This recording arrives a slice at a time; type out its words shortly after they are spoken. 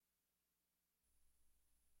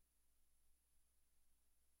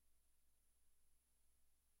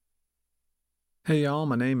Hey y'all,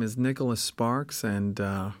 my name is Nicholas Sparks, and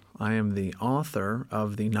I am the author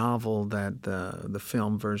of the novel that the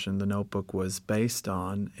film version, The Notebook, was based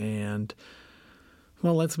on. And,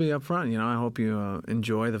 well, let's be upfront. I hope you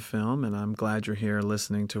enjoy the film, and I'm glad you're here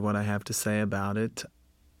listening to what I have to say about it.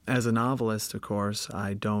 As a novelist, of course,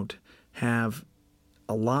 I don't have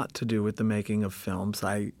a lot to do with the making of films.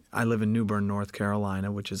 I live in New Bern, North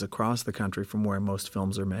Carolina, which is across the country from where most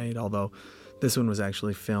films are made, although this one was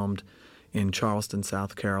actually filmed in Charleston,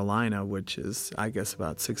 South Carolina, which is, I guess,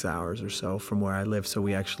 about 6 hours or so from where I live, so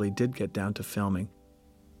we actually did get down to filming.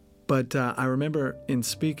 But I remember in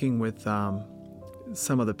speaking with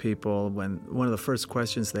some of the people, when one of the first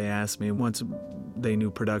questions they asked me once they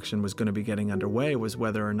knew production was going to be getting underway was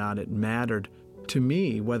whether or not it mattered to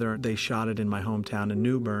me whether they shot it in my hometown in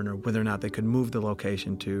New Bern or whether or not they could move the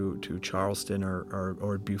location to Charleston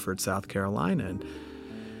or Beaufort, South Carolina. And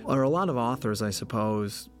or a lot of authors, I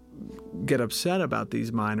suppose, get upset about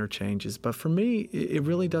these minor changes, but for me it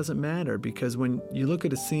really doesn't matter, because when you look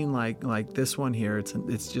at a scene like this one here,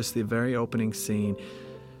 it's just the very opening scene.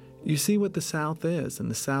 You see what the South is,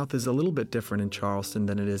 and the South is a little bit different in Charleston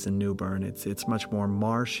than it is in New Bern. It's much more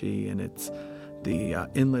marshy, and the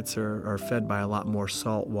inlets are fed by a lot more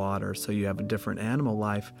salt water, so you have a different animal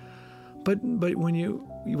life. But when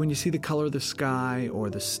you see the color of the sky,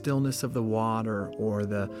 or the stillness of the water, or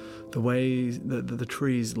the way the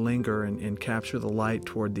trees linger and capture the light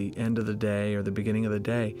toward the end of the day or the beginning of the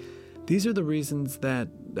day, these are the reasons that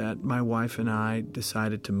my wife and I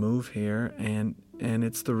decided to move here, and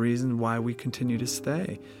it's the reason why we continue to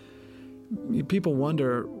stay. People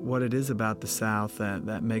wonder what it is about the South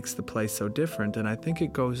that makes the place so different, and I think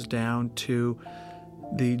it goes down to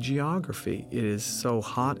the geography. It is so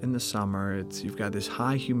hot in the summer. You've got this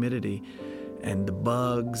high humidity and the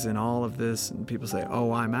bugs and all of this, and people say,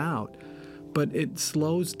 "Oh, I'm out." But it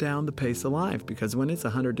slows down the pace of life, because when it's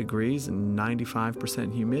 100 degrees and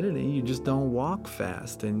 95% humidity, you just don't walk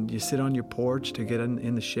fast, and you sit on your porch to get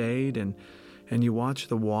in the shade, and you watch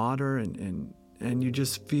the water, and you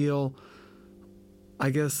just feel, I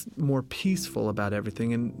guess, more peaceful about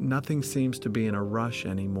everything, and nothing seems to be in a rush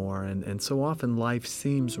anymore, and so often life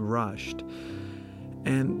seems rushed.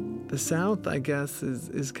 And the South, I guess,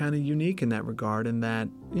 is kind of unique in that regard, in that,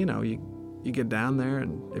 you get down there,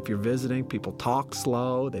 and if you're visiting, people talk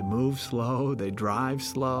slow, they move slow, they drive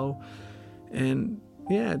slow, and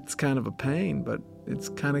yeah, it's kind of a pain, but it's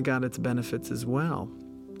kind of got its benefits as well.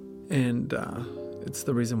 And it's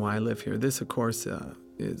the reason why I live here. This, of course,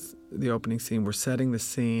 is the opening scene. We're setting the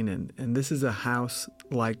scene, and this is a house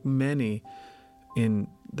like many in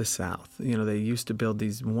the South. They used to build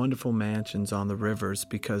these wonderful mansions on the rivers,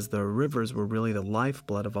 because the rivers were really the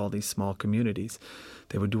lifeblood of all these small communities.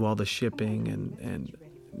 They would do all the shipping, and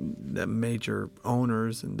the major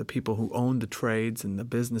owners and the people who owned the trades and the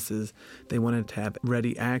businesses, they wanted to have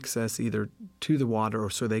ready access either to the water or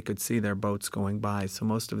so they could see their boats going by. So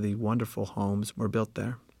most of the wonderful homes were built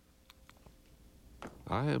there.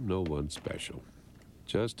 I am no one special,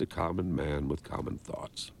 just a common man with common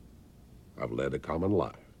thoughts. I've led a common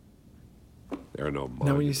life. There are no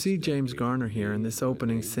Now, when you see James Garner here in this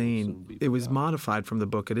opening scene, it was modified from the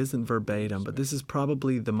book. It isn't verbatim, but this is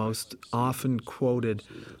probably the most often quoted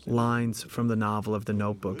lines from the novel of The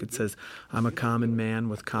Notebook. It says, "I'm a common man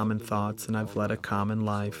with common thoughts, and I've led a common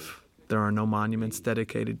life. There are no monuments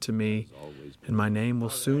dedicated to me, and my name will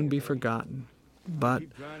soon be forgotten. But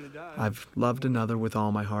I've loved another with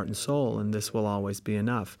all my heart and soul, and this will always be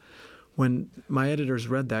enough." When my editors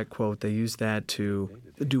read that quote, they used that to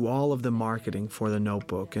do all of the marketing for The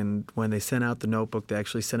Notebook. And when they sent out The Notebook, they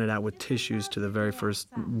actually sent it out with tissues to the very first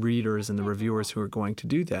readers and the reviewers who were going to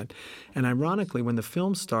do that. And ironically, when the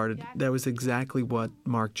film started, that was exactly what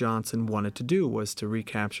Mark Johnson wanted to do, was to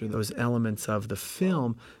recapture those elements of the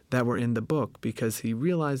film that were in the book, because he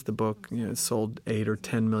realized the book sold 8 or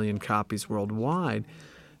 10 million copies worldwide,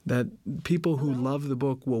 that people who love the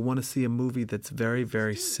book will want to see a movie that's very,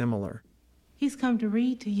 very similar. He's come to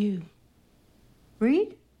read to you.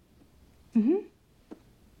 Read? Mm-hmm.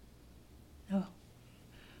 Oh.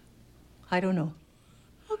 I don't know.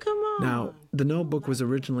 Oh, come on. Now, The Notebook was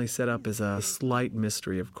originally set up as a slight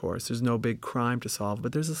mystery, of course. There's no big crime to solve,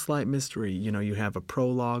 but there's a slight mystery. You have a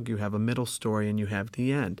prologue, you have a middle story, and you have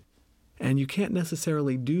the end. And you can't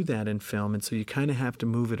necessarily do that in film, and so you kind of have to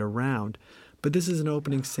move it around. But this is an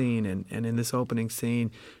opening scene, and in this opening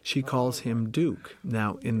scene, she calls him Duke.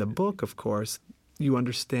 Now, in the book, of course, you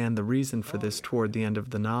understand the reason for this toward the end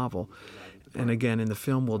of the novel. And again, in the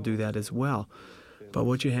film, we'll do that as well. But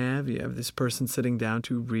what you have this person sitting down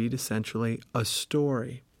to read essentially a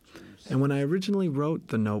story. And when I originally wrote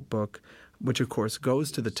The Notebook, which of course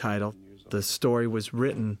goes to the title, The story was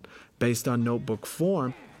written based on notebook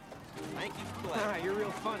form. You're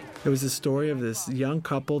real funny. It was a story of this young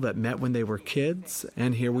couple that met when they were kids,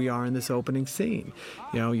 and here we are in this opening scene.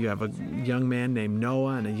 You know, you have a young man named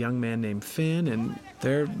Noah and a young man named Finn, and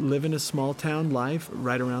they're living a small-town life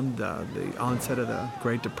right around the onset of the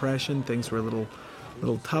Great Depression. Things were a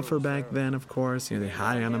little tougher back then, of course. You know, the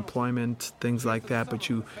high unemployment, things like that, but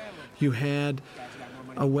you had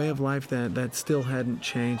a way of life that still hadn't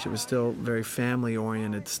changed. It was still very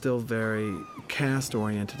family-oriented, still very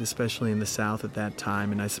caste-oriented, especially in the South at that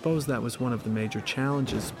time. And I suppose that was one of the major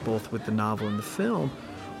challenges, both with the novel and the film,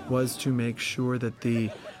 was to make sure that the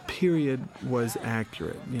period was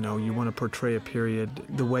accurate. You know, you want to portray a period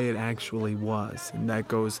the way it actually was. And that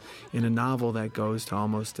goes, in a novel, that goes to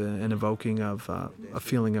almost an evoking of a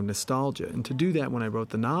feeling of nostalgia. And to do that, when I wrote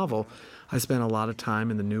the novel, I spent a lot of time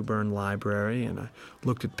in the New Bern Library, and I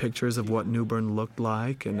looked at pictures of what New Bern looked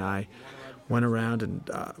like, and I went around and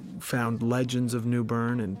found legends of New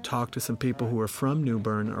Bern and talked to some people who were from New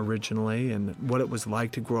Bern originally and what it was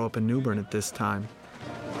like to grow up in New Bern at this time.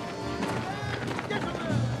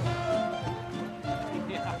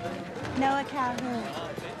 Noah Calhoun.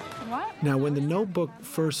 What? Now, when The Notebook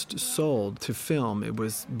first sold to film, it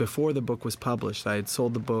was before the book was published. I had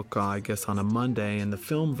sold the book, I guess, on a Monday, and the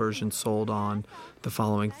film version sold on the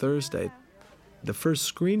following Thursday. The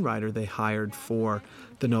first screenwriter they hired for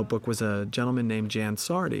The Notebook was a gentleman named Jan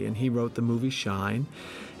Sardi, and he wrote the movie Shine,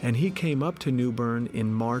 and he came up to New Bern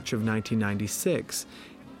in March of 1996.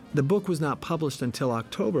 The book was not published until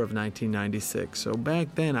October of 1996, so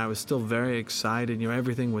back then I was still very excited. You know,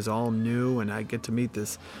 everything was all new, and I get to meet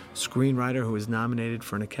this screenwriter who was nominated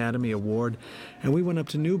for an Academy Award. And we went up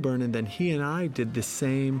to New Bern, and then he and I did the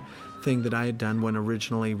same thing that I had done when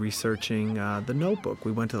originally researching The Notebook.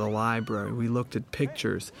 We went to the library. We looked at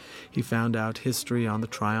pictures. He found out history on the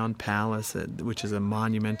Tryon Palace, which is a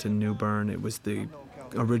monument in New Bern. It was the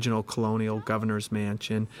original colonial governor's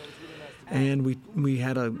mansion. And we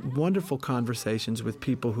had wonderful conversations with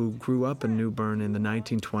people who grew up in New Bern in the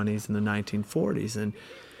 1920s and the 1940s. And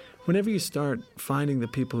whenever you start finding the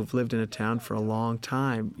people who've lived in a town for a long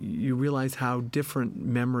time, you realize how different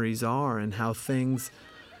memories are and how things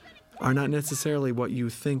are not necessarily what you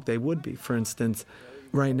think they would be. For instance,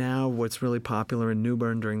 right now, what's really popular in New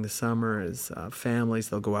Bern during the summer is families,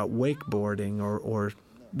 they'll go out wakeboarding or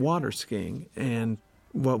water skiing. And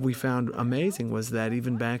what we found amazing was that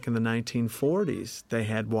even back in the 1940s, they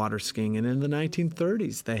had water skiing, and in the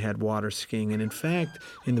 1930s, they had water skiing. And in fact,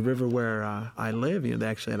 in the river where I live, you know, they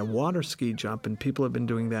actually had a water ski jump, and people have been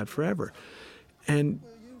doing that forever. And,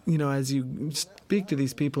 you know, as you speak to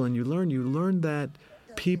these people and you learn that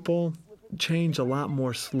people change a lot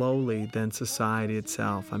more slowly than society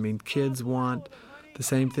itself. I mean, kids want the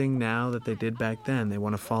same thing now that they did back then. They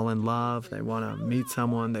want to fall in love, they want to meet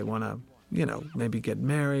someone, they want to, you know, maybe get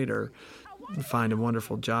married or find a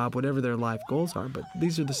wonderful job, whatever their life goals are. But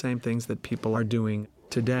these are the same things that people are doing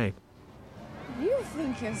today. You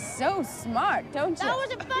think you're so smart, don't you? That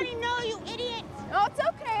wasn't funny, no, you idiot! Oh, it's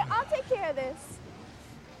okay. I'll take care of this.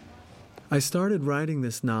 I started writing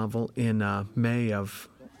this novel in May of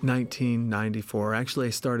 1994. Actually,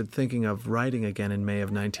 I started thinking of writing again in May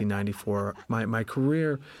of 1994. My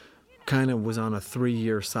career kind of was on a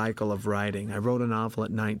 3-year cycle of writing. I wrote a novel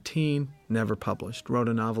at 19, never published. Wrote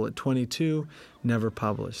a novel at 22, never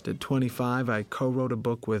published. At 25, I co-wrote a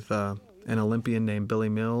book with an Olympian named Billy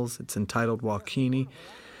Mills. It's entitled Walkini.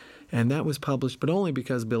 And that was published, but only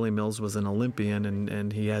because Billy Mills was an Olympian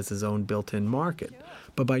and he has his own built-in market.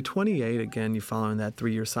 But by 28, again, you following that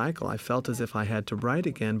 3-year cycle, I felt as if I had to write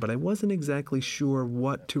again, but I wasn't exactly sure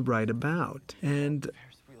what to write about. And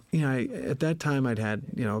you know, at that time I'd had,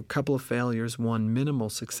 you know, a couple of failures, one minimal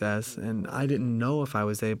success, and I didn't know if I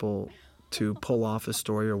was able to pull off a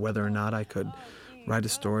story or whether or not I could write a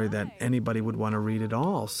story that anybody would want to read at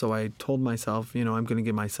all. So I told myself, you know, I'm going to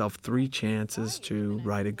give myself 3 chances to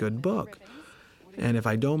write a good book. And if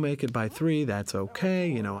I don't make it by 3, that's okay.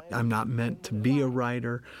 You know, I'm not meant to be a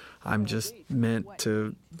writer. I'm just meant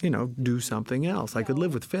to, you know, do something else. I could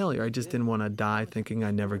live with failure. I just didn't want to die thinking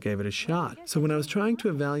I never gave it a shot. So when I was trying to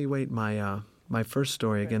evaluate my first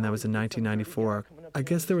story, again, that was in 1994, I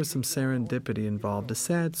guess there was some serendipity involved, a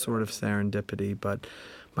sad sort of serendipity, but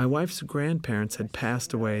my wife's grandparents had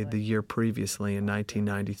passed away the year previously in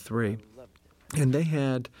 1993. And they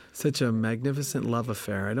had such a magnificent love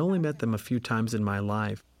affair. I'd only met them a few times in my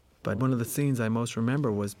life, but one of the scenes I most remember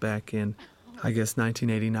was back in, I guess,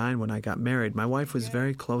 1989 when I got married. My wife was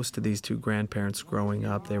very close to these 2 grandparents growing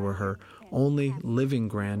up. They were her only living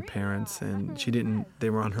grandparents, and they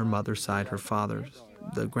were on her mother's side. Her father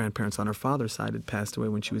the grandparents on her father's side had passed away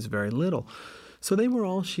when she was very little. So they were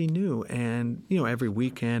all she knew. And, every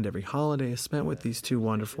weekend, every holiday is spent with these two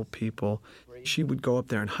wonderful people. She would go up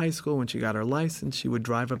there in high school. When she got her license, she would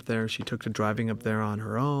drive up there. She took to driving up there on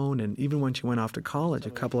her own. And even when she went off to college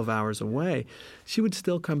a couple of hours away, she would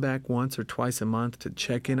still come back once or twice a month to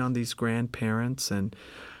check in on these grandparents and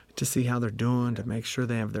to see how they're doing, to make sure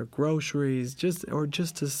they have their groceries, just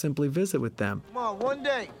to simply visit with them. Come on, one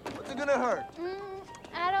day. What's it gonna hurt?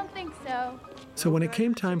 I don't think so. So when it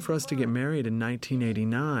came time for us to get married in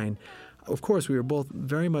 1989, of course, we were both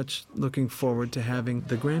very much looking forward to having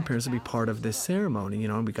the grandparents to be part of this ceremony.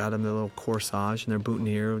 We got them their little corsage and their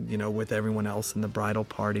boutonniere, with everyone else in the bridal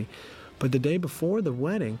party. But the day before the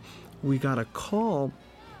wedding, we got a call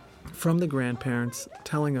from the grandparents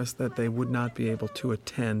telling us that they would not be able to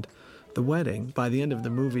attend the wedding. By the end of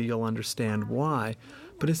the movie, you'll understand why.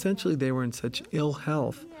 But essentially, they were in such ill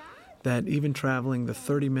health that even traveling the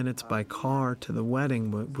 30 minutes by car to the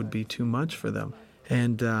wedding would be too much for them.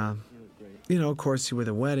 And, of course, with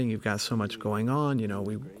a wedding, you've got so much going on.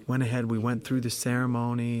 We went ahead, we went through the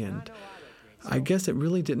ceremony, and I guess it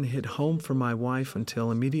really didn't hit home for my wife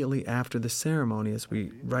until immediately after the ceremony,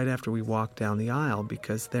 right after we walked down the aisle,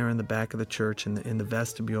 because there in the back of the church in the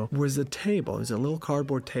vestibule was a table. It was a little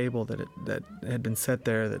cardboard table that had been set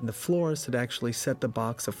there, that the florist had actually set the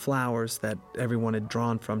box of flowers that everyone had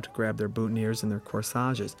drawn from to grab their boutonnieres and their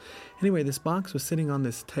corsages. Anyway, this box was sitting on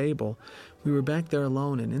this table. We were back there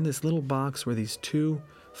alone, and in this little box were these two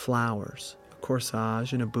flowers,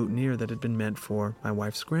 corsage and a boutonniere that had been meant for my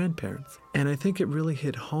wife's grandparents. And I think it really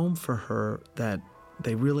hit home for her that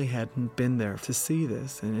they really hadn't been there to see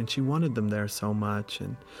this, and she wanted them there so much.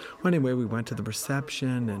 And anyway, we went to the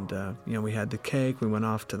reception, and we had the cake. We went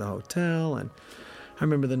off to the hotel, and I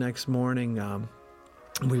remember the next morning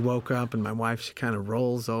we woke up, and my wife, she kind of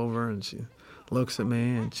rolls over and she looks at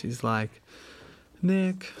me and she's like,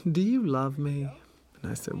 "Nick, do you love me?"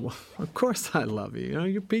 And I said, "Well, of course I love you.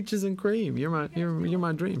 You're peaches and cream. You're my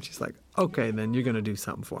dream." She's like, "Okay, then you're going to do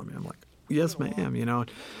something for me." I'm like, "Yes, ma'am."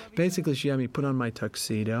 Basically, she had me put on my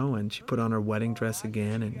tuxedo, and she put on her wedding dress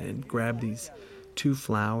again and grabbed these two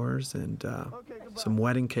flowers and some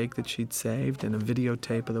wedding cake that she'd saved and a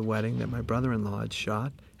videotape of the wedding that my brother-in-law had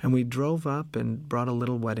shot. And we drove up and brought a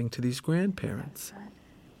little wedding to these grandparents.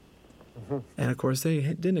 And, of course, they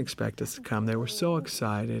didn't expect us to come. They were so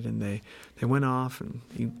excited, and they went off, and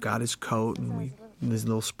he got his coat and his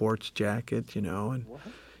little sports jacket, and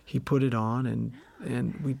he put it on,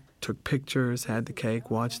 and we took pictures, had the cake,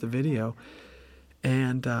 watched the video,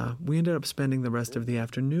 and we ended up spending the rest of the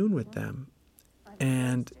afternoon with them.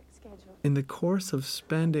 And in the course of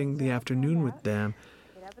spending the afternoon with them,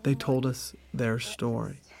 they told us their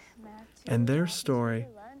story. And their story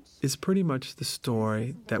is pretty much the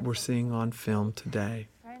story that we're seeing on film today.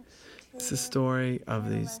 It's the story of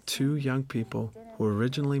these two young people who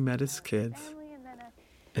originally met as kids,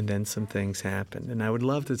 and then some things happened. And I would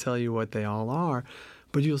love to tell you what they all are,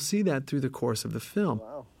 but you'll see that through the course of the film.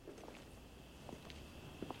 Wow.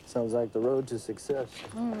 Sounds like the road to success.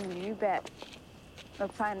 You bet. We'll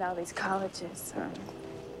find all these colleges.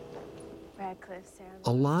 Radcliffe, Sarah.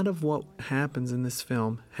 A lot of what happens in this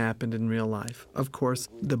film happened in real life. Of course,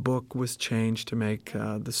 the book was changed to make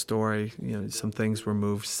the story, some things were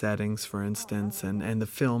moved, settings, for instance, and the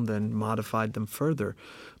film then modified them further.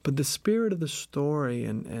 But the spirit of the story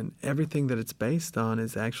and everything that it's based on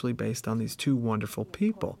is actually based on these two wonderful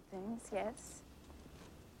people. Yes.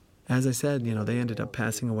 As I said, they ended up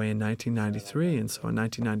passing away in 1993, and so in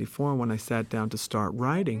 1994, when I sat down to start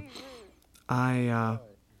writing, I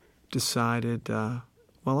decided,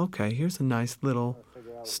 okay, here's a nice little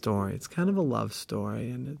story. It's kind of a love story,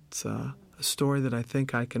 and it's a story that I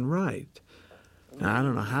think I can write. Now, I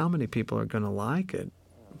don't know how many people are going to like it,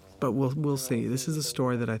 but we'll see. This is a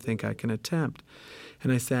story that I think I can attempt.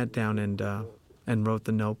 And I sat down and wrote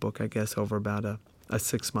The Notebook, I guess, over about a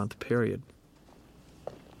 6-month period.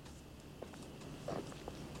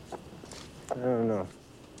 I don't know.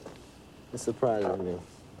 It surprises me.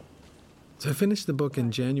 So I finished the book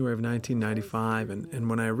in January of 1995, and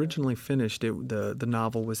when I originally finished it, the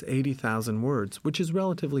novel was 80,000 words, which is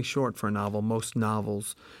relatively short for a novel. Most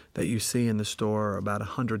novels that you see in the store are about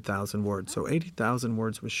 100,000 words, so 80,000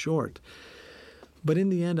 words was short. But in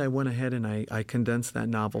the end, I went ahead and I condensed that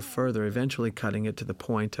novel further, eventually cutting it to the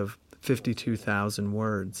point of 52,000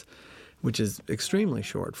 words, which is extremely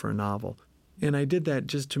short for a novel. And I did that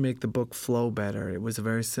just to make the book flow better. It was a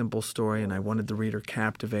very simple story, and I wanted the reader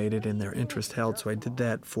captivated and their interest held, so I did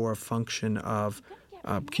that for a function of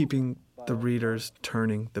keeping the readers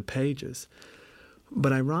turning the pages.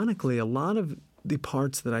 But ironically, a lot of the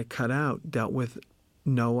parts that I cut out dealt with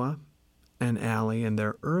Noah and Allie in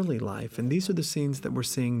their early life. And these are the scenes that we're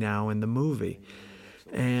seeing now in the movie.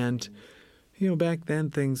 And, back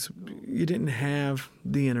then you didn't have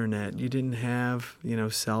the internet. You didn't have,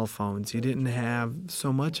 cell phones. You didn't have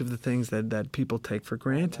so much of the things that people take for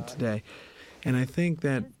granted today. And I think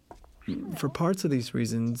that for parts of these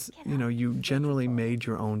reasons, you generally made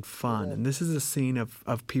your own fun. And this is a scene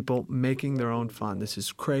of people making their own fun. This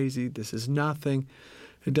is crazy. This is nothing.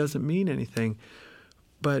 It doesn't mean anything.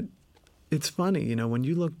 But it's funny, when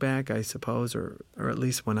you look back, I suppose, or at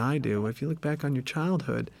least when I do, if you look back on your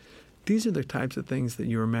childhood, these are the types of things that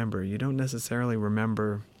you remember. You don't necessarily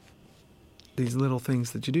remember these little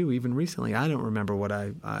things that you do. Even recently, I don't remember what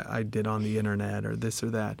I did on the internet or this or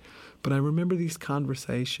that. But I remember these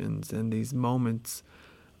conversations and these moments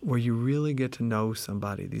where you really get to know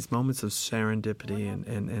somebody, these moments of serendipity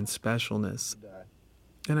and specialness.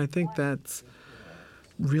 And I think that's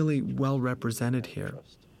really well represented here.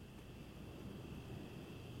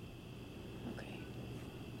 Okay.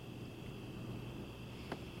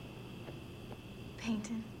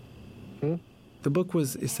 Peyton. The book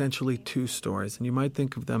was essentially two stories, and you might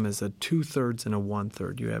think of them as a 2/3 and a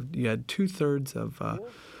 1/3. You had 2/3 of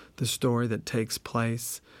the story that takes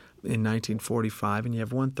place in 1945, and you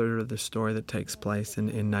have 1/3 of the story that takes place in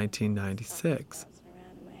 1996.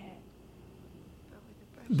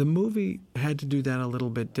 The movie had to do that a little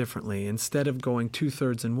bit differently. Instead of going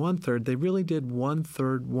 2/3 and 1/3, they really did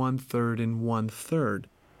 1/3, 1/3, and 1/3.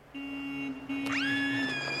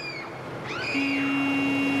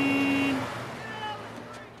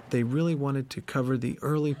 They really wanted to cover the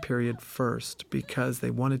early period first because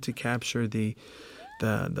they wanted to capture the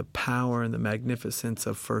power and the magnificence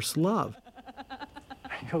of first love.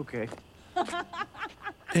 Okay.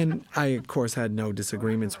 And I, of course, had no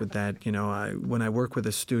disagreements with that. When I work with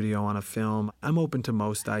a studio on a film, I'm open to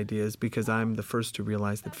most ideas because I'm the first to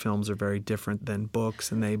realize that films are very different than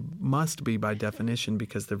books, and they must be by definition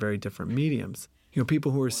because they're very different mediums.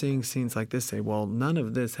 People who are seeing scenes like this say, well, none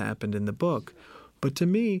of this happened in the book. But to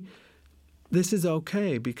me, this is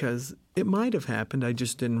okay because it might have happened, I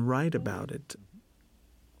just didn't write about it.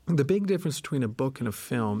 The big difference between a book and a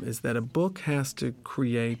film is that a book has to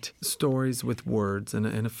create stories with words, and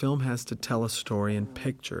a film has to tell a story in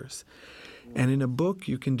pictures. And in a book,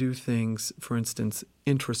 you can do things, for instance,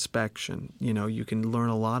 introspection. You can learn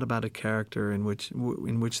a lot about a character in which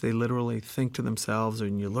they literally think to themselves,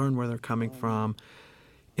 and you learn where they're coming from.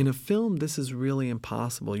 In a film, this is really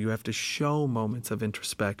impossible. You have to show moments of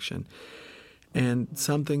introspection. And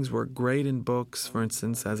some things were great in books, for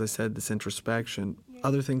instance, as I said, this introspection.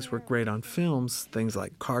 Other things were great on films, things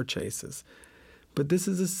like car chases. But this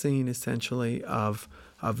is a scene, essentially, of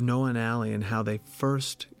Noah and Allie and how they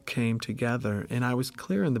first came together. And I was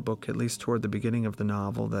clear in the book, at least toward the beginning of the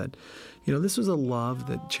novel, that, this was a love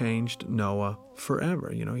that changed Noah forever.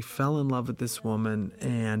 He fell in love with this woman,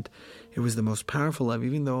 and it was the most powerful love,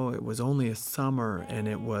 even though it was only a summer, and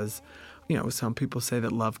it was, some people say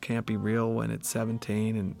that love can't be real when it's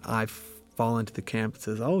 17, and I fall into the camp that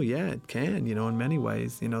says, oh, yeah, it can, in many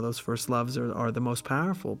ways. Those first loves are the most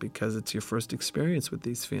powerful because it's your first experience with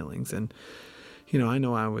these feelings. And, I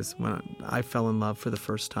know when I fell in love for the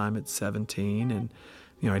first time at 17, and,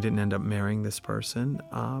 I didn't end up marrying this person,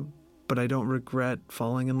 but I don't regret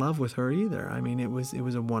falling in love with her either. I mean, it was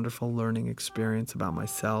a wonderful learning experience about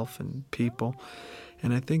myself and people.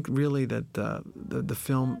 And I think really that the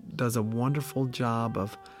film does a wonderful job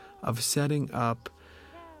of setting up,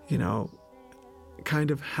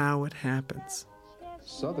 kind of how it happens.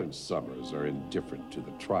 Southern summers are indifferent to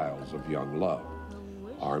the trials of young love.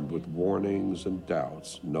 Armed with warnings and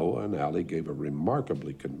doubts, Noah and Allie gave a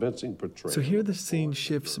remarkably convincing portrayal. So here the scene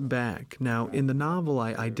shifts back. Now, in the novel,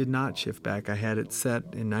 I did not shift back. I had it set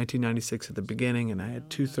in 1996 at the beginning, and I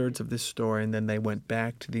had 2/3 of this story, and then they went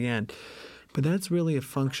back to the end. But that's really a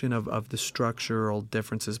function of the structural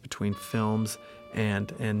differences between films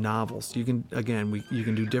and novels. You can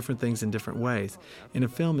do different things in different ways. In a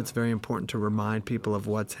film, it's very important to remind people of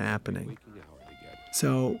what's happening.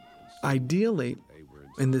 So ideally,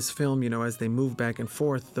 in this film, as they move back and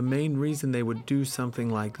forth, the main reason they would do something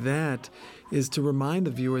like that is to remind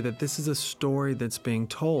the viewer that this is a story that's being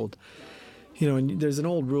told. And there's an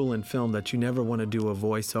old rule in film that you never want to do a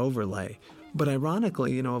voice overlay. But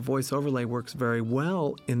ironically, a voice overlay works very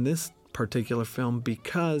well in this particular film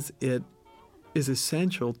because it is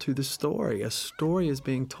essential to the story. A story is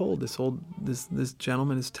being told. This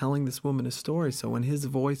gentleman is telling this woman a story. So when his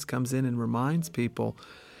voice comes in and reminds people,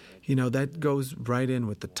 that goes right in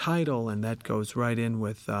with the title, and that goes right in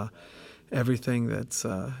with everything that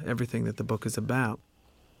the book is about.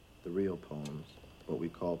 The real poems what we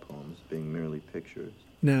call poems, being merely pictures.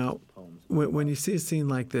 Now, when you see a scene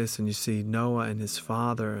like this and you see Noah and his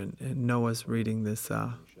father, and Noah's reading this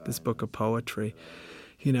book of poetry,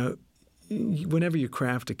 you know, whenever you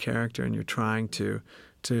craft a character and you're trying to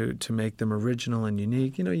make them original and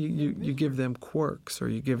unique, you know, you give them quirks or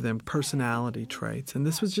you give them personality traits. And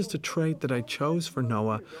this was just a trait that I chose for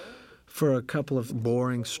Noah for a couple of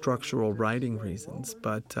boring structural writing reasons.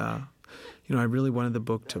 But, you know, I really wanted the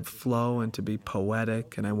book to flow and to be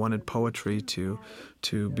poetic, and I wanted poetry to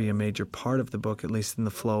be a major part of the book, at least in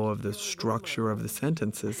the flow of the structure of the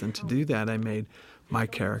sentences. And to do that, I made my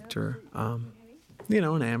character, you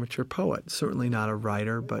know, an amateur poet. Certainly not a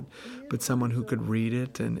writer, but someone who could read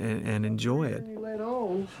it and enjoy it.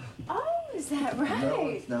 Oh, is that right? No,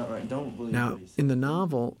 it's not right. Don't believe Now, in the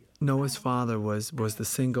novel, Noah's father was the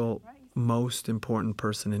single most important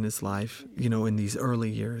person in his life, you know, in these early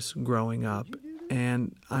years growing up.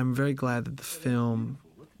 And I'm very glad that the film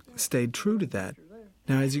stayed true to that.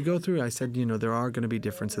 Now, as you go through, I said, you know, there are going to be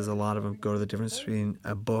differences. A lot of them go to the difference between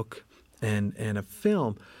a book and a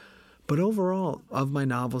film. But overall, of my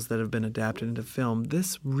novels that have been adapted into film,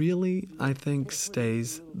 this really, I think,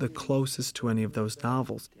 stays the closest to any of those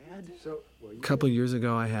novels. A couple of years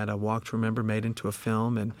ago, I had A Walk to Remember made into a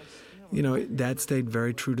film, and you know, that stayed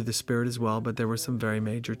very true to the spirit as well, but there were some very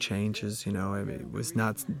major changes. You know, it was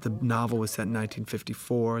not, the novel was set in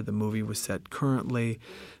 1954, the movie was set currently.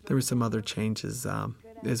 There were some other changes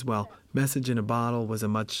as well. Message in a Bottle was a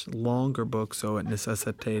much longer book, so it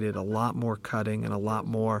necessitated a lot more cutting and a lot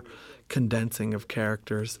more condensing of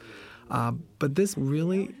characters. But this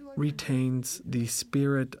really retains the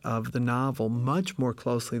spirit of the novel much more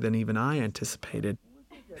closely than even I anticipated.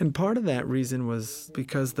 And part of that reason was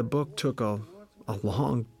because the book took a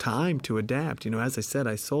long time to adapt. You know, as I said,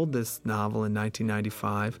 I sold this novel in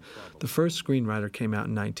 1995. The first screenwriter came out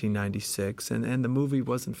in 1996, and the movie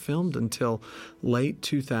wasn't filmed until late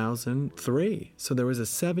 2003. So there was a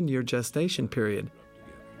 7-year gestation period.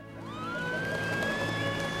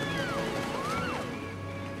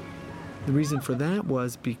 The reason for that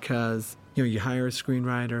was because, you know, you hire a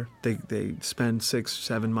screenwriter, they spend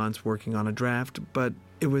 6-7 months working on a draft, but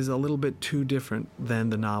it was a little bit too different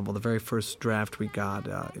than the novel. The very first draft we got,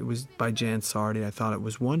 it was by Jan Sardi. I thought it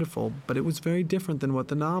was wonderful, but it was very different than what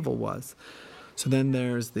the novel was. So then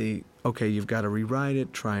there's okay, you've got to rewrite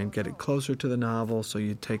it, try and get it closer to the novel, so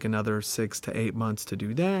you take another 6 to 8 months to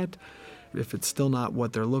do that. If it's still not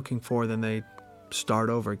what they're looking for, then they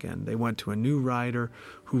start over again. They went to a new writer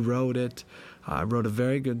who wrote it, wrote a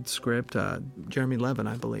very good script, Jeremy Levin,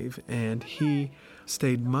 I believe, and he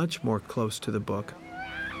stayed much more close to the book.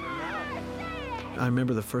 I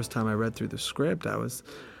remember the first time I read through the script, I was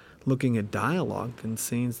looking at dialogue and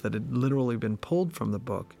scenes that had literally been pulled from the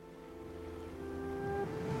book.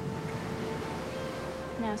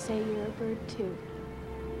 Now say you're a bird too.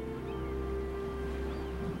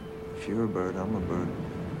 If you're a bird, I'm a bird.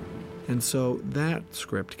 And so that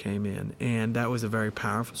script came in, and that was a very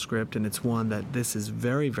powerful script, and it's one that this is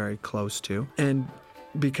very, very close to. And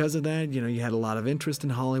because of that, you know, you had a lot of interest in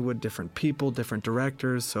Hollywood, different people, different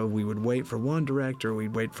directors, so we would wait for one director,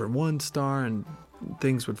 we'd wait for one star, and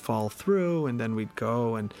things would fall through, and then we'd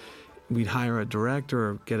go and we'd hire a director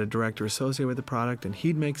or get a director associated with the product, and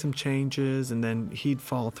he'd make some changes, and then he'd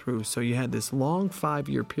fall through. So you had this long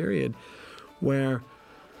 5-year period where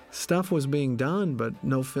stuff was being done, but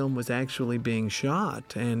no film was actually being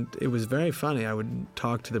shot. And it was very funny. I would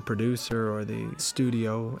talk to the producer or the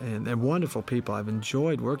studio, and they're wonderful people. I've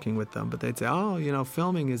enjoyed working with them, but they'd say, oh, you know,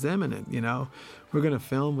 filming is imminent, you know. We're going to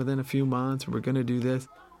film within a few months, we're going to do this.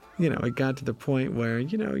 You know, it got to the point where,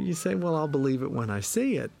 you know, you say, well, I'll believe it when I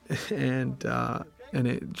see it. And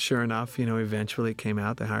it, sure enough, you know, eventually it came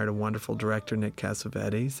out. They hired a wonderful director, Nick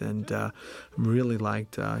Cassavetes, and really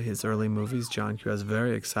liked his early movies. John Q. was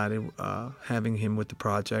very excited having him with the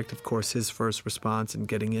project. Of course, his first response in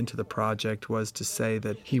getting into the project was to say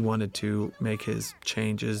that he wanted to make his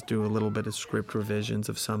changes, do a little bit of script revisions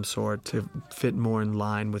of some sort to fit more in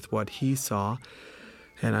line with what he saw.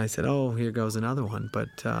 And I said, oh, here goes another one. But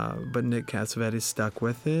Nick Cassavetes stuck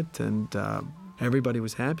with it, and everybody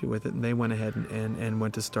was happy with it, and they went ahead and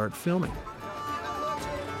went to start filming.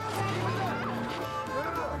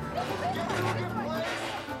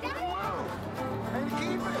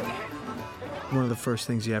 One of the first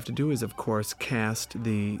things you have to do is, of course, cast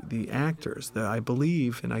the actors. I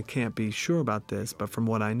believe, and I can't be sure about this, but from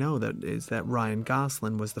what I know, that Ryan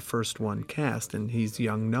Gosling was the first one cast, and he's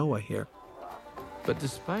young Noah here. But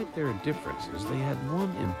despite their differences, they had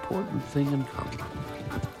one important thing in common.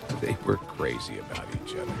 They were crazy about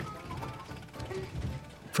each other.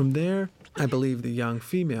 From there, I believe the young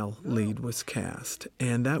female lead was cast,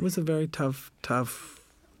 and that was a very tough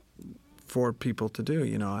for people to do.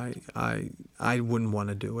 You know, I wouldn't want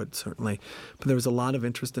to do it, certainly. But there was a lot of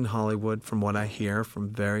interest in Hollywood from what I hear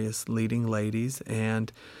from various leading ladies,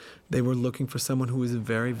 and they were looking for someone who was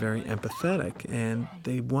very, very empathetic, and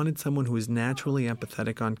they wanted someone who was naturally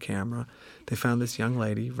empathetic on camera. They found this young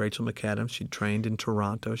lady, Rachel McAdams. She trained in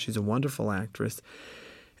Toronto. She's a wonderful actress,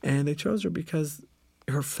 and they chose her because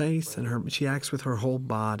her face and she acts with her whole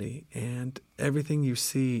body, and everything you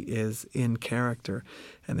see is in character.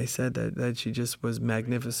 And they said that she just was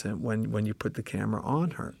magnificent when you put the camera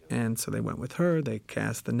on her. And so they went with her. They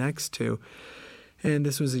cast the next two, and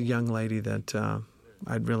this was a young lady that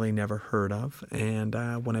I'd really never heard of. And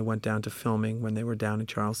when I went down to filming, when they were down in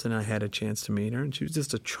Charleston, I had a chance to meet her, and she was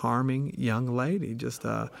just a charming young lady, just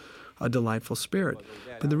a delightful spirit.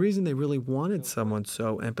 But the reason they really wanted someone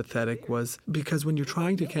so empathetic was because when you're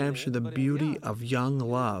trying to capture the beauty of young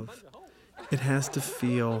love, it has to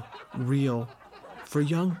feel real for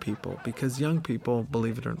young people, because young people,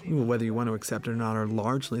 believe it or not, whether you want to accept it or not, are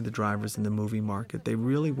largely the drivers in the movie market. They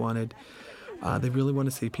really want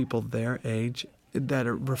to see people their age that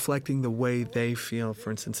are reflecting the way they feel, for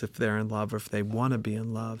instance, if they're in love or if they want to be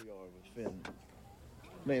in love.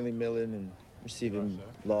 Mainly milling and receiving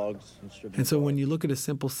logs and stripping. And so when you look at a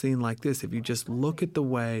simple scene like this, if you just look at the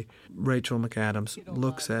way Rachel McAdams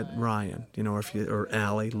looks at Ryan, you know, or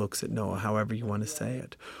Allie looks at Noah, however you want to say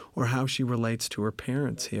it, or how she relates to her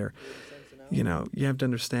parents here, you know, you have to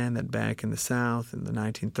understand that back in the South in the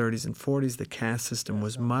 1930s and 40s, the caste system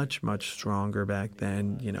was much, much stronger back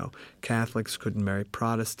then. You know, Catholics couldn't marry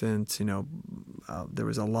Protestants. You know, there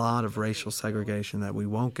was a lot of racial segregation that we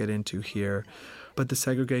won't get into here. But the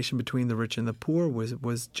segregation between the rich and the poor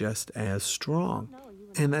was just as strong.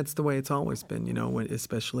 And that's the way it's always been, you know,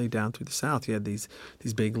 especially down through the South. You had these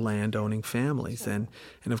big land-owning families. And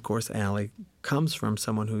of course, Allie comes from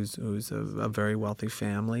someone who's a very wealthy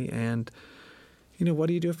family. And, you know, what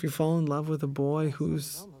do you do if you fall in love with a boy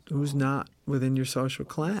who's not within your social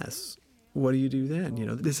class? What do you do then? You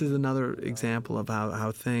know, this is another example of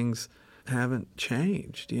how things haven't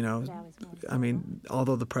changed, you know. I mean,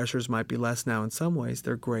 although the pressures might be less now in some ways,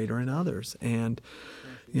 they're greater in others. And,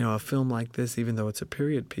 you know, a film like this, even though it's a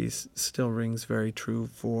period piece, still rings very true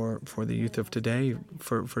for the youth of today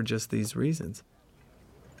for just these reasons.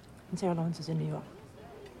 And Sarah Lawrence is in New York.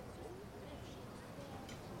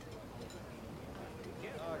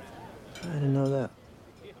 I didn't know that.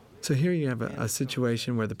 So here you have a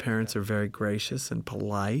situation where the parents are very gracious and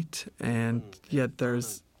polite, and yet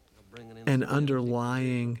there's an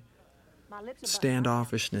underlying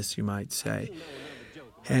standoffishness, you might say.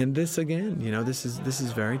 And this, again, you know, this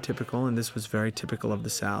is very typical, and this was very typical of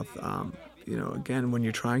the South. You know, again, when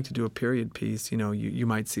you're trying to do a period piece, you know, you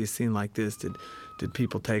might see a scene like this. Did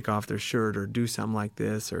people take off their shirt or do something like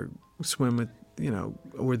this or swim with, you know,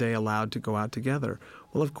 were they allowed to go out together?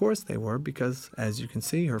 Well, of course they were, because as you can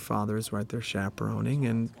see, her father is right there chaperoning,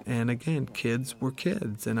 and again, kids were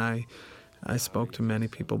kids. And I spoke to many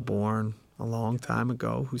people born a long time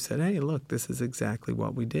ago who said, hey, look, this is exactly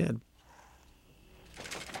what we did.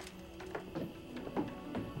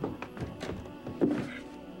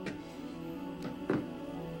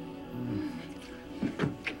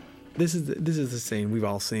 This is the scene. We've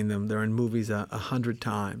all seen them. They're in movies 100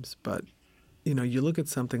 times. But, you know, you look at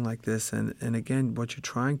something like this, and again, what you're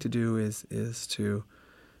trying to do is to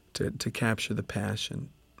capture the passion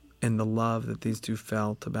and the love that these two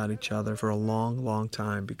felt about each other for a long, long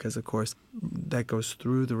time, because, of course, that goes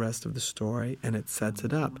through the rest of the story, and it sets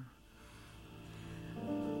it up.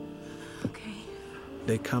 Okay.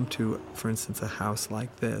 They come to, for instance, a house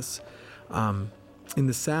like this. In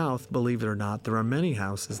the South, believe it or not, there are many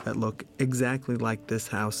houses that look exactly like this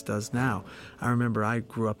house does now. I remember I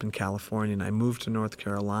grew up in California, and I moved to North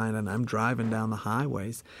Carolina, and I'm driving down the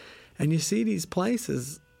highways, and you see these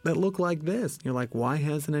places that look like this. You're like, why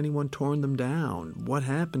hasn't anyone torn them down? What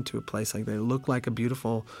happened to a place like that? It looked like a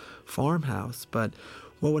beautiful farmhouse. But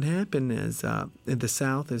what would happen is in the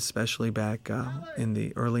South, especially back in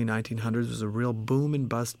the early 1900s, was a real boom and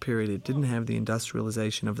bust period. It didn't have the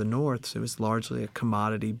industrialization of the North, so it was largely a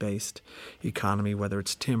commodity-based economy, whether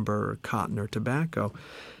it's timber or cotton or tobacco.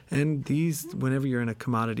 And whenever you're in a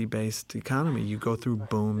commodity-based economy, you go through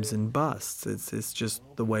booms and busts. It's just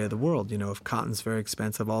the way of the world. You know, if cotton's very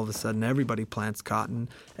expensive, all of a sudden everybody plants cotton,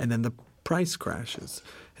 and then the price crashes.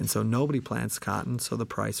 And so nobody plants cotton, so the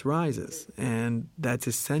price rises. And that's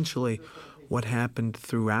essentially what happened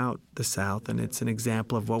throughout the South, and it's an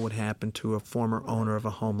example of what would happen to a former owner of a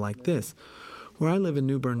home like this. Where I live in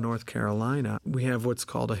New Bern, North Carolina, we have what's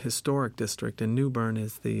called a historic district, and New Bern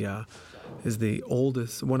is the is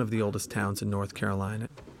one of the oldest towns in North Carolina.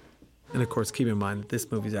 And of course, keep in mind that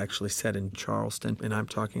this movie is actually set in Charleston, and I'm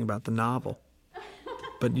talking about the novel.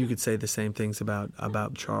 But you could say the same things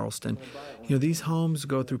about Charleston. You know, these homes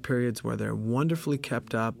go through periods where they're wonderfully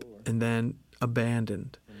kept up and then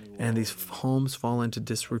abandoned. And these homes fall into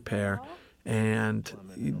disrepair. And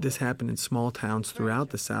this happened in small towns throughout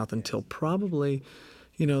the South until probably,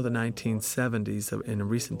 the 1970s in a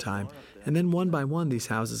recent time. And then one by one, these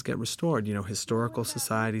houses get restored. Historical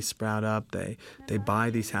societies sprout up. They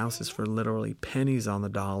buy these houses for literally pennies on the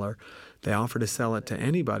dollar. They offer to sell it to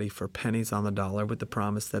anybody for pennies on the dollar with the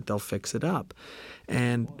promise that they'll fix it up.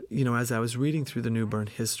 And, as I was reading through the New Bern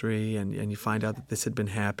history and you find out that this had been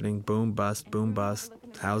happening, boom, bust,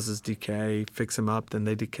 houses decay, fix them up, then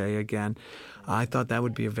they decay again. I thought that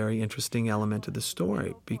would be a very interesting element of the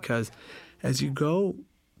story, because as you go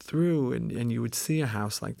through and you would see a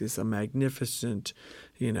house like this, a magnificent,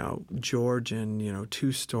 Georgian,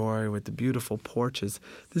 two-story with the beautiful porches.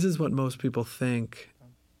 This is what most people think,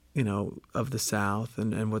 of the South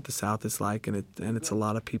and what the South is like, and it's a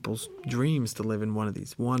lot of people's dreams to live in one of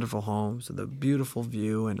these wonderful homes with a beautiful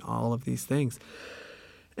view and all of these things.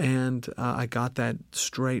 And I got that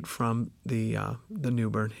straight from the New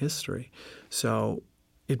Bern history. So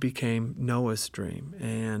it became Noah's dream.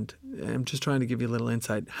 And I'm just trying to give you a little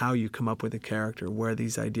insight how you come up with a character, where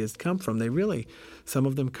these ideas come from. Some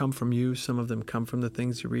of them come from you, some of them come from the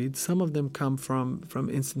things you read, some of them come from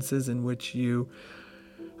instances in which you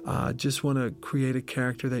just want to create a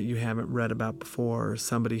character that you haven't read about before, or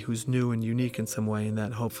somebody who's new and unique in some way, and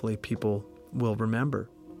that hopefully people will remember.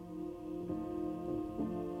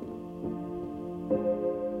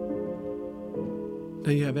 Now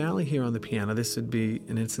you have Allie here on the piano. This would be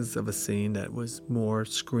an instance of a scene that was more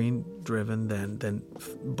screen-driven than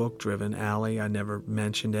book-driven. Allie, I never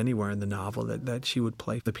mentioned anywhere in the novel that she would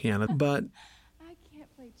play the piano, but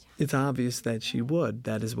it's obvious that she would.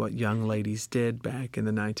 That is what young ladies did back in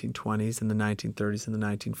the 1920s and the 1930s and the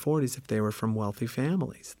 1940s if they were from wealthy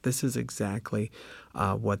families. This is exactly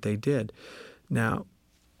what they did. Now,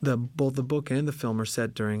 both the book and the film are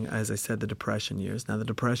set during, as I said, the Depression years. Now, the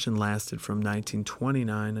Depression lasted from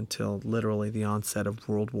 1929 until literally the onset of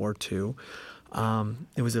World War II.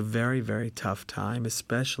 It was a very, very tough time,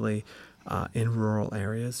 especially in rural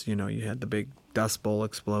areas. You had the big Dust Bowl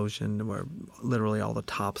explosion where literally all the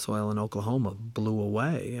topsoil in Oklahoma blew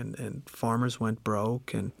away and farmers went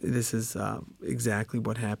broke. And this is exactly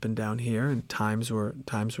what happened down here, and times were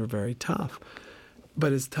very tough.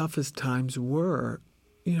 But as tough as times were,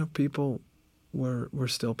 people were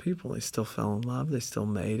still people. They still fell in love. They still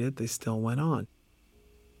made it. They still went on.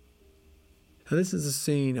 Now, this is a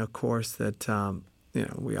scene, of course, that,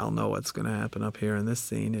 we all know what's going to happen up here in this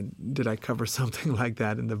scene. And did I cover something like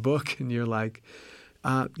that in the book? And you're like,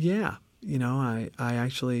 yeah. I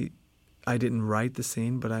didn't write the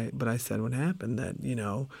scene, but I said what happened,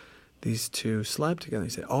 that, these two slept together.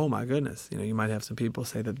 You say, oh, my goodness. You might have some people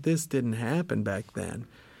say that this didn't happen back then.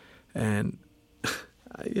 And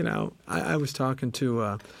I was talking to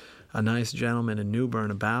a nice gentleman in New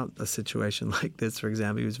Bern about a situation like this, for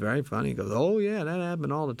example. He was very funny. He goes, oh, yeah, that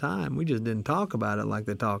happened all the time. We just didn't talk about it like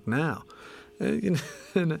they talk now.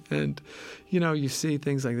 And you see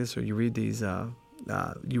things like this, or you read these,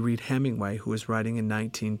 you read Hemingway, who was writing in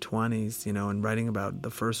 1920s, and writing about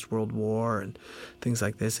the First World War and things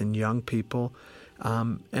like this, and young people.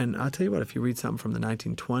 And I'll tell you what, if you read something from the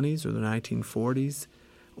 1920s or the 1940s,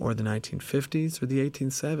 or the 1950s or the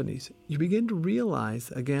 1870s, you begin to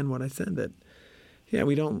realize, again, what I said, that, yeah,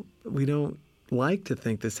 we don't like to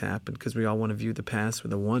think this happened because we all want to view the past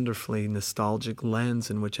with a wonderfully nostalgic lens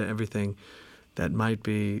in which everything that might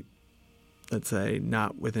be, let's say,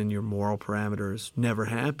 not within your moral parameters never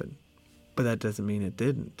happened. But that doesn't mean it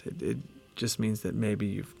didn't. It just means that maybe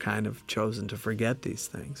you've kind of chosen to forget these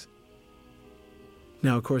things.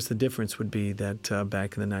 Now, of course, the difference would be that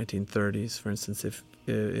back in the 1930s, for instance, if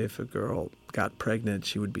a girl got pregnant,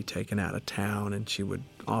 she would be taken out of town and she would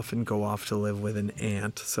often go off to live with an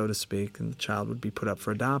aunt, so to speak, and the child would be put up for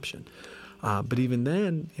adoption. But even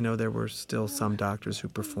then, there were still some doctors who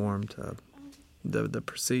performed the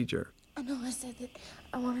procedure. I know I said that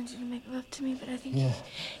I wanted you to make love to me, but I think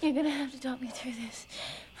you're going to have to talk me through this.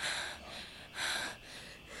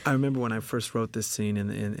 I remember when I first wrote this scene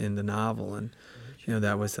in the novel, and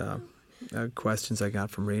that was questions I got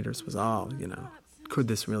from readers was, could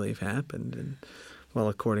this really have happened? And, well,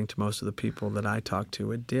 according to most of the people that I talked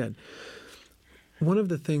to, it did. One of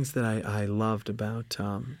the things that I loved about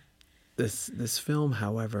this film,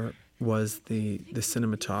 however, was the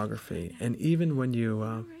cinematography. And even when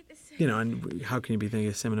you and how can you be thinking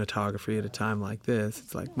of cinematography at a time like this?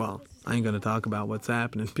 It's like, well, I ain't going to talk about what's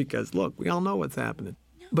happening because, look, we all know what's happening.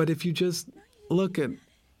 But if you just look at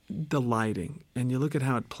the lighting and you look at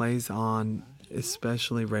how it plays on,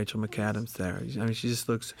 especially Rachel McAdams there, I mean,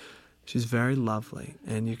 she's very lovely.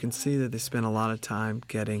 And you can see that they spent a lot of time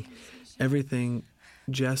getting everything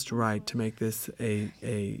just right to make this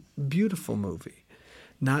a beautiful movie.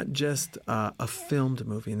 Not just a filmed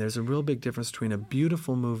movie. And there's a real big difference between a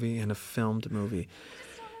beautiful movie and a filmed movie.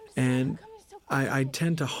 And I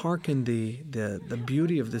tend to hearken the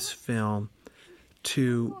beauty of this film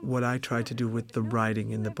to what I tried to do with the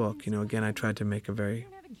writing in the book. Again, I tried to make a very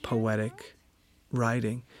poetic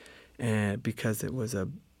writing, and because it was a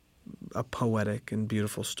poetic and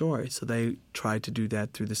beautiful story. So they tried to do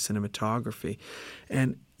that through the cinematography.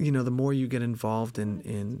 And the more you get involved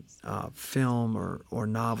in film or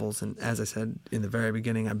novels, and as I said in the very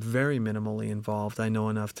beginning, I'm very minimally involved. I know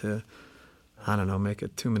enough to, make a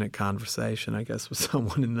 2-minute conversation, I guess, with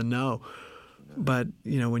someone in the know. But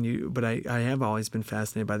I have always been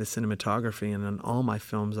fascinated by the cinematography, and in all my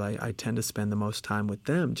films, I tend to spend the most time with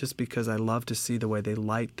them, just because I love to see the way they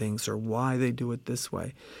light things or why they do it this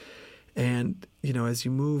way. And as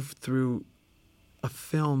you move through a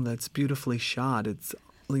film that's beautifully shot, it's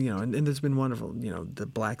and there's been wonderful, the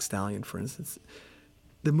Black Stallion, for instance.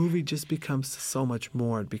 The movie just becomes so much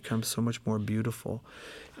more. It becomes so much more beautiful.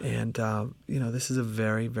 And, this is a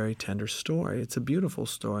very, very tender story. It's a beautiful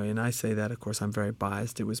story. And I say that, of course, I'm very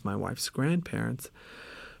biased. It was my wife's grandparents.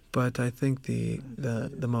 But I think the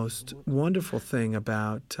most wonderful thing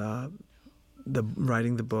about the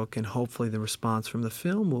writing the book, and hopefully the response from the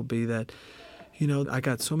film, will be that, I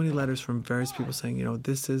got so many letters from various people saying,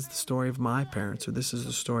 this is the story of my parents, or this is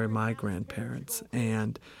the story of my grandparents.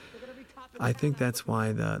 And I think that's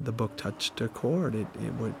why the book touched a chord. It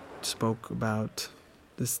spoke about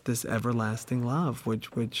this everlasting love,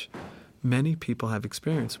 which many people have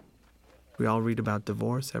experienced. We all read about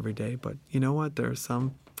divorce every day, but you know what? There are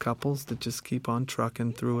some couples that just keep on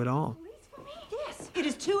trucking through it all. Yes, it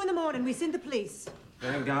is 2 a.m. We send the police.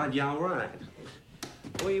 Thank God y'all right.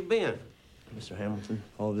 Where you been? Mr. Hamilton,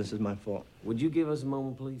 all of this is my fault. Would you give us a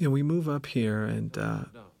moment, please? We move up here, and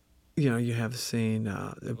you have the scene,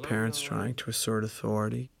 the parents trying to assert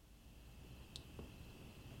authority.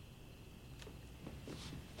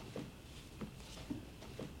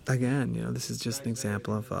 Again, this is just an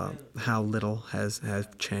example of how little has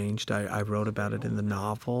changed. I wrote about it in the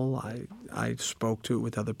novel. I spoke to it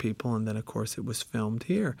with other people, and then, of course, it was filmed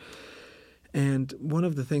here. And one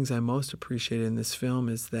of the things I most appreciated in this film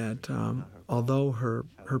is that although her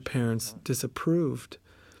parents disapproved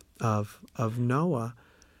of Noah,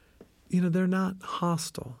 they're not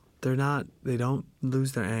hostile. They don't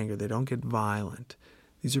lose their anger. They don't get violent.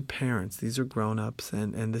 These are parents. These are grown-ups,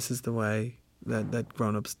 and this is the way that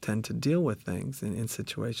grown-ups tend to deal with things in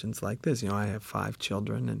situations like this. I have 5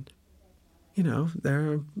 children, and,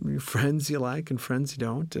 there are friends you like and friends you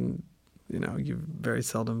don't, and, you very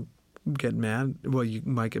seldom get mad. Well, you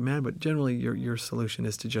might get mad, but generally your solution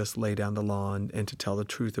is to just lay down the law and to tell the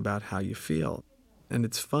truth about how you feel. And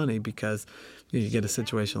it's funny because you get a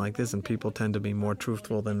situation like this and people tend to be more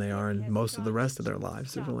truthful than they are in most of the rest of their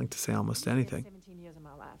lives. They're willing to say almost anything. 17 years of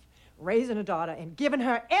my life, raising a daughter and giving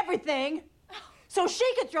her everything so she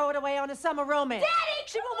could throw it away on a summer romance.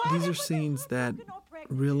 Daddy! These are scenes that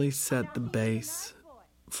really set the base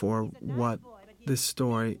for what this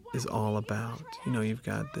story is all about. You've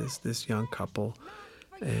got this young couple,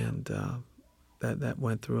 and that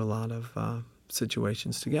went through a lot of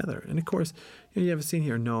situations together. And of course, you have a scene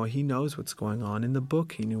here. Noah, he knows what's going on. In the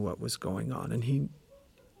book, he knew what was going on,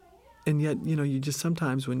 and yet, you just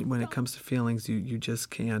sometimes when it comes to feelings, you just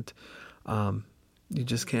can't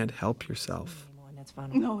help yourself. That's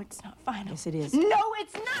final. No, it's not final. Yes, it is. No,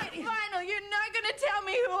 it's not final. You're not going to tell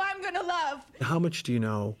me who I'm going to love. How much do you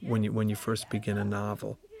know when you first begin a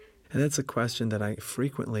novel? And that's a question that I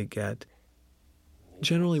frequently get.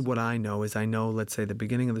 Generally, what I know is let's say, the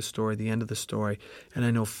beginning of the story, the end of the story, and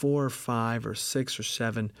I know 4 or 5 or 6 or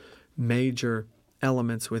 7 major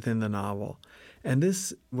elements within the novel. And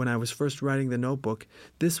this, when I was first writing The Notebook,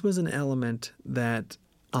 this was an element that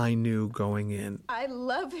I knew going in. I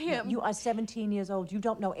love him. You are 17 years old. You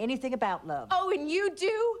don't know anything about love. Oh, and you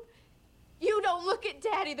do? You don't look at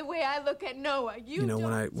Daddy the way I look at Noah.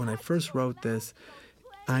 When I first wrote this,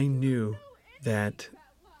 I knew that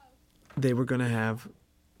they were going to have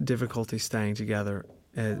difficulty staying together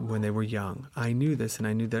when they were young. I knew this, and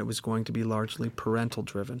I knew that it was going to be largely parental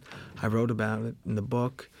driven. I wrote about it in the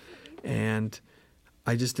book, and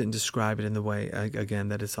I just didn't describe it in the way, again,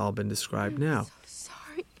 that it's all been described now.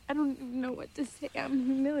 Sorry. I don't even know what to say. I'm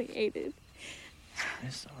humiliated.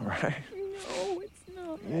 It's all right. No, it's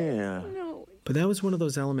not. Yeah. No. But that was one of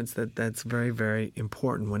those elements that's very, very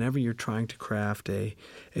important whenever you're trying to craft a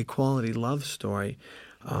quality love story.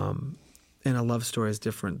 And a love story is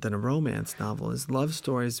different than a romance novel. Is love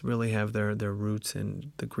stories really have their roots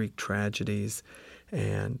in the Greek tragedies.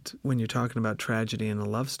 And when you're talking about tragedy in a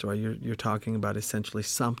love story, you're talking about essentially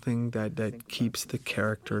something that keeps the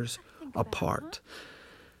characters apart.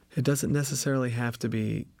 It doesn't necessarily have to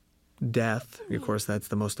be death. Of course, that's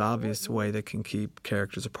the most obvious way that can keep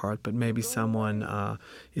characters apart, but maybe someone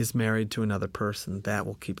is married to another person. That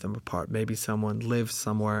will keep them apart. Maybe someone lives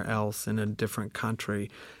somewhere else in a different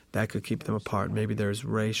country. That could keep them apart. Maybe there's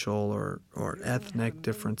racial or ethnic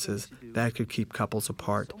differences. That could keep couples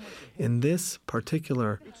apart. In this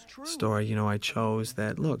particular story, I chose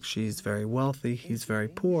that, look, she's very wealthy, he's very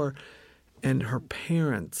poor, and her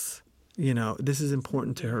parents, this is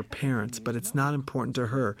important to her parents, but it's not important to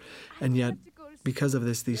her. And yet, because of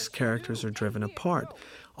this, these characters are driven apart.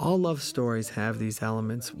 All love stories have these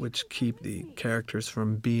elements which keep the characters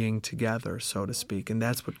from being together, so to speak, and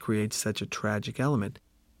that's what creates such a tragic element.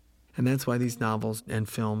 And that's why these novels and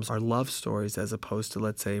films are love stories as opposed to,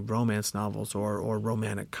 let's say, romance novels or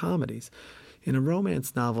romantic comedies. In a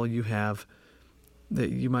romance novel, you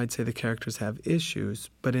might say the characters have issues,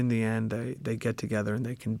 but in the end, they get together and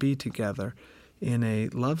they can be together. In a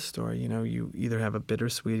love story, you either have a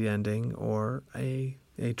bittersweet ending or a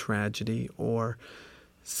tragedy or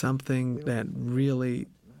something that really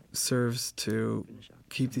serves to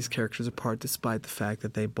keep these characters apart despite the fact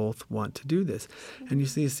that they both want to do this. And you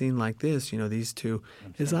see a scene like this, these two,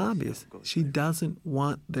 it's obvious. She doesn't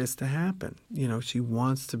want this to happen. She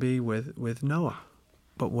wants to be with Noah.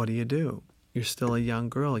 But what do? You're still a young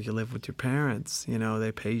girl. You live with your parents.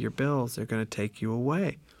 They pay your bills. They're going to take you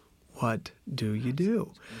away. What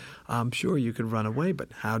do? I'm sure you could run away, but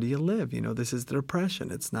how do you live? This is the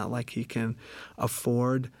Depression. It's not like he can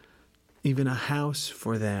afford even a house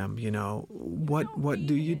for them. What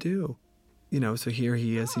do you do? So here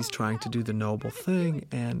he is. He's trying to do the noble thing,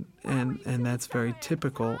 and that's very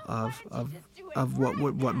typical of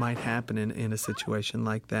what might happen in a situation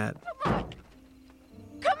like that. Come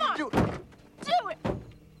on! Do it! Do it!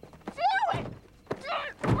 Do it!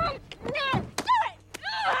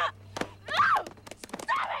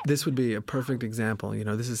 This would be a perfect example.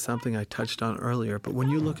 This is something I touched on earlier, but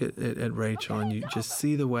when you look at Rachel and you just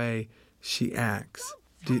see the way she acts,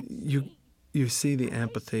 you see the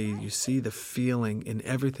empathy, you see the feeling in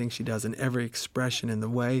everything she does, in every expression, in the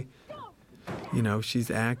way,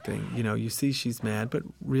 she's acting. You see she's mad, but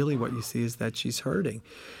really what you see is that she's hurting.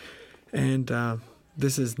 And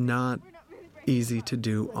this is not easy to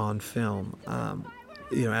do on film.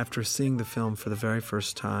 After seeing the film for the very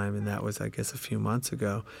first time, and that was, I guess, a few months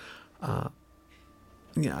ago, I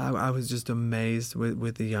was just amazed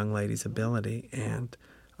with the young lady's ability and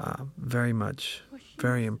very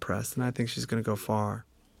impressed. And I think she's going to go far.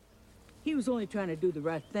 He was only trying to do the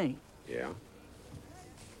right thing. Yeah?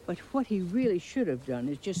 But what he really should have done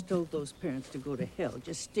is just told those parents to go to hell.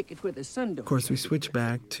 Just stick it where the sun don't. Of course, we switch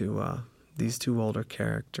back to these two older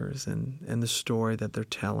characters and the story that they're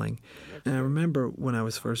telling. And I remember when I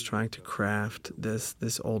was first trying to craft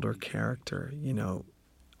this older character,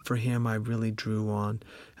 for him I really drew on,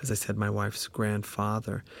 as I said, my wife's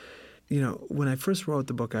grandfather. When I first wrote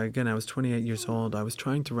the book, I was 28 years old. I was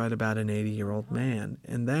trying to write about an 80-year-old man,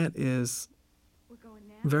 and that is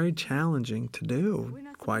very challenging to do,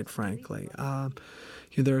 quite frankly.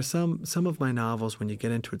 There are some of my novels, when you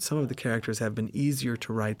get into it, some of the characters have been easier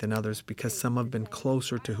to write than others because some have been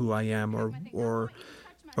closer to who I am or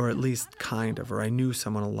at least kind of, or I knew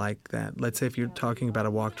someone like that. Let's say if you're talking about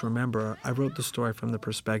A Walk to Remember, I wrote the story from the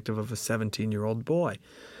perspective of a 17-year-old boy.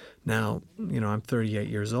 Now, I'm 38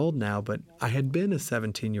 years old now, but I had been a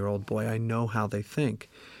 17-year-old boy. I know how they think.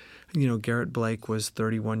 Garrett Blake was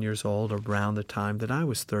 31 years old around the time that I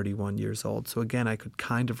was 31 years old. So again, I could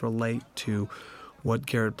kind of relate to what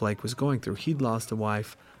Garrett Blake was going through. He'd lost a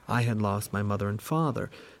wife. I had lost my mother and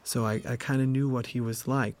father. So I kind of knew what he was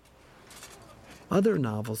like. Other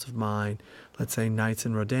novels of mine, let's say Nights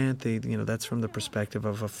in Rodanthe, that's from the perspective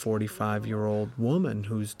of a 45-year-old woman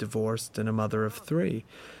who's divorced and a mother of 3.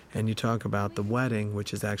 And you talk about The Wedding,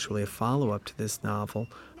 which is actually a follow-up to this novel,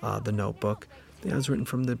 The Notebook. It was written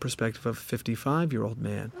from the perspective of a 55-year-old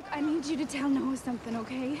man. Look, I need you to tell Noah something,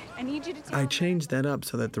 okay? I need you to tell I changed that up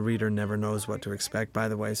so that the reader never knows what to expect, by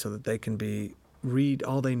the way, so that they can read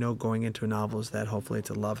all they know going into a novel is that hopefully it's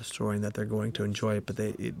a love story and that they're going to enjoy it, but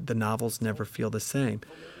the novels never feel the same.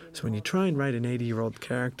 So when you try and write an 80-year-old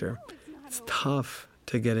character, it's tough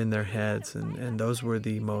to get in their heads, and those were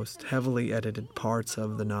the most heavily edited parts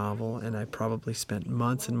of the novel, and I probably spent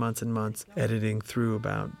months and months and months editing through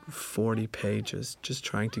about 40 pages, just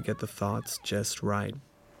trying to get the thoughts just right.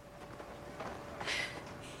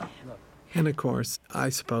 And of course, I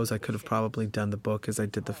suppose I could have probably done the book as I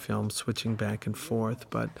did the film, switching back and forth,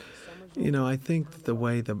 but I think the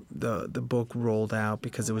way the book rolled out,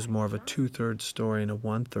 because it was more of a 2/3 story and a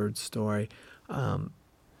 1/3 story,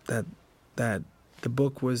 that the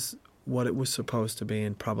book was what it was supposed to be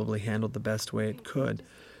and probably handled the best way it could.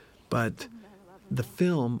 But the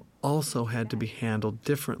film also had to be handled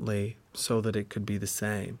differently so that it could be the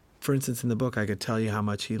same. For instance, in the book, I could tell you how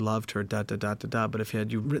much he loved her, but if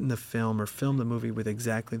you written the film or filmed the movie with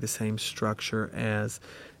exactly the same structure as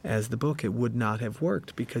the book, it would not have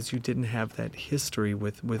worked, because you didn't have that history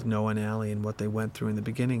with Noah and Allie and what they went through in the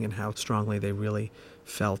beginning and how strongly they really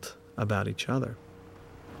felt about each other.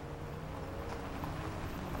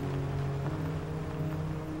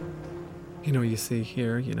 You see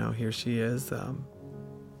here, here she is.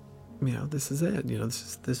 This is it.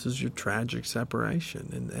 This is your tragic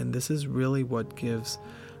separation, and this is really what gives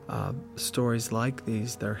stories like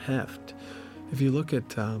these their heft. If you look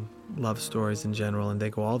at love stories in general, and they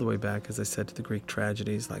go all the way back, as I said, to the Greek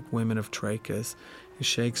tragedies like Women of Trachis.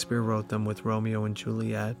 Shakespeare wrote them with Romeo and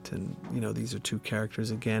Juliet, and these are two characters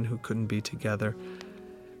again who couldn't be together.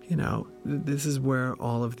 This is where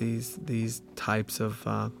all of these types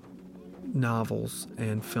of novels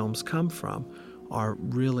and films come from, are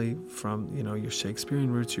really from, your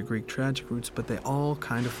Shakespearean roots, your Greek tragic roots, but they all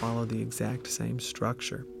kind of follow the exact same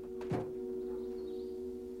structure.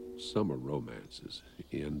 Summer romances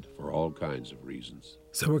end for all kinds of reasons.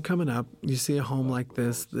 So we're coming up. You see a home like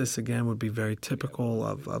this. This, again, would be very typical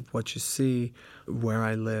of what you see where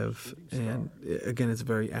I live. And, again, it's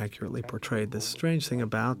very accurately portrayed. The strange thing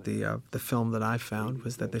about the film that I found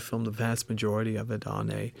was that they filmed the vast majority of it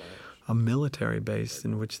on a military base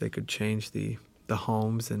in which they could change the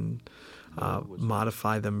homes and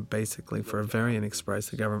modify them basically for a very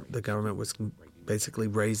inexpensive. The government was basically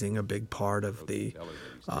raising a big part of the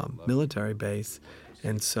military base,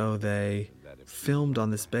 and so they filmed on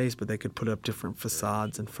this base, but they could put up different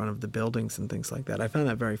facades in front of the buildings and things like that. I found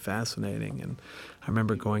that very fascinating, and I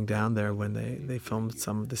remember going down there when they filmed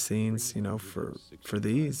some of the scenes, for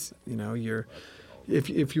these.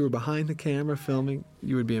 If you were behind the camera filming,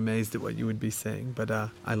 you would be amazed at what you would be seeing. But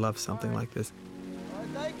I love something like this.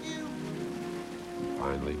 Thank you.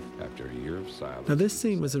 Finally, after a year of silence... Now, this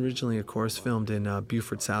scene was originally, of course, filmed in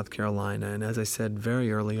Beaufort, South Carolina. And as I said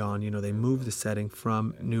very early on, they moved the setting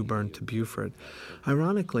from New Bern to Beaufort.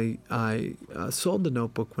 Ironically, I sold the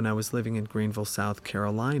Notebook when I was living in Greenville, South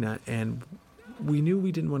Carolina. And we knew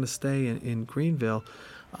we didn't want to stay in Greenville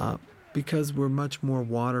because we're much more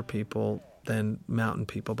water people than mountain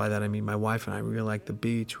people. By that I mean my wife and I really like the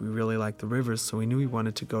beach, we really like the rivers, so we knew we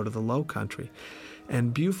wanted to go to the low country.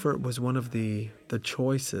 And Beaufort was one of the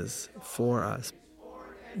choices for us.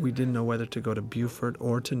 We didn't know whether to go to Beaufort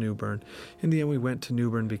or to New Bern. In the end, we went to New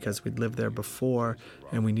Bern because we'd lived there before,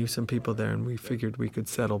 and we knew some people there, and we figured we could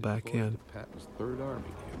settle back in. Patton's Third Army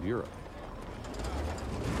in Europe.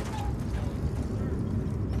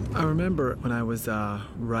 I remember when I was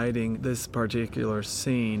writing this particular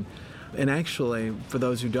scene, and actually, for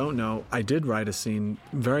those who don't know, I did write a scene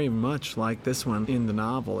very much like this one in the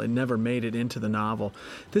novel. It never made it into the novel.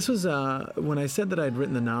 This was when I said that I'd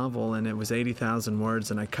written the novel and it was 80,000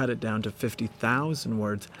 words and I cut it down to 50,000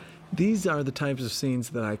 words. These are the types of scenes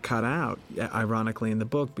that I cut out, ironically, in the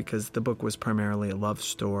book, because the book was primarily a love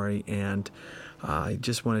story, and I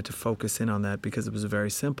just wanted to focus in on that because it was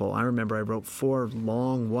very simple. I remember I wrote 4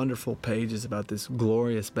 long, wonderful pages about this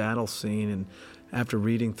glorious battle scene, and after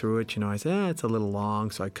reading through it, I said, it's a little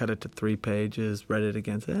long, so I cut it to 3 pages, read it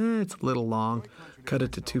again, said, it's a little long, cut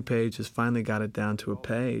it to 2 pages, finally got it down to a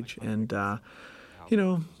page, and a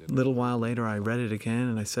little while later I read it again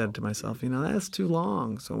and I said to myself, that's too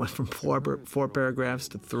long. So I went from 4 paragraphs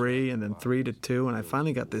to 3 and then 3 to 2, and I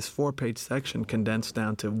finally got this 4-page section condensed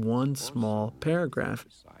down to 1 small paragraph.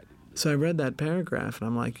 So I read that paragraph and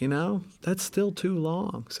I'm like, that's still too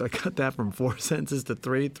long. So I cut that from 4 sentences to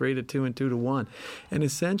 3, 3 to 2, and 2 to 1. And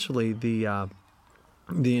essentially the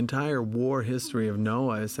entire war history of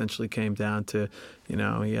Noah essentially came down to,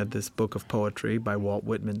 he had this book of poetry by Walt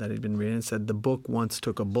Whitman that he'd been reading and said the book once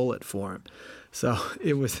took a bullet for him. So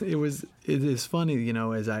it is funny,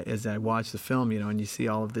 as I watch the film, and you see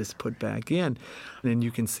all of this put back in, and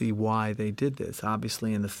you can see why they did this.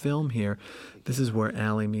 Obviously in the film here, this is where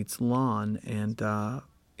Allie meets Lon, and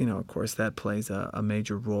of course, that plays a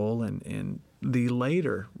major role in the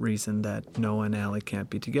later reason that Noah and Allie can't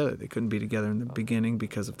be together. They couldn't be together in the beginning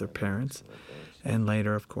because of their parents, and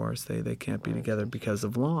later, of course, they can't be together because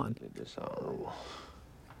of Lon.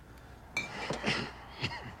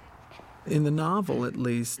 In the novel, at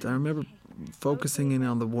least, I remember focusing in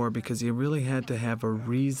on the war because you really had to have a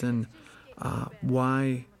reason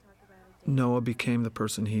why Noah became the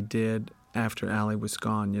person he did after Allie was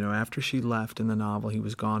gone. After she left in the novel, he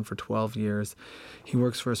was gone for 12 years. He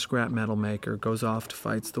works for a scrap metal maker, goes off to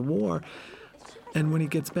fight the war. And when he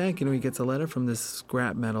gets back, he gets a letter from this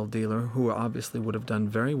scrap metal dealer, who obviously would have done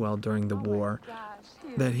very well during the war,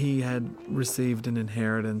 that he had received an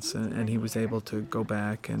inheritance and he was able to go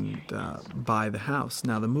back and buy the house.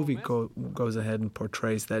 Now, the movie goes ahead and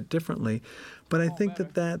portrays that differently, but I think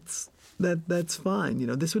that's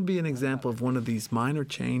fine. This would be an example of one of these minor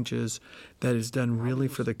changes that is done really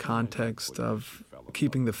for the context of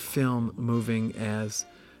keeping the film moving as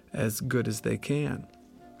good as they can.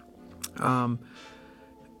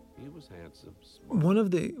 One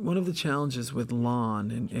of the challenges with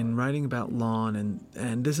Lon in writing about Lon,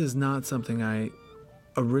 and this is not something I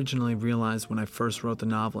originally realized when I first wrote the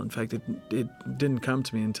novel. In fact, it didn't come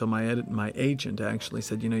to me until my agent actually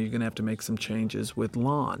said, you're going to have to make some changes with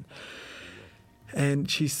Lon.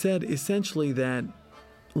 And she said essentially that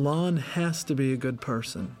Lon has to be a good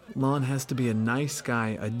person. Lon has to be a nice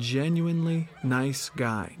guy, a genuinely nice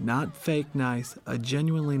guy, not fake nice, a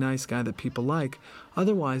genuinely nice guy that people like.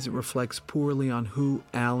 Otherwise, it reflects poorly on who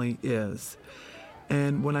Allie is.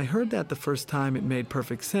 And when I heard that the first time, it made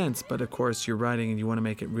perfect sense. But of course, you're writing and you want to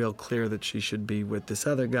make it real clear that she should be with this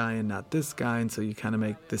other guy and not this guy. And so you kind of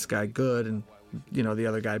make this guy good and, the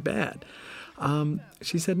other guy bad.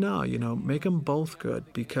 She said, no, make them both good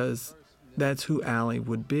because that's who Allie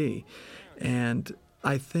would be. And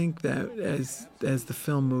I think that as the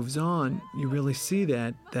film moves on, you really see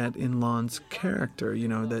that in Lon's character,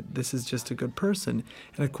 that this is just a good person.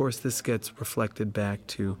 And of course, this gets reflected back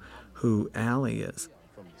to who Allie is.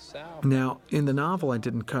 Now, in the novel, I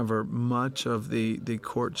didn't cover much of the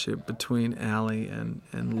courtship between Allie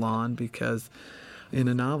and Lon because in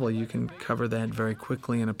a novel, you can cover that very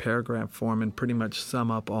quickly in a paragraph form and pretty much sum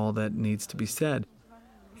up all that needs to be said.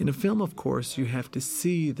 In a film, of course, you have to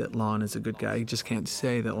see that Lon is a good guy. You just can't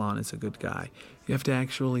say that Lon is a good guy. You have to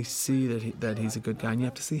actually see that he's a good guy, and you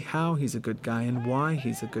have to see how he's a good guy and why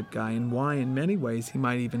he's a good guy and why, in many ways, he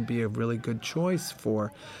might even be a really good choice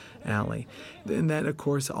for Allie. And that, of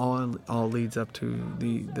course, all leads up to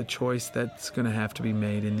the choice that's going to have to be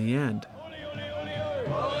made in the end.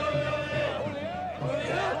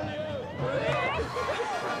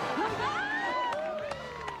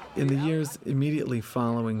 In the years immediately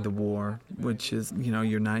following the war, which is,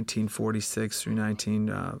 your 1946 through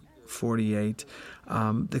 1948,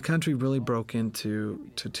 the country really broke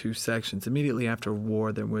into two sections. Immediately after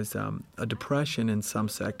war, there was a depression in some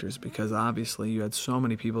sectors because obviously you had so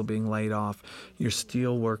many people being laid off. Your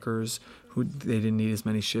steel workers, they didn't need as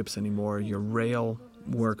many ships anymore. Your rail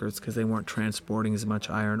workers, because they weren't transporting as much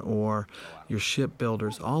iron ore. Your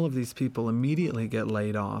shipbuilders, all of these people immediately get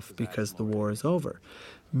laid off because the war is over.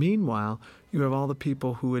 Meanwhile, you have all the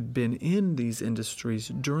people who had been in these industries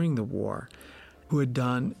during the war who had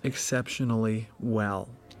done exceptionally well.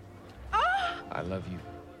 I love you.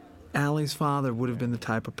 Allie's father would have been the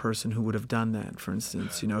type of person who would have done that. For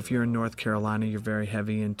instance, if you're in North Carolina, you're very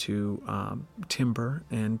heavy into timber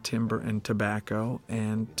and tobacco.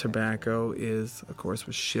 And tobacco of course,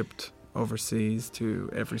 was shipped overseas to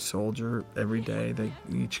every soldier every day. They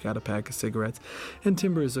each got a pack of cigarettes. And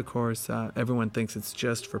timber is, of course, everyone thinks it's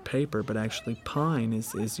just for paper, but actually pine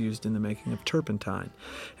is used in the making of turpentine.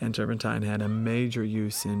 And turpentine had a major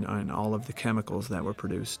use in all of the chemicals that were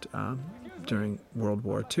produced during World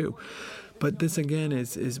War II. But this, again,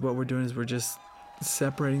 is what we're doing is we're just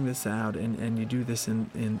separating this out, and you do this in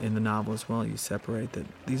the novel as well. You separate that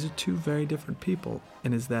these are two very different people,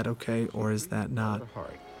 and is that okay or is that not?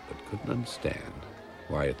 But couldn't understand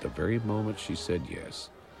why at the very moment she said yes,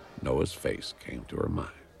 Noah's face came to her mind.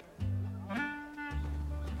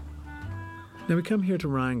 Now we come here to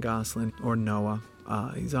Ryan Gosling, or Noah.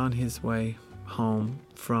 He's on his way home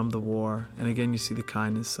from the war, and again you see the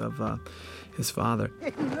kindness of his father.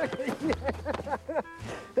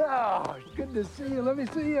 Oh, good to see you. Let me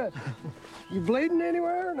see you. You bleeding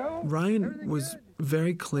anywhere? No? Ryan was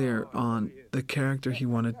very clear on the character he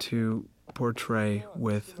wanted to portray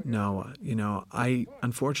with Noah. I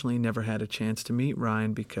unfortunately never had a chance to meet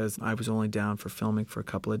Ryan because I was only down for filming for a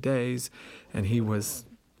couple of days, and he was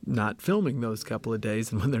not filming those couple of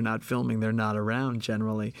days, and when they're not filming, they're not around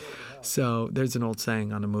generally. So there's an old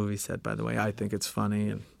saying on a movie set, by the way. I think it's funny,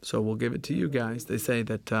 and so we'll give it to you guys. They say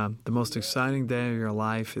that the most exciting day of your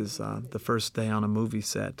life is the first day on a movie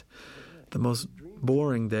set. The most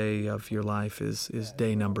boring day of your life is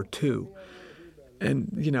day number 2.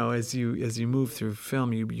 And, you know, as you move through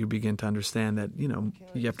film, you begin to understand that, you know,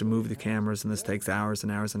 you have to move the cameras, and this takes hours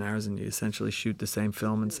and hours and hours, and you essentially shoot the same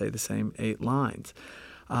film and say the same 8 lines.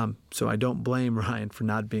 So I don't blame Ryan for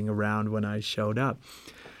not being around when I showed up.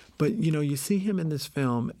 But, you know, you see him in this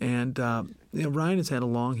film, and you know, Ryan has had a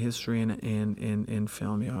long history in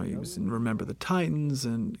film. You know, he was in Remember the Titans,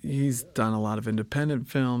 and he's done a lot of independent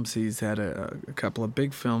films. He's had a couple of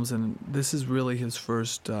big films, and this is really his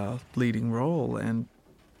first leading role. And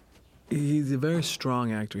he's a very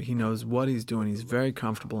strong actor. He knows what he's doing. He's very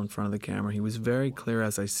comfortable in front of the camera. He was very clear,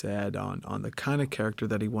 as I said, on the kind of character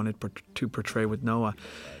that he wanted to portray with Noah.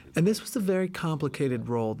 And this was a very complicated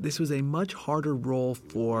role. This was a much harder role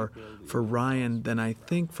for Ryan than I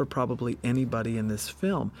think for probably anybody in this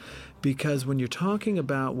film. Because when you're talking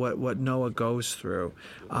about what Noah goes through,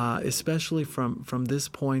 especially from this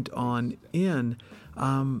point on in,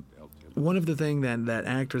 one of the things that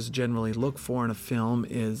actors generally look for in a film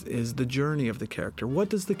is the journey of the character. What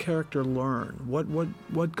does the character learn?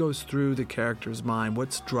 What goes through the character's mind?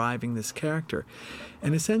 What's driving this character?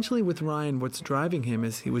 And essentially with Ryan, what's driving him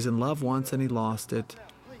is he was in love once and he lost it,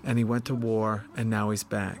 and he went to war, and now he's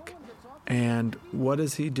back. And what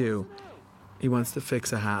does he do? He wants to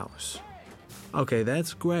fix a house. Okay,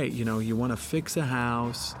 that's great. You know, you want to fix a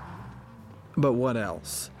house, but what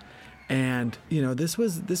else? And, you know, this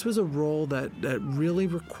was a role that really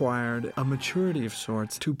required a maturity of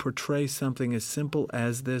sorts to portray something as simple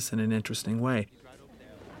as this in an interesting way.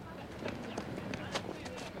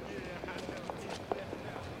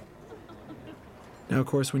 Now, of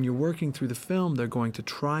course, when you're working through the film, they're going to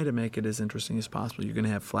try to make it as interesting as possible. You're going to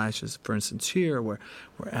have flashes, for instance, here where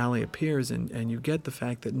Allie appears, and you get the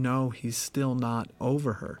fact that, no, he's still not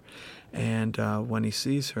over her. And when he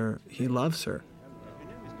sees her, he loves her.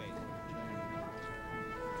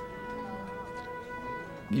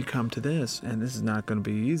 You come to this, and this is not going to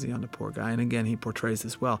be easy on the poor guy. And again, he portrays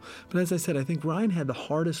this well. But as I said, I think Ryan had the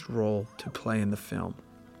hardest role to play in the film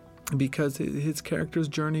because his character's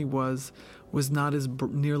journey was not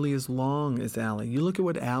nearly as long as Allie. You look at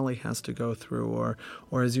what Allie has to go through,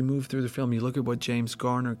 or as you move through the film, you look at what James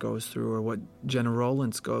Garner goes through, or what Jenna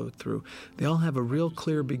Rollins goes through. They all have a real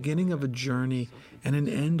clear beginning of a journey and an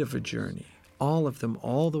end of a journey. All of them,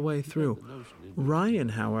 all the way through. Ryan,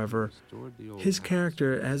 however, his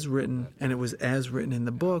character as written, and it was as written in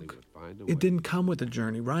the book, it didn't come with a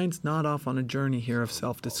journey. Ryan's not off on a journey here of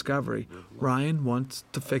self-discovery. Ryan wants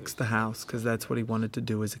to fix the house because that's what he wanted to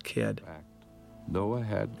do as a kid. Noah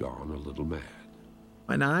had gone a little mad.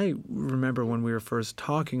 And I remember when we were first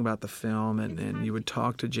talking about the film, and you would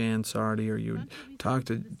talk to Jan Sardi, or you would talk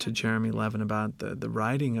to Jeremy Levin about the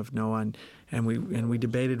writing of Noah, and we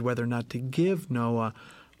debated whether or not to give Noah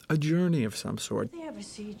a journey of some sort. Did they ever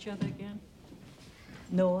see each other again?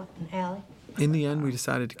 Noah and Allie? In the end, we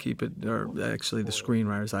decided to keep it, or actually the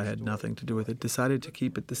screenwriters, I had nothing to do with it, decided to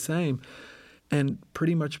keep it the same and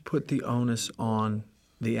pretty much put the onus on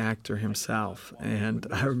the actor himself. And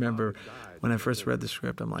I remember when I first read the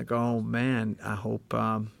script, I'm like, oh man, I hope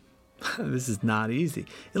this is not easy.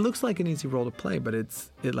 It looks like an easy role to play, but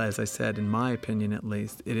it, as I said, in my opinion at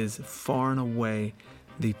least, it is far and away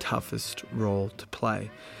the toughest role to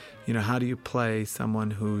play. You know, how do you play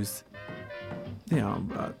someone who's, you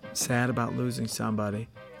know, sad about losing somebody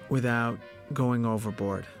without going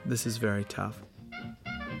overboard? This is very tough.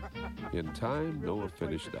 In time, Noah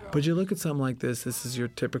finished the house. But you look at something like this. This is your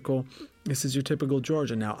typical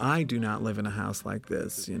Georgia. Now, I do not live in a house like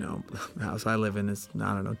this. You know, the house I live in is,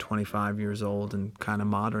 I don't know, 25 years old and kind of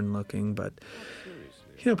modern looking. But,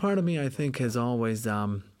 you know, part of me, I think, has always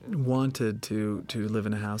wanted to live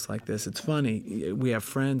in a house like this. It's funny. We have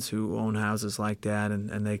friends who own houses like that,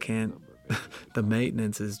 and they can't. The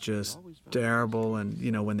maintenance is just terrible, and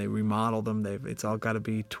you know, when they remodel them, it's all got to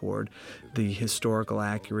be toward the historical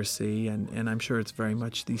accuracy, and I'm sure it's very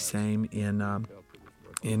much the same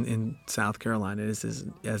in South Carolina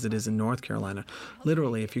as it is in North Carolina.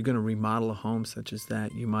 Literally, if you're going to remodel a home such as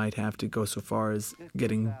that, you might have to go so far as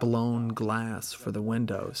getting blown glass for the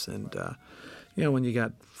windows, and you know, when you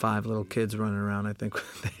got 5 little kids running around, I think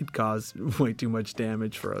they'd cause way too much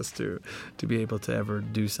damage for us to be able to ever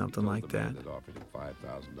do something like that. The man that offered him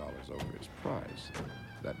 $5,000 over his price,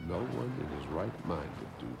 that no one in his right mind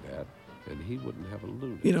would do that, and he wouldn't have a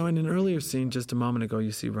lunatic. You know, in an earlier scene just a moment ago,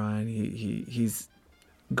 you see Ryan. He's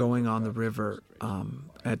going on the river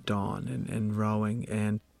at dawn and rowing.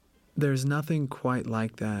 And there's nothing quite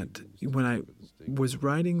like that. When I was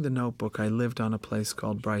writing the Notebook, I lived on a place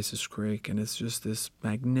called Bryce's Creek, and it's just this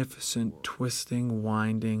magnificent, twisting,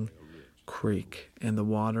 winding creek, and the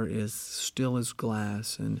water is still as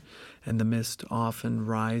glass, and the mist often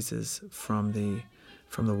rises from the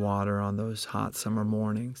water on those hot summer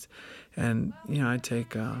mornings. And I'd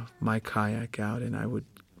take my kayak out and I would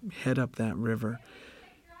head up that river,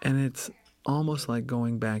 and it's almost like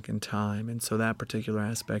going back in time. And so that particular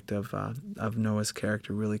aspect of Noah's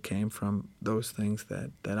character really came from those things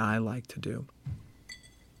that I like to do.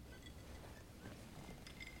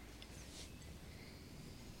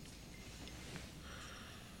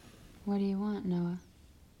 What do you want, Noah?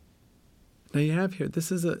 Now you have here,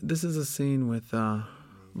 this is a scene with, I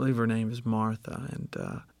believe her name is Martha,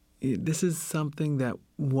 and this is something that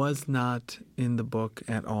was not in the book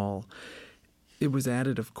at all. It was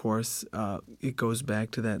added, of course. It goes back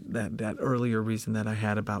to that earlier reason that I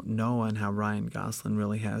had about Noah and how Ryan Gosling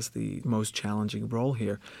really has the most challenging role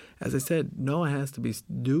here. As I said, Noah has to be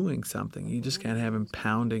doing something. You just can't have him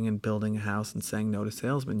pounding and building a house and saying no to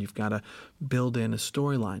salesmen. You've got to build in a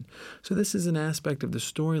storyline. So this is an aspect of the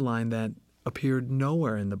storyline that appeared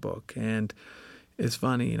nowhere in the book. And it's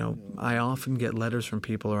funny, I often get letters from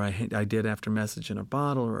people, or I did after Message in a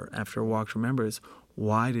Bottle or after A Walk to Remember, is,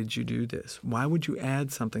 why did you do this? Why would you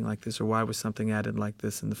add something like this, or why was something added like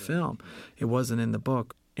this in the film? It wasn't in the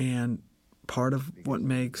book. And part of what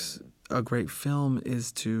makes a great film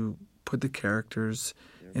is to put the characters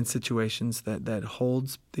in situations that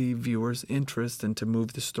holds the viewer's interest and to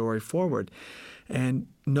move the story forward. And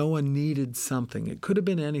Noah needed something. It could have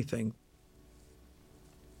been anything.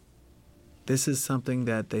 This is something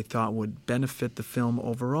that they thought would benefit the film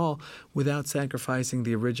overall without sacrificing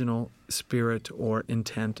the original spirit or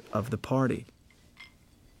intent of the party.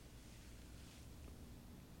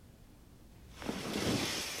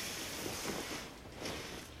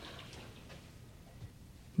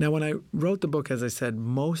 Now, when I wrote the book, as I said,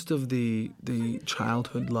 most of the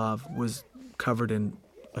childhood love was covered in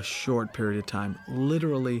a short period of time,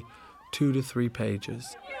 literally 2 to 3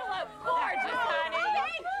 pages.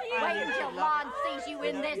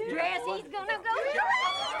 In this dress, he's gonna go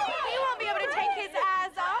he won't be able to take his eyes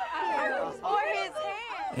off you or his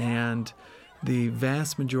hand. And the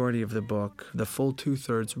vast majority of the book, the full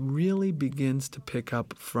 2/3, really begins to pick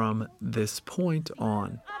up from this point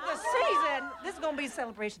on. The season, this is gonna be a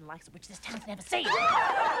celebration like which this town's never seen.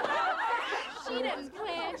 She doesn't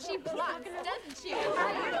plan, she plots, doesn't she?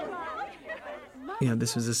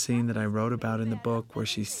 This was a scene that I wrote about in the book where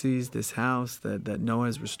she sees this house that Noah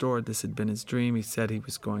has restored. This had been his dream. He said he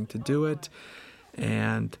was going to do it.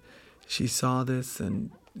 And she saw this and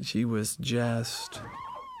she was just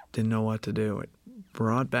didn't know what to do. It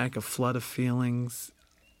brought back a flood of feelings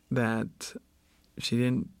that she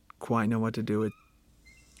didn't quite know what to do with.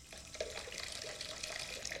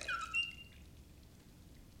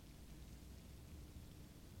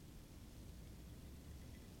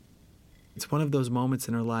 It's one of those moments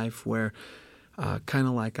in her life where, kind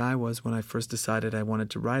of like I was when I first decided I wanted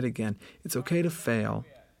to write again, it's okay to fail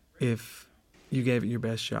if you gave it your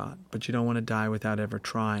best shot, but you don't want to die without ever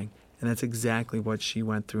trying. And that's exactly what she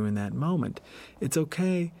went through in that moment. It's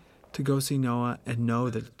okay to go see Noah and know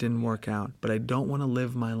that it didn't work out, but I don't want to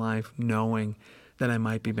live my life knowing that I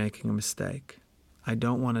might be making a mistake. I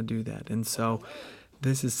don't want to do that. And so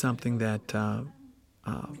this is something that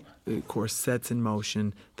of course, sets in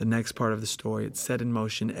motion the next part of the story. It set in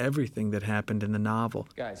motion everything that happened in the novel.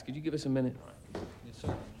 Guys, could you give us a minute? Yes,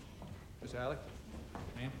 sir. Miss Alec?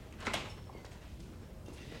 Ma'am?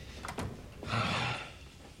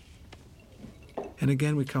 And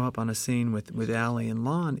again, we come up on a scene with Allie and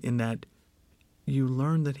Lon in that you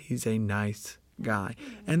learn that he's a nice guy.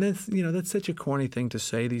 And that's such a corny thing to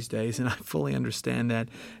say these days, and I fully understand that.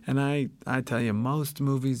 And I tell you, most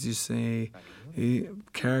movies you see,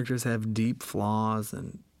 characters have deep flaws,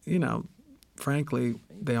 and, frankly,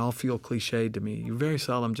 they all feel cliched to me. You very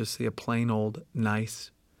seldom just see a plain old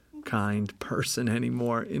nice, kind person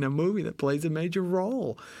anymore in a movie that plays a major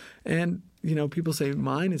role. And, people say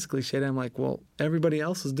mine is cliched. I'm like, well, everybody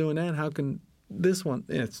else is doing that. How can this one?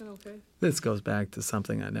 This goes back to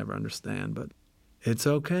something I never understand, but it's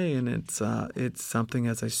okay, and it's something,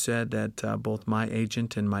 as I said, that both my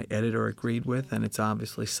agent and my editor agreed with, and it's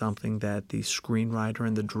obviously something that the screenwriter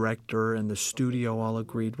and the director and the studio all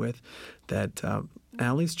agreed with, that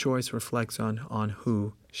Allie's choice reflects on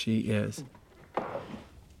who she is.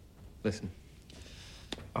 Listen,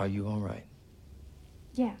 are you all right?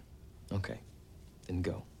 Yeah. Okay, then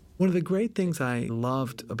go. One of the great things I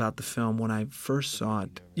loved about the film when I first saw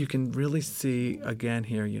it, you can really see, again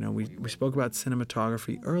here, we spoke about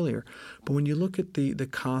cinematography earlier, but when you look at the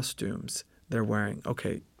costumes they're wearing,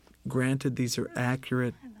 okay, granted these are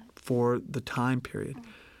accurate for the time period,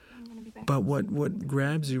 but what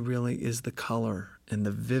grabs you really is the color and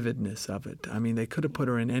the vividness of it. I mean, they could have put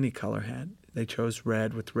her in any color hat. They chose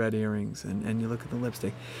red with red earrings, and you look at the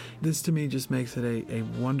lipstick. This, to me, just makes it a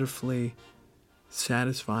wonderfully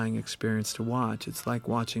satisfying experience to watch. It's like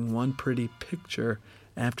watching one pretty picture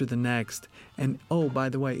after the next. And, oh, by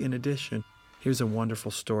the way, in addition, here's a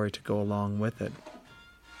wonderful story to go along with it.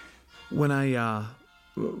 When I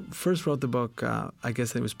first wrote the book, I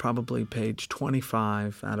guess it was probably page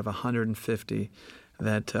 25 out of 150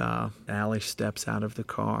 that Allie steps out of the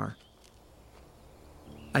car.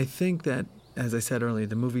 I think that, as I said earlier,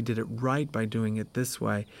 the movie did it right by doing it this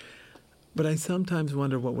way. But I sometimes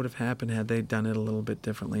wonder what would have happened had they done it a little bit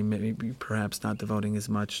differently, maybe perhaps not devoting as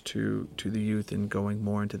much to the youth and going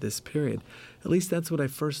more into this period. At least that's what I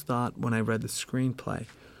first thought when I read the screenplay.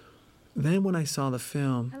 Then when I saw the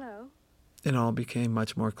film, it all became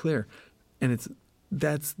much more clear. And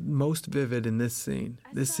that's most vivid in this scene.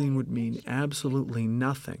 This scene would mean absolutely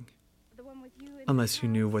nothing unless you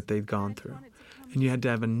knew what they'd gone through. And you had to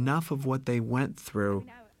have enough of what they went through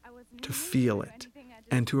to feel it.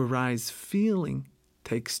 And to arise feeling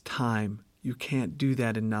takes time. You can't do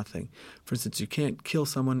that in nothing. For instance, you can't kill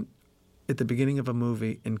someone at the beginning of a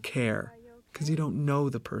movie and care because you don't know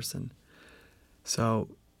the person. So,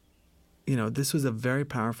 this was a very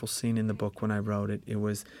powerful scene in the book when I wrote it. It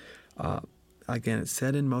was, again, it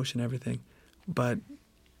set in motion everything, but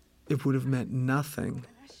it would have meant nothing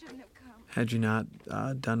had you not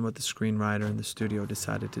done what the screenwriter and the studio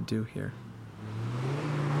decided to do here.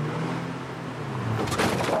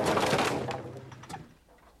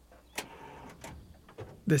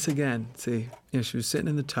 This again, see, she was sitting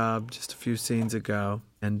in the tub just a few scenes ago,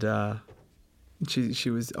 and she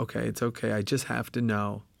was, okay, it's okay, I just have to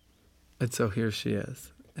know. And so here she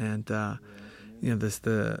is. And,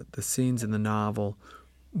 the scenes in the novel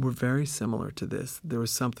were very similar to this. There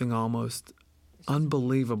was something almost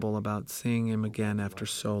unbelievable about seeing him again after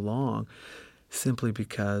so long, simply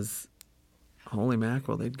because, holy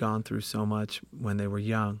mackerel, they'd gone through so much when they were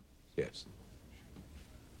young. Yes.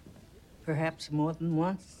 Perhaps more than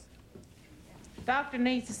once. Doctor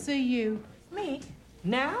needs to see you. Me?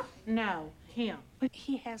 Now? No, him. But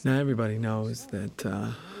he has... Now everybody knows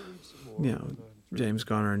that, James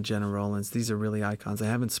Garner and Gena Rowlands, these are really icons. I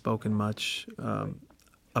haven't spoken much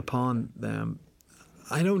upon them.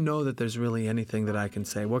 I don't know that there's really anything that I can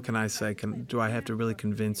say. What can I say? Do I have to really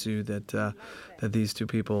convince you that that these two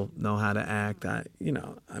people know how to act?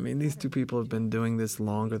 These two people have been doing this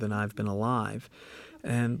longer than I've been alive.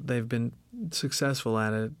 And they've been successful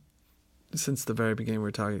at it since the very beginning. We're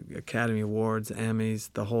talking Academy Awards, Emmys,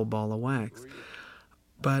 the whole ball of wax.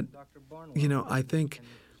 But, I think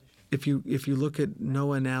if you look at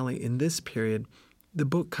Noah and Allie in this period, the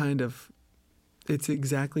book it's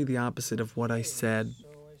exactly the opposite of what I said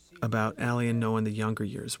about Allie and Noah in the younger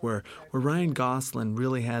years, where Ryan Gosling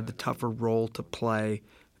really had the tougher role to play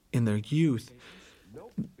in their youth.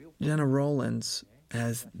 Gena Rowlands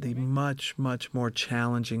has the much, much more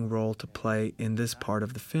challenging role to play in this part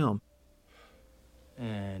of the film.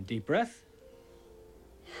 And deep breath.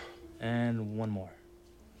 And one more.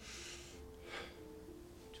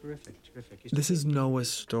 Terrific. This is Noah's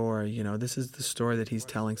story, this is the story that he's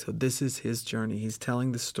telling. So this is his journey. He's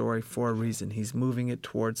telling the story for a reason. He's moving it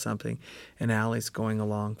towards something, and Allie's going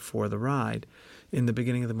along for the ride. In the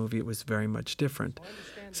beginning of the movie, it was very much different.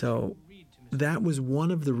 So that was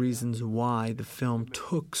one of the reasons why the film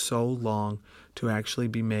took so long to actually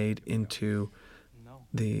be made into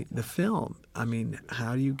the film. I mean,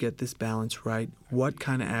 how do you get this balance right? What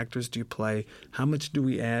kind of actors do you play? How much do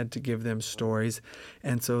we add to give them stories?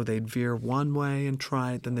 And so they'd veer one way and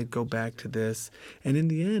try it, then they'd go back to this. And in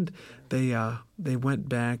the end, they went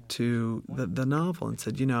back to the novel and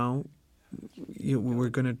said, we're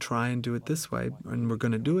going to try and do it this way, and we're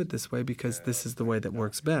going to do it this way because this is the way that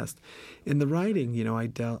works best. In the writing, I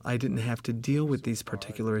didn't have to deal with these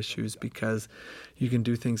particular issues because you can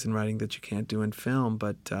do things in writing that you can't do in film.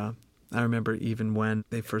 But I remember even when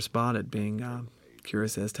they first bought it, being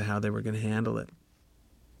curious as to how they were going to handle it.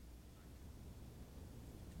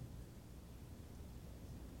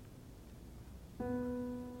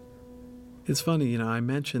 It's funny, I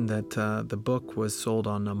mentioned that the book was sold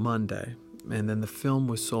on a Monday, and then the film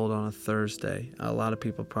was sold on a Thursday. A lot of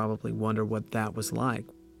people probably wonder what that was like.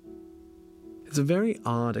 It's a very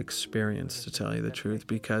odd experience, to tell you the truth,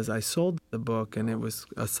 because I sold the book, and it was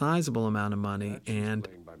a sizable amount of money, and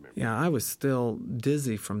Yeah, I was still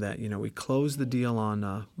dizzy from that. We closed the deal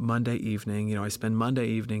on Monday evening. I spend Monday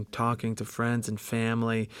evening talking to friends and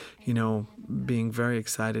family, being very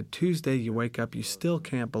excited. Tuesday, you wake up, you still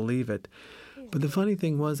can't believe it. But the funny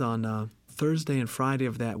thing was on Thursday and Friday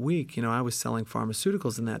of that week, I was selling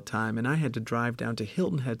pharmaceuticals in that time, and I had to drive down to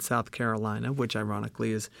Hilton Head, South Carolina, which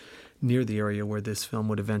ironically is near the area where this film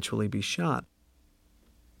would eventually be shot.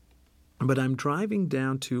 But I'm driving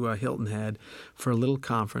down to Hilton Head for a little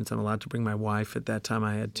conference. I'm allowed to bring my wife. At that time,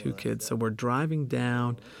 I had 2 kids. So we're driving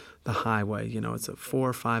down the highway. It's a 4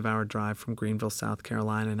 or 5 hour drive from Greenville, South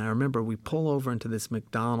Carolina. And I remember we pull over into this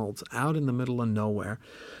McDonald's out in the middle of nowhere.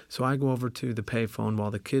 So I go over to the payphone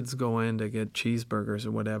while the kids go in to get cheeseburgers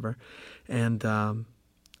or whatever. And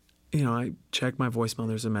I check my voicemail.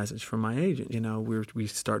 There's a message from my agent. We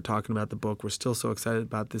start talking about the book. We're still so excited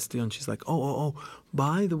about this deal. And she's like, oh,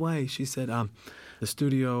 by the way, she said, the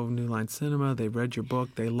studio, New Line Cinema, they read your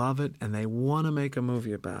book. They love it, and they want to make a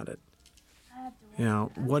movie about it.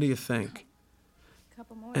 What do you think?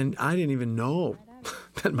 And I didn't even know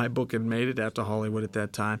that my book had made it out to Hollywood at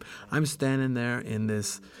that time. I'm standing there in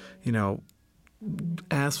this,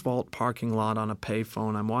 asphalt parking lot on a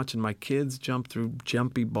payphone. I'm watching my kids jump through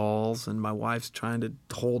jumpy balls, and my wife's trying to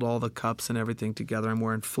hold all the cups and everything together. I'm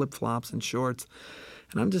wearing flip-flops and shorts,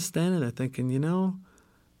 and I'm just standing there thinking,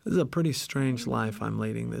 this is a pretty strange life I'm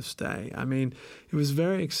leading this day. I mean, it was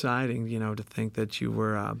very exciting, to think that you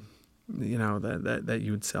were, that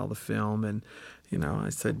you would sell the film, and, I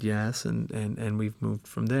said yes, and we've moved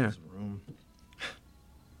from there.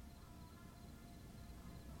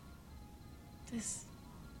 Is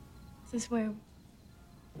this where...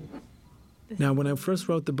 Now, when I first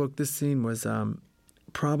wrote the book, this scene was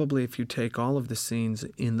probably, if you take all of the scenes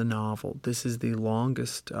in the novel, this is the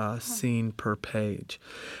longest scene per page.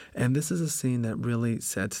 And this is a scene that really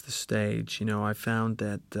sets the stage. I found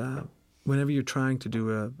that whenever you're trying to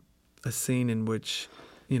do a scene in which,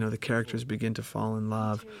 the characters begin to fall in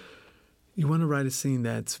love, you want to write a scene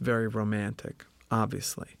that's very romantic,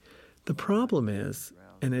 obviously. The problem is,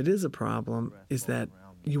 and it is a problem, is that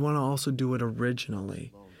you want to also do it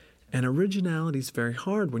originally. And originality is very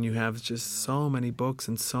hard when you have just so many books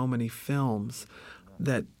and so many films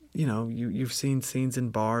that, you've seen scenes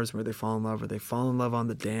in bars where they fall in love, or they fall in love on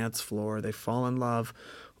the dance floor, they fall in love,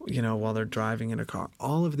 while they're driving in a car,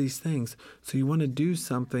 all of these things. So you want to do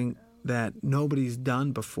something that nobody's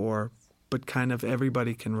done before, but kind of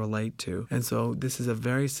everybody can relate to. And so this is a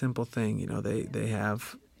very simple thing. They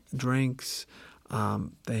have drinks,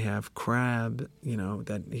 they have crab,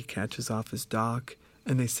 that he catches off his dock,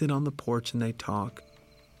 and they sit on the porch and they talk.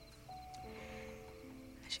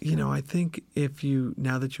 I think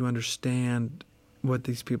now that you understand what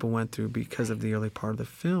these people went through because of the early part of the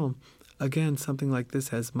film, again, something like this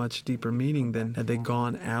has much deeper meaning than had they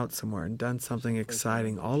gone out somewhere and done something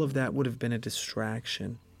exciting. All of that would have been a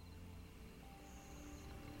distraction.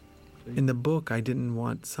 In the book, I didn't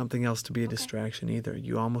want something else to be a distraction either.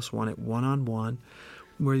 You almost want it one-on-one,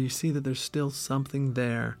 where you see that there's still something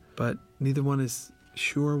there, but neither one is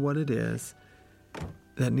sure what it is,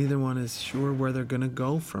 that neither one is sure where they're going to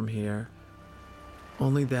go from here,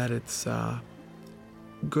 only that it's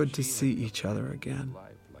good to see each other again.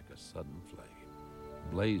 Life like a sudden flame,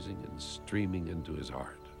 blazing and streaming into his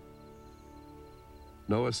heart.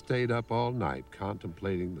 Noah stayed up all night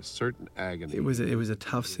contemplating the certain agony. It was a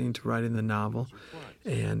tough scene to write in the novel,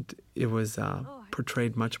 and it was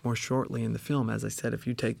portrayed much more shortly in the film. As I said, if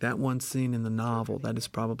you take that one scene in the novel, that is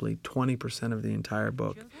probably 20% of the entire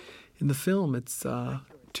book. In the film, it's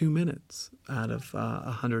 2 minutes out of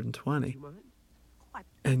 120.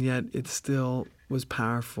 And yet it still was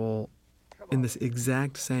powerful in this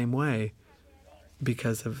exact same way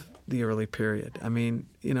because of the early period. I mean,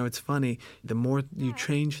 it's funny. The more you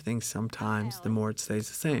change things sometimes, the more it stays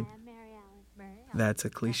the same. That's a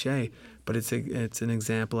cliche, but it's an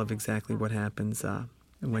example of exactly what happens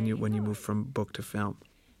when you move from book to film.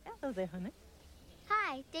 Hello there, honey.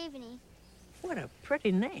 Hi, Daviny. What a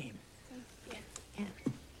pretty name. Yeah.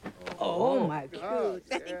 Oh, my cute.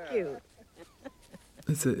 Thank you.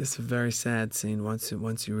 It's a very sad scene once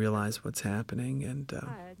you realize what's happening, and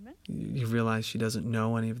you realize she doesn't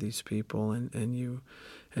know any of these people, and you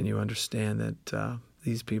understand that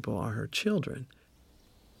these people are her children.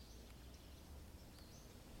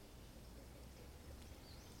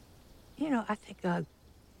 I think I'll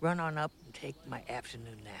run on up and take my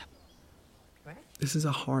afternoon nap. Right? This is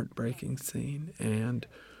a heartbreaking scene, and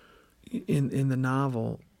in the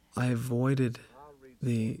novel, I avoided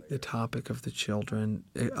the topic of the children,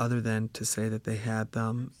 other than to say that they had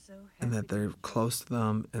them and that they're close to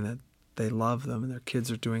them and that they love them and their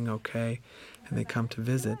kids are doing okay and they come to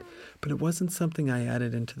visit. But it wasn't something I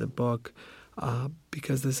added into the book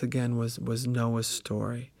because this, again, was Noah's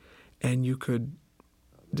story. And you could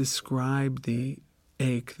describe the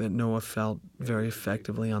ache that Noah felt very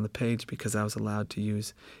effectively on the page because I was allowed to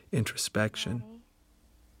use introspection.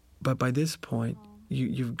 But by this point,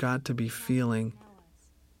 you've got to be feeling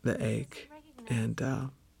the ache. And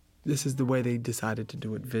this is the way they decided to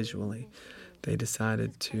do it visually. They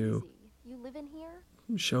decided to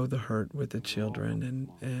show the hurt with the children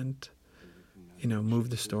and move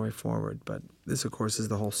the story forward. But this, of course, is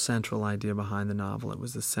the whole central idea behind the novel. It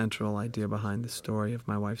was the central idea behind the story of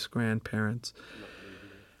my wife's grandparents.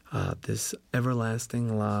 This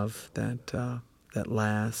everlasting love that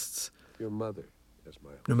lasts. Your mother, yes,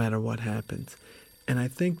 my no matter what happens. And I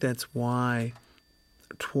think that's why,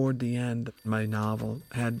 toward the end, my novel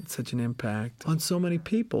had such an impact on so many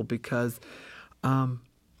people, because I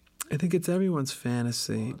think it's everyone's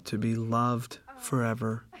fantasy to be loved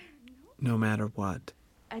forever, no matter what.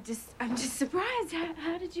 I'm just surprised.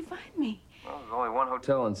 How did you find me? Well, there's only one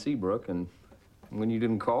hotel in Seabrook, and when you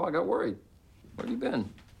didn't call, I got worried. Where have you been?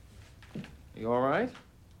 You all right?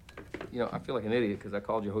 I feel like an idiot because I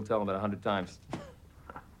called your hotel about 100 times.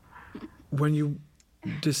 When you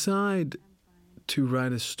decide to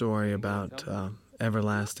write a story about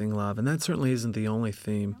everlasting love, and that certainly isn't the only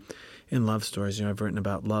theme in love stories. I've written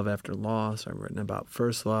about love after loss. I've written about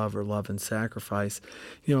first love or love and sacrifice.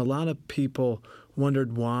 A lot of people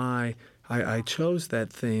wondered why I chose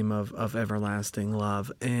that theme of everlasting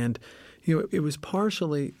love. And, it was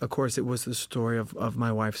partially, of course, it was the story of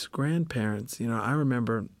my wife's grandparents. I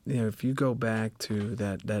remember, if you go back to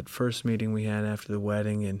that first meeting we had after the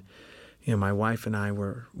wedding, and, my wife and I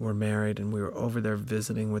were married, and we were over there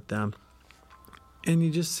visiting with them. And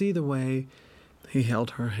you just see the way he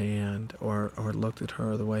held her hand or looked at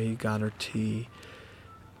her, the way he got her tea.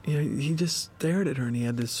 He just stared at her, and he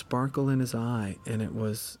had this sparkle in his eye, and it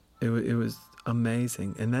was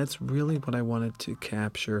amazing. And that's really what I wanted to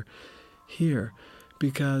capture here,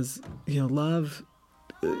 because love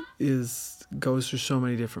goes through so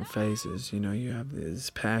many different phases. You have this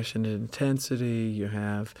passionate intensity, you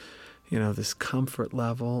have this comfort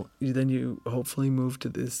level, then you hopefully move to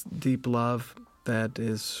this deep love that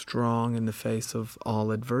is strong in the face of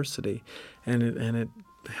all adversity, and it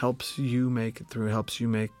helps you make it through, helps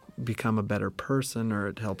you become a better person, or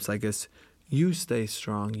it helps, I guess, you stay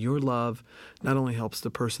strong. Your love not only helps the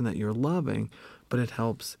person that you're loving, but it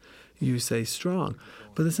helps you stay strong.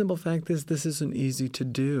 But the simple fact is, this isn't easy to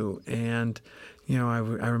do. And, I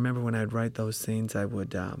remember when I'd write those scenes, I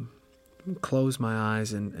would close my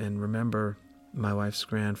eyes and remember my wife's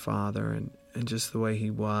grandfather and just the way he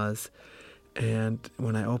was. And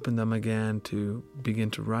when I opened them again to begin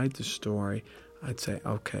to write the story, I'd say,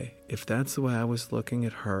 okay, if that's the way I was looking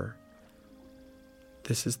at her,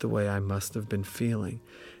 this is the way I must have been feeling.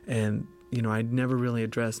 And, I'd never really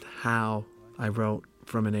addressed how I wrote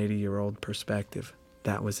from an 80-year-old perspective.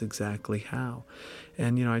 That was exactly how.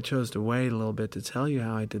 And, I chose to wait a little bit to tell you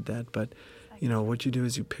how I did that. But, what you do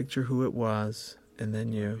is you picture who it was, and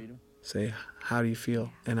then you say, how do you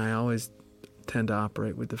feel? And I always tend to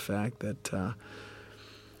operate with the fact that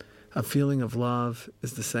a feeling of love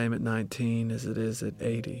is the same at 19 as it is at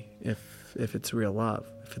 80, if it's real love.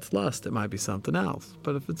 If it's lust, it might be something else.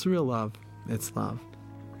 But if it's real love, it's love.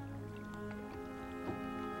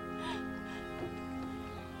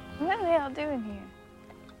 What are they all doing here?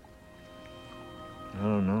 I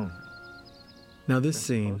don't know. Now this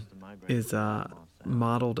scene is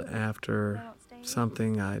modeled after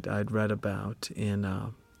something I'd read about in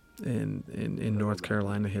North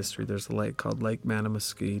Carolina history. There's a lake called Lake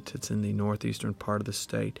Matamuskeet. It's in the northeastern part of the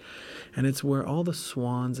state, and it's where all the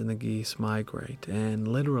swans and the geese migrate, and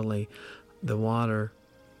literally the water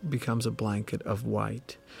becomes a blanket of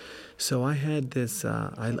white. So I had this,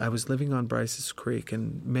 I was living on Bryce's Creek,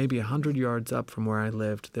 and maybe 100 yards up from where I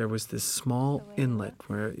lived, there was this small inlet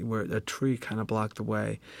where a tree kind of blocked the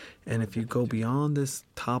way. And if you go beyond this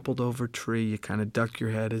toppled over tree, you kind of duck your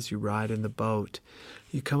head as you ride in the boat,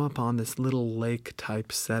 you come upon this little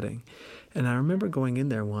lake-type setting. And I remember going in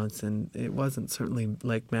there once, and it wasn't certainly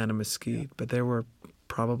Lake Matamuskeet, but there were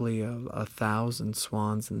probably 1,000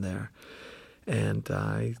 swans in there. And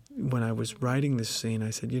when I was writing this scene,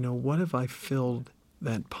 I said, what if I filled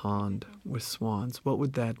that pond with swans? What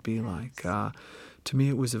would that be like? To me,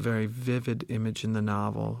 it was a very vivid image in the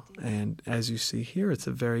novel. And as you see here, it's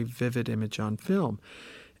a very vivid image on film.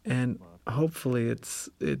 And hopefully it's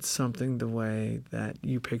something the way that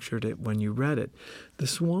you pictured it when you read it. The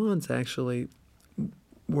swans actually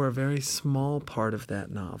were a very small part of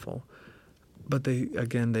that novel. But they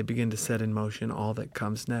begin to set in motion all that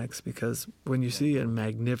comes next, because when you see a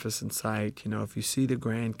magnificent sight, if you see the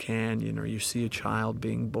Grand Canyon or you see a child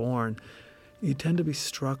being born, you tend to be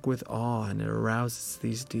struck with awe, and it arouses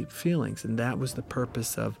these deep feelings. And that was the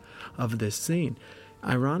purpose of this scene.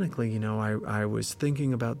 Ironically, I was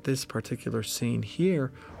thinking about this particular scene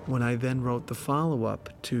here when I then wrote the follow-up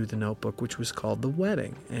to The Notebook, which was called The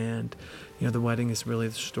Wedding. And, The Wedding is really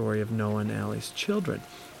the story of Noah and Allie's children.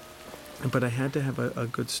 But I had to have a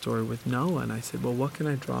good story with Noah, and I said, well, what can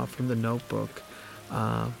I draw from The Notebook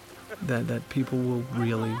that people will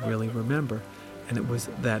really, really remember? And it was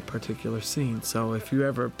that particular scene. So if you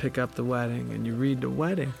ever pick up The Wedding and you read The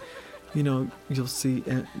Wedding, you'll see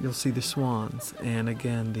the swans, and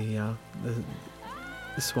again, the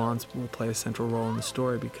swans will play a central role in the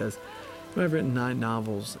story, because I've written 9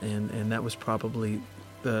 novels, and that was probably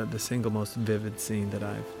the single most vivid scene that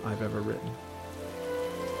I've ever written.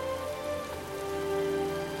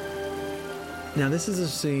 Now, this is a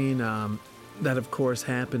scene that, of course,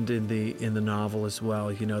 happened in the novel as well.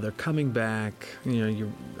 They're coming back.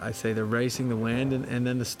 I say they're racing the wind, and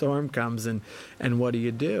then the storm comes, and what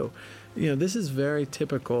do? This is very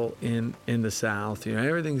typical in the South.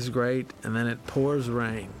 Everything's great, and then it pours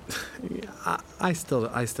rain. I still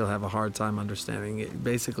have a hard time understanding it.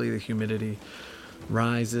 Basically, the humidity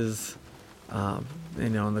rises, and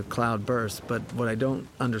the cloud bursts. But what I don't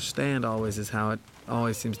understand always is how it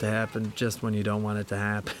always seems to happen just when you don't want it to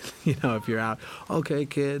happen. If you're out, okay,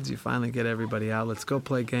 kids, you finally get everybody out, let's go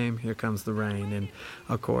play a game, here comes the rain. And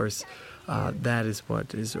of course, that is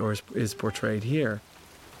what is portrayed here.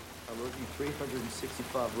 I wrote you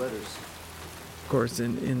 365 letters. Of course,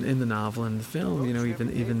 in the novel and the film,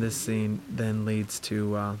 even this scene then leads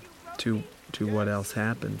to what else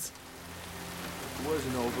happens. It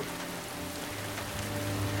wasn't over.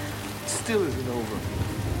 It still isn't over.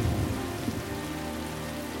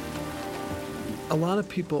 A lot of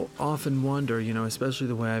people often wonder, especially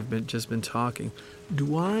the way I've just been talking,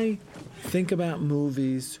 do I think about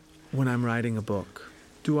movies when I'm writing a book?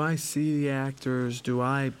 Do I see the actors? Do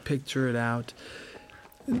I picture it out?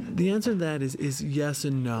 The answer to that is yes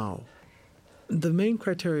and no. The main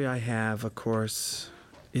criteria I have, of course,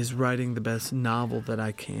 is writing the best novel that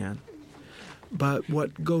I can. But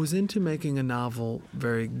what goes into making a novel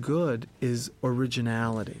very good is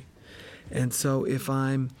originality. And so if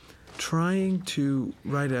I'm trying to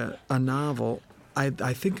write a novel,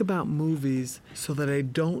 I think about movies so that I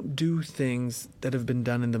don't do things that have been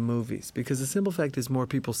done in the movies. Because the simple fact is more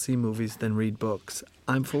people see movies than read books.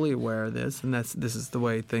 I'm fully aware of this, and this is the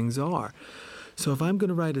way things are. So if I'm going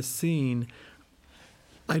to write a scene,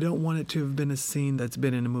 I don't want it to have been a scene that's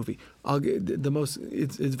been in a movie.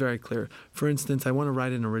 It's very clear. For instance, I want to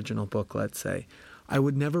write an original book, let's say. I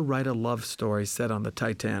would never write a love story set on the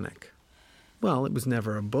Titanic. Well, it was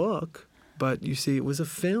never a book, but you see, it was a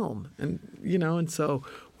film. And so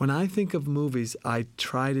when I think of movies, I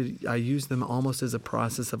use them almost as a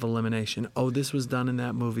process of elimination. Oh, this was done in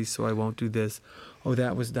that movie, so I won't do this. Oh,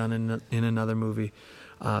 that was done in another movie,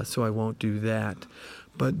 so I won't do that.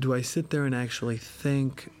 But do I sit there and actually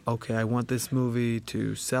think, okay, I want this movie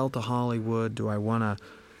to sell to Hollywood. Do I want to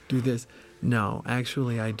do this? No,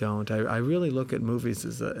 actually I don't. I really look at movies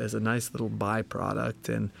as a nice little byproduct,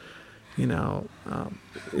 and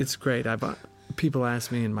it's great. People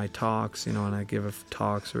ask me in my talks, and I give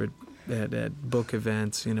talks or at book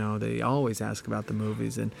events, they always ask about the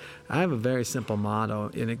movies. And I have a very simple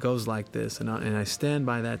motto, and it goes like this, and I stand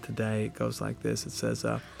by that today. It goes like this. It says,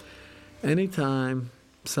 anytime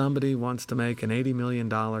somebody wants to make an $80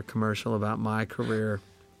 million commercial about my career,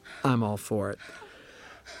 I'm all for it.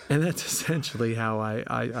 And that's essentially how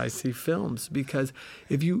I see films, because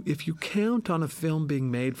if you count on a film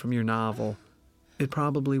being made from your novel, it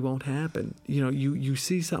probably won't happen. You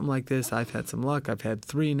see something like this. I've had some luck. I've had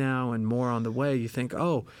 3 now and more on the way. You think,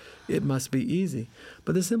 oh, it must be easy.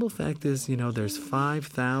 But the simple fact is, there's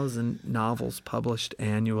 5,000 novels published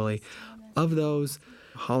annually. Of those,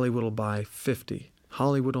 Hollywood will buy 50.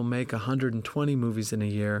 Hollywood will make 120 movies in a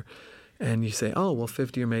year. And you say, oh, well,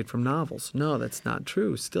 50 are made from novels. No, that's not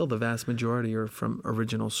true. Still, the vast majority are from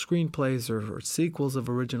original screenplays or sequels of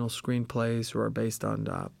original screenplays, or are based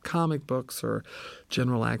on comic books or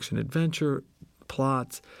general action adventure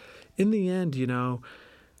plots. In the end,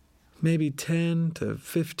 maybe 10 to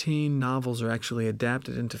 15 novels are actually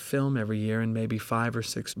adapted into film every year, and maybe 5 or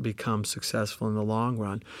 6 become successful in the long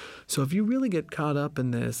run. So if you really get caught up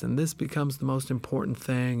in this, and this becomes the most important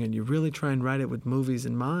thing, and you really try and write it with movies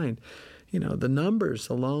in mind, the numbers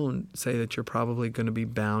alone say that you're probably going to be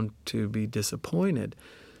bound to be disappointed.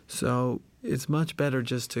 So it's much better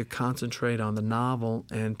just to concentrate on the novel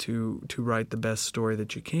and to write the best story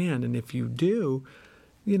that you can. And if you do,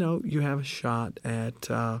 you have a shot at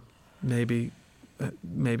maybe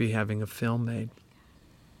having a film made.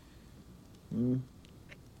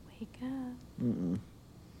 Wake up.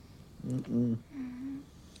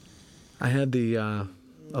 I had the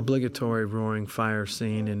obligatory roaring fire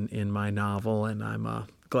scene in my novel, and I'm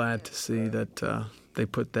glad to see that they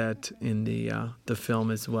put that in the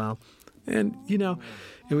film as well. And,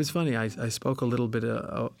 it was funny. I spoke a little bit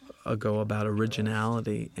ago about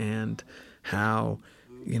originality and how,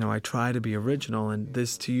 I try to be original, and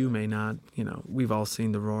this to you may not, we've all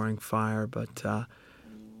seen The Roaring Fire, but,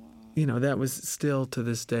 that was still to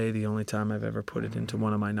this day the only time I've ever put it into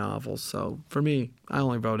one of my novels. So for me, I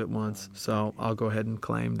only wrote it once, so I'll go ahead and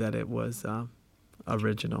claim that it was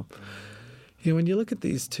original. When you look at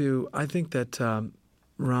these two, I think that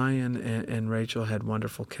Ryan and Rachel had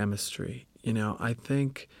wonderful chemistry. I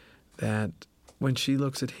think that when she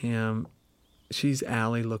looks at him, she's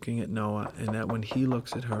Allie looking at Noah, and that when he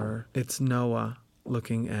looks at her, it's Noah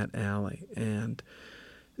looking at Allie. And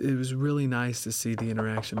it was really nice to see the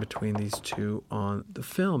interaction between these two on the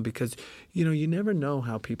film because, you never know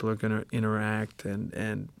how people are going to interact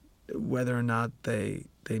and whether or not they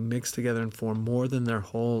mix together and form more than their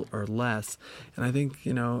whole or less. And I think,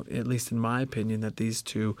 at least in my opinion, that these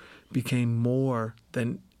two became more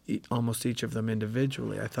than almost each of them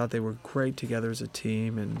individually. I thought they were great together as a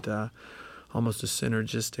team and almost a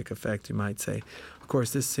synergistic effect, you might say. Of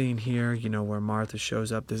course, this scene here, where Martha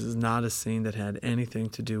shows up, this is not a scene that had anything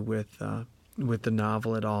to do with the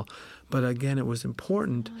novel at all. But again, it was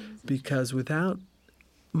important because without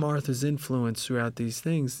Martha's influence throughout these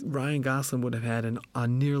things, Ryan Gosling would have had a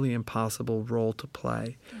nearly impossible role to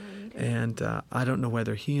play. And I don't know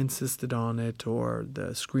whether he insisted on it or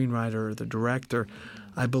the screenwriter or the director.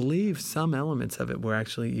 I believe some elements of it were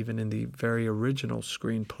actually even in the very original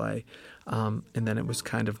screenplay, and then it was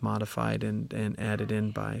kind of modified and added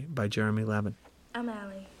in by Jeremy Levin. I'm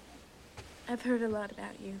Allie. I've heard a lot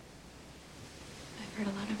about you. I've heard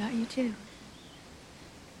a lot about you, too.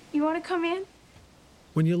 You want to come in?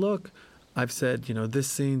 When you look, I've said, this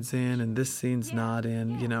scene's in and this scene's not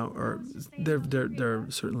in, or there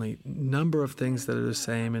are certainly a number of things that are the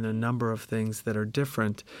same and a number of things that are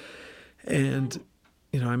different. And,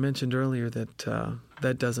 I mentioned earlier that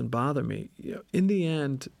that doesn't bother me. In the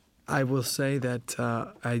end, I will say that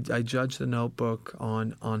I judge The Notebook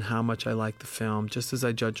on how much I like the film, just as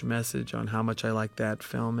I judge Message on how much I like that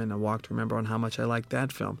film and A Walk to Remember on how much I like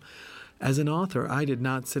that film. As an author, I did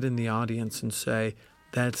not sit in the audience and say,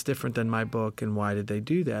 that's different than my book, and why did they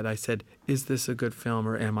do that? I said, is this a good film,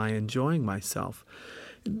 or am I enjoying myself?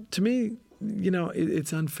 To me,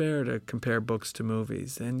 it's unfair to compare books to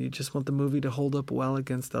movies, and you just want the movie to hold up well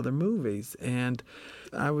against other movies. And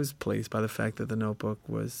I was pleased by the fact that The Notebook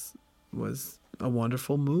was a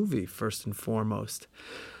wonderful movie, first and foremost.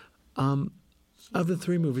 Of the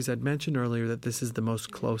three movies, I'd mentioned earlier that this is the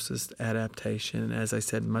most closest adaptation. And as I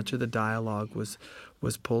said, much of the dialogue was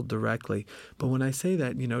pulled directly. But when I say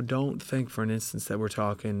that, don't think for an instance that we're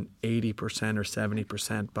talking 80% or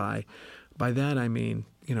 70%. By that I mean,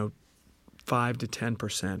 5 to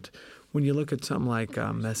 10%. When you look at something like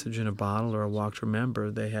Message in a Bottle or A Walk to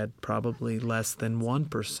Remember, they had probably less than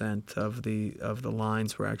 1% of the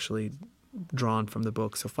lines were actually drawn from the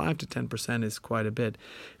book. So 5 to 10% is quite a bit.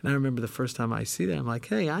 And I remember the first time I see that, I'm like,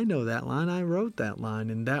 hey, I know that line. I wrote that line.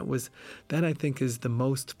 And that I think is the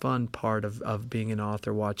most fun part of being an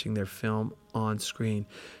author, watching their film on screen.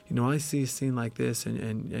 I see a scene like this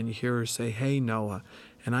and you hear her say, hey, Noah.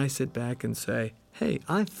 And I sit back and say, hey,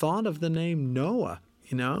 I thought of the name Noah.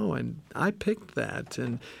 And I picked that,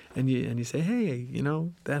 and you say, hey,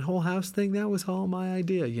 that whole house thing, that was all my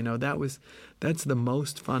idea. That's the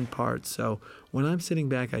most fun part. So when I'm sitting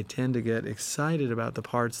back, I tend to get excited about the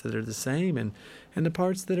parts that are the same, and the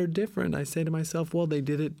parts that are different. I say to myself, well, they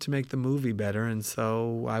did it to make the movie better, and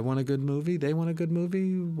so I want a good movie. They want a good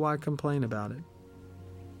movie. Why complain about it?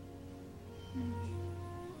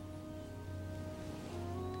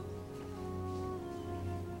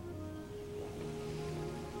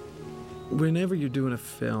 Whenever you're doing a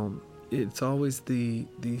film, it's always the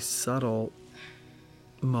subtle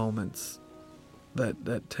moments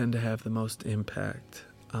that tend to have the most impact.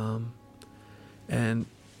 And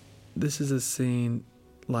this is a scene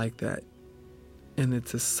like that. And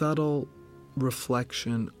it's a subtle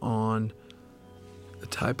reflection on the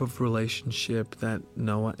type of relationship that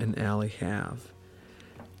Noah and Allie have.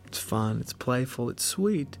 It's fun, it's playful, it's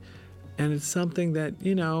sweet, and it's something that,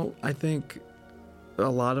 I think a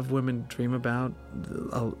lot of women dream about.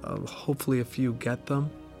 Hopefully a few get them.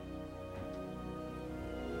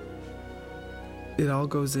 it all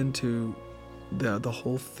goes into the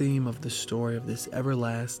whole theme of the story of this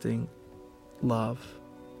everlasting love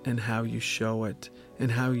and how you show it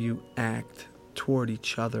and how you act toward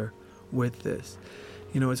each other with this.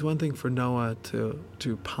 You know, it's one thing for Noah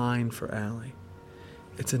to pine for Allie.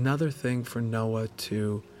 It's another thing for Noah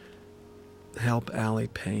to help Allie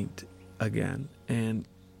paint again. And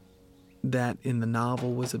that in the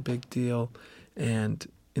novel was a big deal. And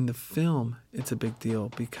in the film, it's a big deal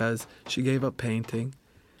because she gave up painting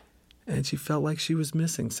and she felt like she was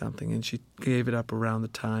missing something. And she gave it up around the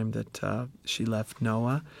time that she left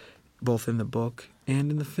Noah, both in the book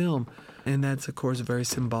and in the film. And that's, of course, very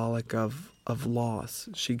symbolic of loss.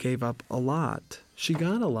 She gave up a lot. She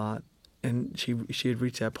got a lot. And she had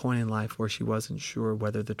reached that point in life where she wasn't sure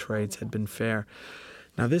whether the trades had been fair.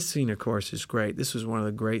 Now, this scene, of course, is great. This was one of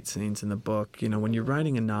the great scenes in the book. You know, when you're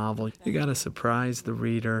writing a novel, you got to surprise the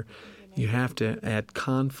reader. You have to add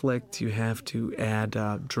conflict. You have to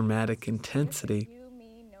add dramatic intensity.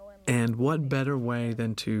 And what better way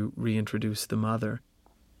than to reintroduce the mother?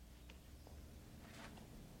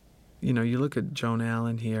 You know, you look at Joan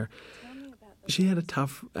Allen here. She had a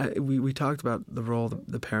tough, we talked about the role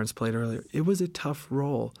the parents played earlier. It was a tough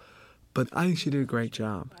role, but I think she did a great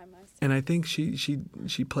job. And I think she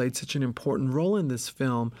played such an important role in this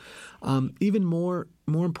film, even more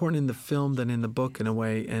important in the film than in the book in a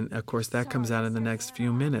way. And, of course, that comes out in the next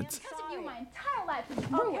few minutes.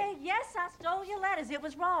 Okay, yes, I stole your letters. It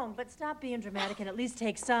was wrong, but stop being dramatic and at least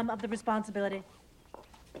take some of the responsibility.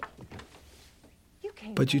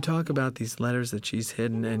 But you talk about these letters that she's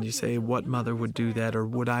hidden, and you say, what mother would do that, or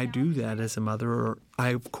would I do that as a mother, or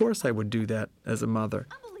of course I would do that as a mother.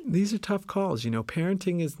 These are tough calls. You know,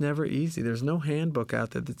 parenting is never easy. There's no handbook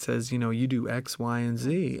out there that says, you know, you do X, Y, and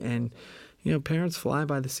Z. And, you know, parents fly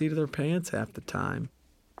by the seat of their pants half the time.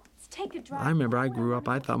 I remember I grew up,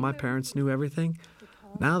 I thought my parents knew everything.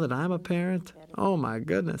 Now that I'm a parent, oh my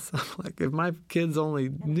goodness, I'm like, if my kids only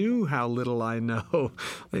knew how little I know,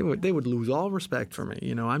 they would lose all respect for me.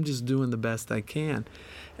 You know, I'm just doing the best I can.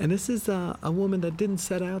 And this is a woman that didn't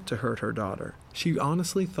set out to hurt her daughter. She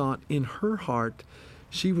honestly thought in her heart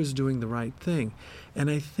she was doing the right thing. And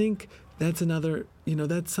I think that's another, you know,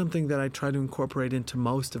 that's something that I try to incorporate into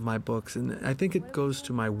most of my books. And I think it goes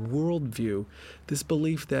to my worldview, this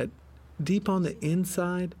belief that deep on the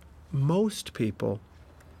inside, most people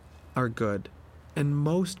are good. And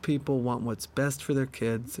most people want what's best for their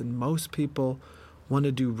kids. And most people want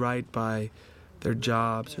to do right by their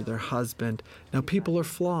jobs or their husband. Now, people are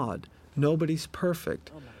flawed. Nobody's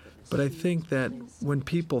perfect. But I think that when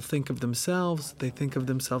people think of themselves, they think of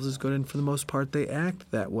themselves as good, and for the most part, they act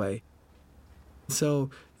that way. So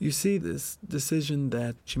you see this decision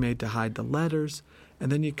that she made to hide the letters, and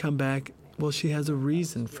then you come back, well, she has a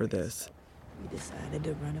reason for this. We decided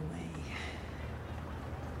to run away.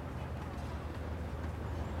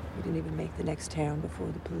 We didn't even make the next town before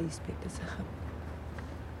the police picked us up.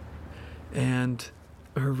 And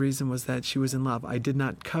her reason was that she was in love. I did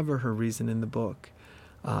not cover her reason in the book.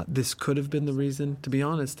 This could have been the reason. To be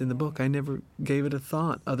honest, in the book, I never gave it a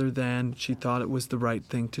thought other than she thought it was the right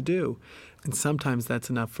thing to do. And sometimes that's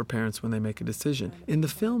enough for parents when they make a decision. In the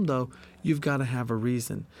film, though, you've got to have a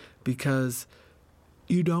reason because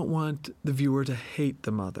you don't want the viewer to hate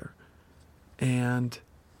the mother. And,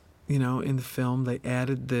 you know, in the film, they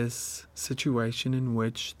added this situation in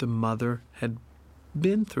which the mother had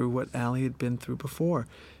been through what Allie had been through before.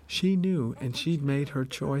 She knew, and she'd made her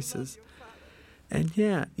choices. And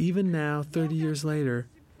yeah, even now, 30 years later,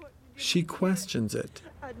 she questions it.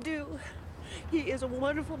 I do. He is a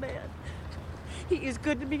wonderful man. He is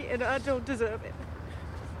good to me, and I don't deserve it.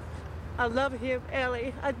 I love him,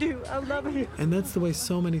 Allie. I do. I love him. And that's the way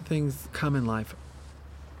so many things come in life.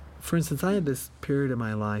 For instance, I had this period of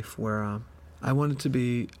my life where I wanted to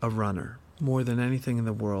be a runner more than anything in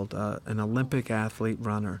the world, an Olympic athlete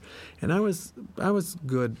runner. And I was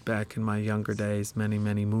good back in my younger days, many,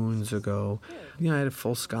 many moons ago. You know, I had a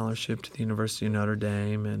full scholarship to the University of Notre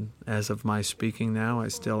Dame, and as of my speaking now, I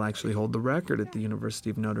still actually hold the record at the University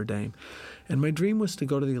of Notre Dame. And my dream was to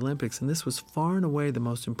go to the Olympics, and this was far and away the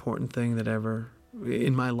most important thing that ever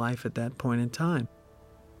in my life at that point in time.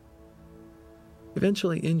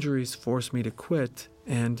 Eventually, injuries forced me to quit,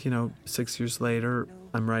 and, you know, 6 years later,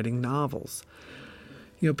 I'm writing novels.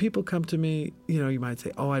 You know, people come to me, you know, you might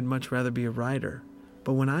say, oh, I'd much rather be a writer.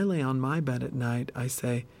 But when I lay on my bed at night, I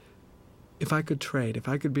say, if I could trade, if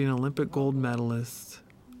I could be an Olympic gold medalist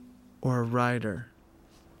or a writer,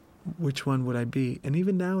 which one would I be? And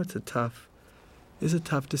even now it's a tough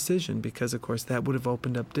decision because, of course, that would have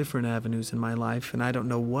opened up different avenues in my life, and I don't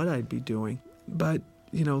know what I'd be doing. But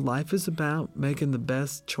life is about making the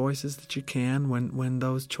best choices that you can when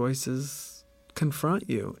those choices confront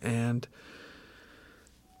you. And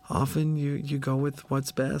often you go with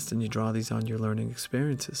what's best and you draw these on your learning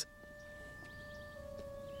experiences.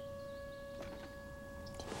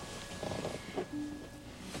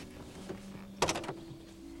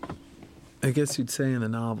 I guess you'd say in the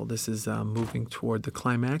novel, this is moving toward the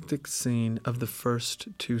climactic scene of the first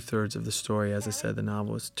two-thirds of the story. As I said, the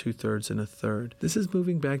novel is two-thirds and a third. This is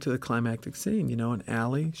moving back to the climactic scene. And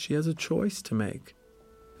Allie, she has a choice to make.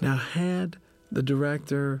 Now, had the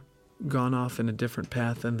director gone off in a different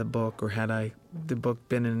path than the book, or had the book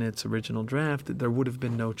been in its original draft, there would have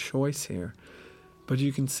been no choice here. But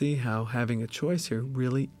you can see how having a choice here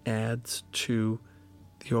really adds to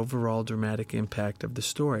the overall dramatic impact of the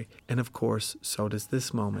story. And of course, so does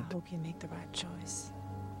this moment. I hope you make the right choice.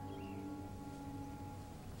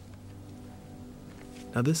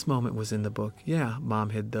 Now, this moment was in the book. Yeah,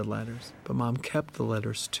 Mom hid the letters, but Mom kept the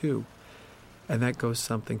letters too. And that goes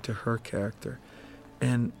something to her character.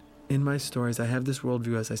 And in my stories, I have this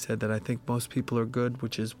worldview, as I said, that I think most people are good,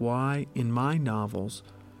 which is why in my novels,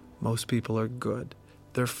 most people are good.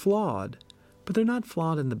 They're flawed, but they're not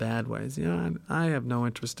flawed in the bad ways. I have no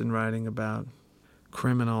interest in writing about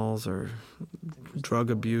criminals or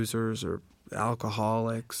drug abusers or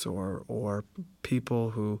alcoholics or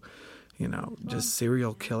people who, just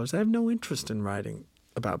serial killers. I have no interest in writing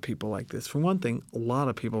about people like this. For one thing, a lot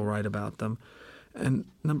of people write about them. And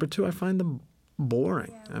number two, I find them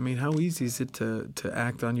boring. I mean, how easy is it to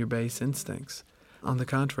act on your base instincts? On the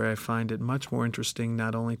contrary, I find it much more interesting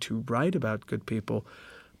not only to write about good people,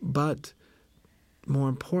 but more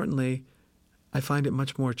importantly, I find it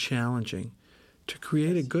much more challenging to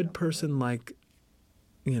create a good person like,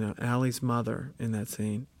 Allie's mother in that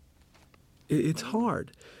scene. It's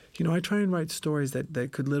hard. I try and write stories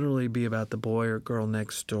that could literally be about the boy or girl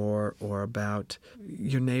next door, or about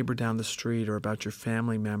your neighbor down the street, or about your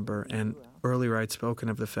family member. And earlier I'd spoken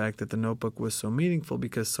of the fact that The Notebook was so meaningful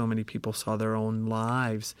because so many people saw their own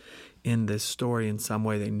lives in this story in some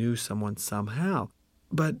way. They knew someone somehow.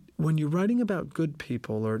 But when you're writing about good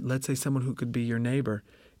people, or let's say someone who could be your neighbor,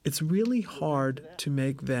 it's really hard to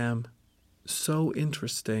make them so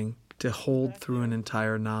interesting to hold through an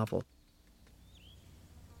entire novel.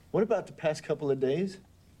 What about the past couple of days?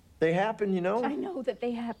 They happened, I know that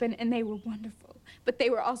they happened, and they were wonderful, but they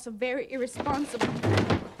were also very irresponsible.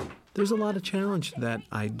 There's a lot of challenge that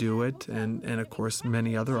I do it, and of course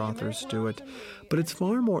many other authors do it, but it's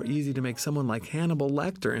far more easy to make someone like Hannibal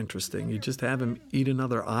Lecter interesting. You just have him eat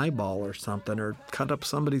another eyeball or something, or cut up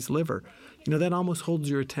somebody's liver. That almost holds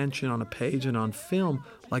your attention on a page and on film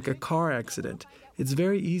like a car accident. It's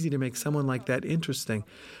very easy to make someone like that interesting.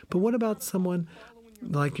 But what about someone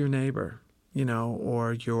like your neighbor,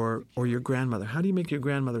 or your grandmother? How do you make your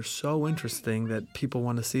grandmother so interesting that people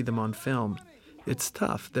want to see them on film? It's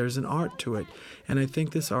tough. There's an art to it. And I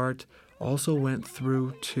think this art also went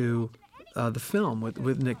through to the film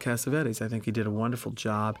with Nick Cassavetes. I think he did a wonderful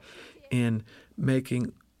job in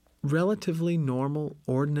making relatively normal,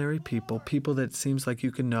 ordinary people that seems like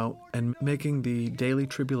you can know, and making the daily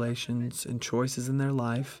tribulations and choices in their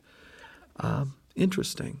life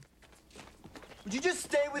interesting. Would you just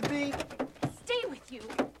stay with me? Stay with you?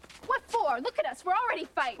 What for? Look at us. We're already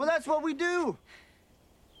fighting. Well, that's what we do.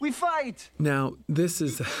 We fight. Now, this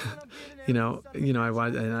is,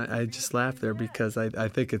 I just laughed there because I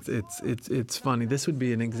think it's funny. This would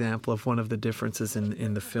be an example of one of the differences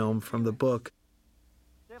in the film from the book.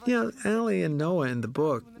 Allie and Noah in the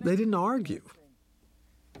book, they didn't argue.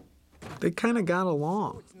 They kind of got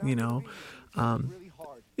along,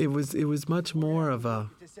 It was much more of a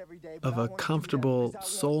comfortable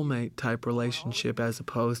soulmate type relationship as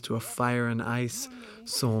opposed to a fire and ice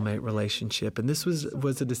soulmate relationship. And this was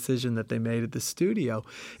a decision that they made at the studio.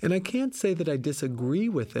 And I can't say that I disagree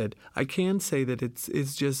with it. I can say that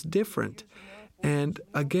it's just different. And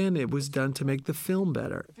again, it was done to make the film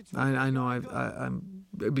better. I know I'm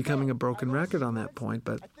becoming a broken record on that point,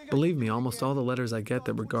 but believe me, almost all the letters I get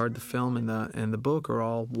that regard the film and the book are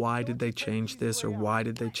all, why did they change this or why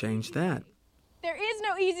did they change that? There is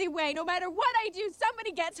no easy way. No matter what I do,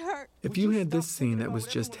 somebody gets hurt. If you had this scene that was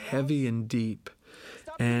just heavy and deep,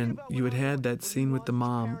 and you had that scene with the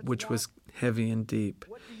mom, which was heavy and deep,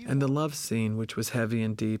 and the love scene, which was heavy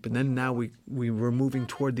and deep, and then now we were moving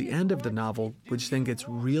toward the end of the novel, which then gets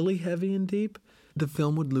really heavy and deep, the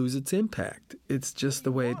film would lose its impact. It's just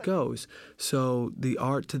the way it goes. So the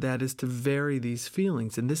art to that is to vary these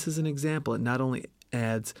feelings. And this is an example. It not only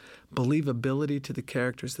adds believability to the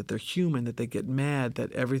characters, that they're human, that they get mad,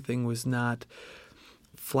 that everything was not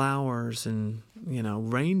flowers and,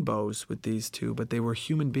 rainbows with these two, but they were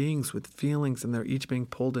human beings with feelings, and they're each being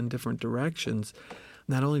pulled in different directions.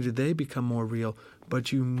 Not only do they become more real,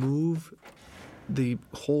 but you move the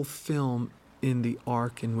whole film in the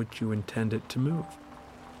arc in which you intend it to move.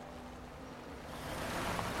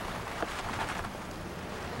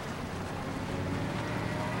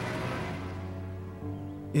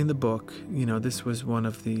 In the book, this was one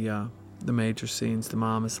of the major scenes. The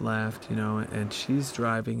mom has left, and she's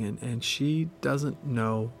driving, and she doesn't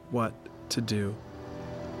know what to do.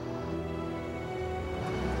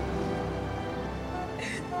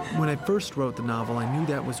 When I first wrote the novel, I knew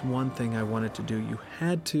that was one thing I wanted to do. You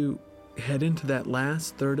had to head into that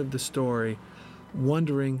last third of the story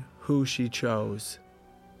wondering who she chose.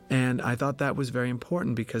 And I thought that was very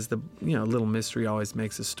important because the little mystery always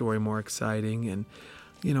makes a story more exciting. And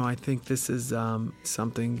I think this is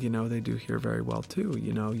something, they do here very well, too.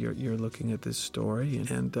 You're looking at this story,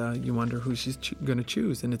 and you wonder who she's going to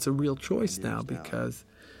choose. And it's a real choice now because,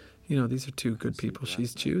 these are two good people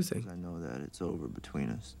she's choosing. I know that it's over between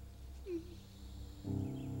us.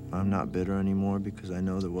 I'm not bitter anymore because I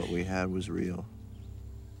know that what we had was real.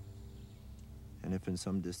 And if in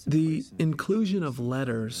some distant The inclusion of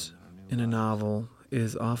letters in a novel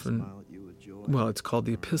is often, it's called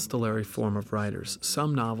the epistolary form of writers.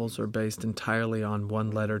 Some novels are based entirely on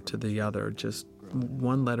one letter to the other, just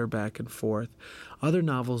one letter back and forth. Other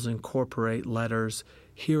novels incorporate letters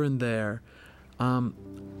here and there.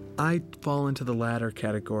 I fall into the latter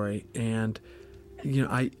category, and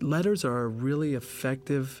letters are a really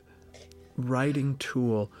effective writing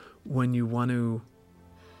tool when you want to,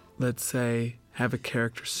 let's say, have a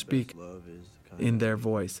character speak in their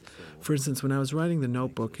voice. For instance, when I was writing The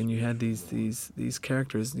Notebook and you had these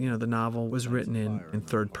characters, the novel was written in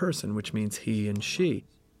third person, which means he and she.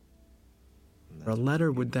 A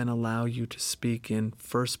letter would then allow you to speak in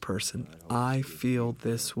first person. I feel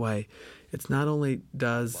this way. It's not only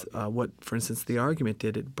does what, for instance, the argument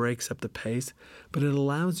did, it breaks up the pace, but it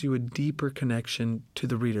allows you a deeper connection to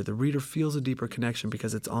the reader. The reader feels a deeper connection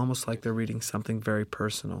because it's almost like they're reading something very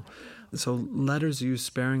personal. So letters used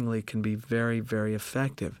sparingly can be very, very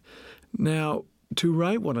effective. Now, to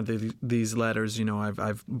write one of these letters,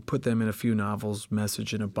 I've put them in a few novels,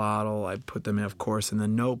 Message in a Bottle. I put them, of course, in The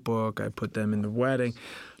Notebook. I put them in The Wedding,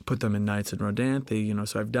 put them in Nights in Rodanthe,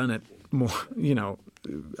 so I've done it more,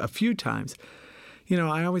 a few times.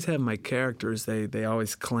 I always have my characters, they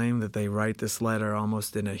always claim that they write this letter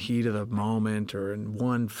almost in a heat of the moment or in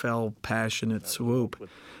one fell passionate swoop.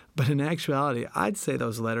 But in actuality, I'd say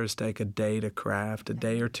those letters take a day to craft, a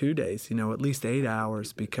day or 2 days, at least 8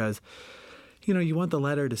 hours, because you want the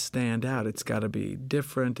letter to stand out. It's got to be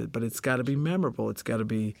different, but it's got to be memorable. It's got to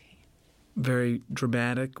be very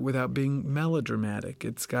dramatic without being melodramatic.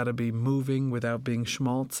 It's got to be moving without being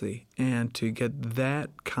schmaltzy. And to get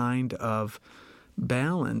that kind of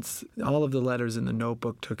balance, all of the letters in The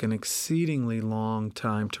Notebook took an exceedingly long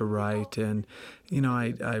time to write. And,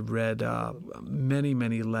 I read many,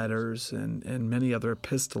 many letters and many other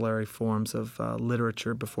epistolary forms of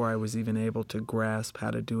literature before I was even able to grasp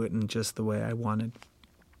how to do it in just the way I wanted.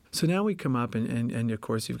 So now we come up, and of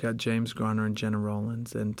course, you've got James Garner and Gena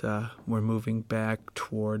Rowlands, and we're moving back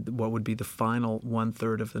toward what would be the final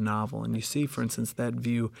one-third of the novel. And you see, for instance, that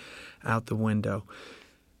view out the window.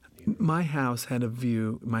 My house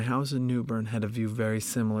in New Bern had a view very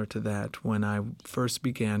similar to that when I first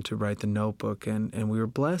began to write The Notebook, and we were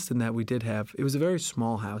blessed in that we did have, it was a very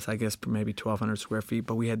small house, I guess maybe 1,200 square feet,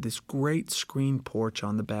 but we had this great screen porch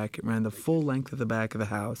on the back. It ran the full length of the back of the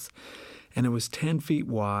house, and it was 10 feet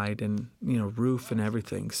wide and, roof and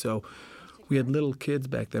everything. So we had little kids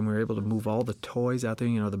back then. We were able to move all the toys out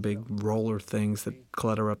there, the big roller things that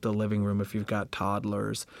clutter up the living room if you've got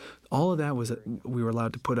toddlers. All of that we were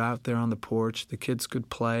allowed to put out there on the porch. The kids could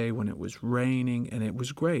play when it was raining, and it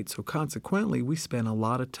was great. So consequently, we spent a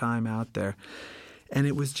lot of time out there. And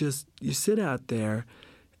it was just, you sit out there,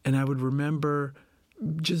 and I would remember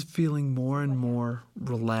just feeling more and more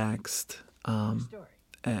relaxed.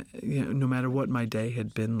 No matter what my day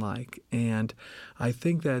had been like. And I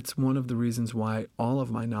think that's one of the reasons why all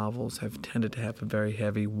of my novels have tended to have a very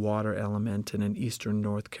heavy water element and an eastern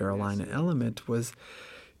North Carolina element was,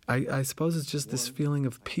 I suppose it's just this feeling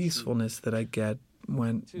of peacefulness that I get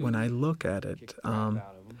when I look at it. I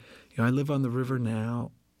live on the river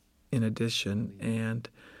now, in addition, and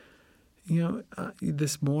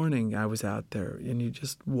this morning I was out there, and you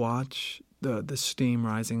just watch the steam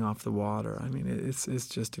rising off the water. I mean, it's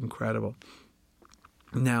just incredible.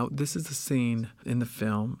 Now, this is a scene in the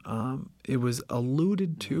film. It was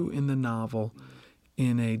alluded to in the novel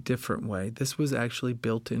in a different way. This was actually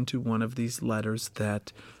built into one of these letters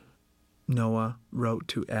that Noah wrote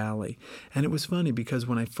to Allie. And it was funny because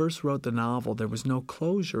when I first wrote the novel, there was no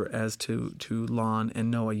closure as to Lon and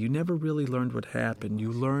Noah. You never really learned what happened.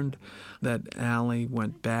 You learned that Allie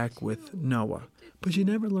went back with Noah, but you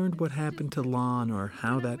never learned what happened to Lon or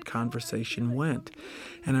how that conversation went.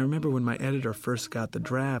 And I remember when my editor first got the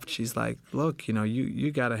draft, she's like, look,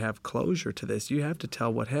 you got to have closure to this. You have to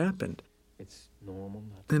tell what happened. It's normal.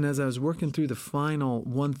 And as I was working through the final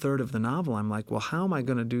 1/3 of the novel, I'm like, well, how am I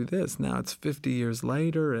going to do this? Now it's 50 years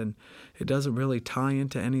later, and it doesn't really tie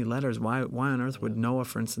into any letters. Why on earth would Noah,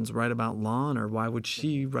 for instance, write about Lon, or why would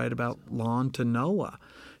she write about Lon to Noah?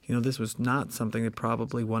 This was not something they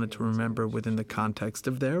probably wanted to remember within the context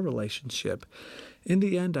of their relationship. In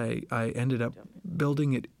the end, I ended up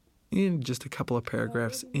building it in just a couple of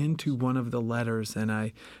paragraphs into one of the letters, and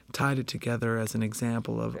I tied it together as an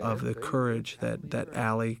example of the courage that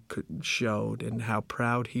Allie showed and how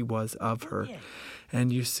proud he was of her.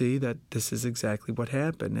 And you see that this is exactly what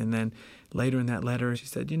happened. And then later in that letter, she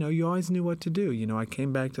said, you always knew what to do. I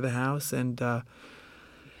came back to the house and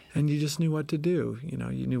you just knew what to do. You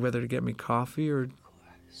knew whether to get me coffee or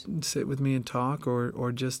sit with me and talk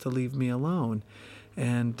or just to leave me alone.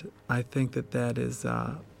 And I think that is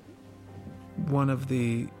one of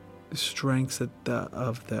the strengths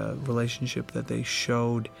of the relationship that they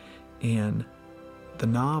showed in the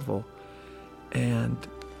novel. And,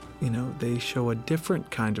 they show a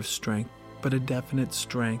different kind of strength, but a definite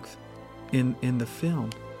strength in the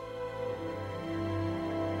film.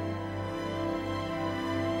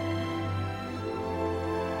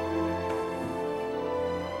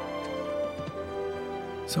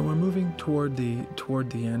 So we're moving toward the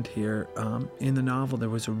end here. In the novel, there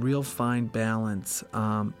was a real fine balance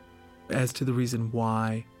as to the reason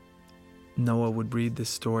why Noah would read this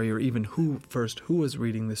story, or even who was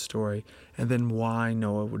reading this story, and then why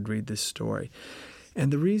Noah would read this story.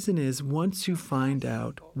 And the reason is, once you find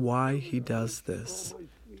out why he does this,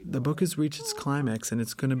 the book has reached its climax and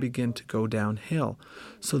it's going to begin to go downhill.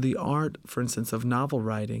 So the art, for instance, of novel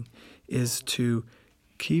writing is to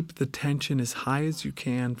keep the tension as high as you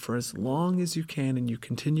can for as long as you can, and you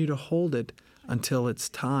continue to hold it until it's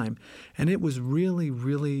time. And it was really,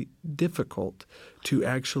 really difficult to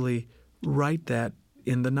actually write that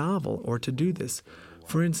in the novel or to do this.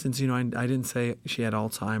 For instance, I didn't say she had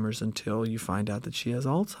Alzheimer's until you find out that she has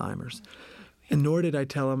Alzheimer's. And nor did I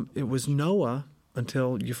tell him it was Noah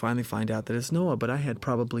until you finally find out that it's Noah. But I had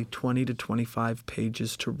probably 20 to 25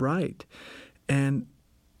 pages to write. And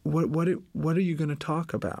what are you going to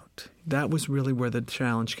talk about? That was really where the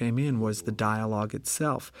challenge came in, was the dialogue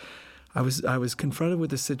itself. I was confronted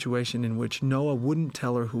with a situation in which Noah wouldn't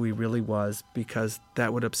tell her who he really was because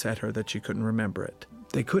that would upset her that she couldn't remember it.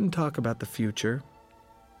 They couldn't talk about the future,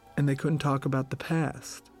 and they couldn't talk about the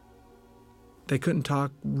past. They couldn't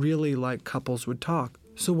talk really like couples would talk.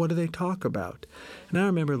 So what do they talk about? And I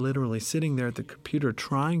remember literally sitting there at the computer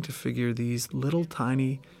trying to figure these little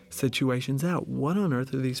tiny situations out. What on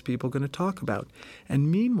earth are these people going to talk about?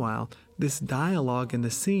 And meanwhile, this dialogue in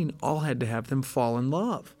the scene all had to have them fall in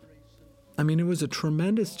love. I mean, it was a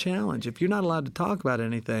tremendous challenge. If you're not allowed to talk about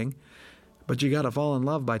anything, but you got to fall in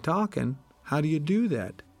love by talking, how do you do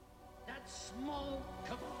that?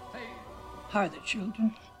 How are the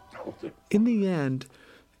children? In the end,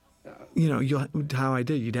 how I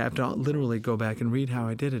did, you'd have to literally go back and read how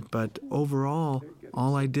I did it. But overall,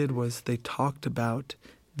 all I did was they talked about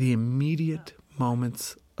the immediate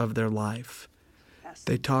moments of their life.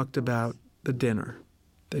 They talked about the dinner.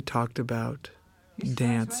 They talked about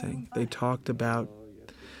dancing. They talked about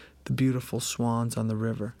the beautiful swans on the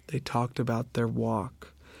river. They talked about their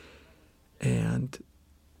walk. And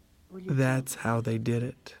that's how they did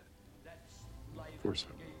it. Of course.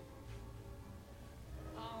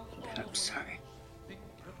 I'm sorry.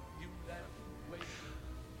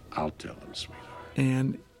 I'll tell him, sweetheart.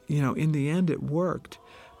 And, in the end, it worked.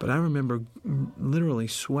 But I remember literally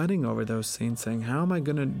sweating over those scenes, saying, how am I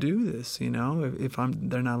going to do this, if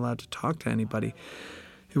they're not allowed to talk to anybody?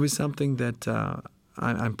 It was something that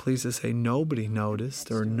I'm pleased to say nobody noticed,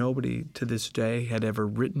 or nobody to this day had ever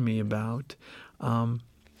written me about.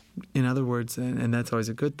 In other words, and that's always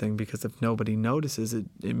a good thing, because if nobody notices it,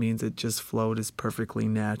 it means it just flowed as perfectly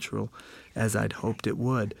natural as I'd hoped it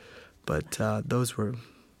would. But that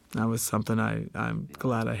was something I'm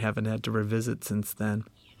glad I haven't had to revisit since then.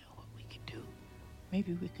 You know what we could do?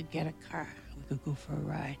 Maybe we could get a car. We could go for a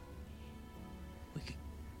ride. We could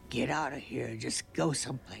get out of here and just go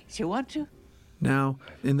someplace. You want to? Now,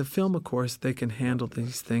 in the film, of course, they can handle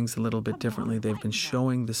these things a little bit differently. They've been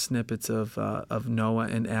showing the snippets of Noah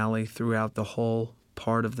and Allie throughout the whole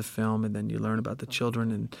part of the film, and then you learn about the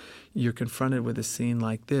children, and you're confronted with a scene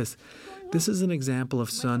like this. This is an example of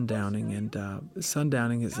sundowning, and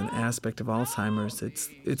sundowning is an aspect of Alzheimer's.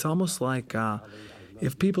 It's almost like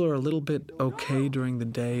if people are a little bit okay during the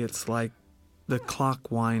day, it's like the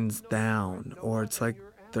clock winds down, or it's like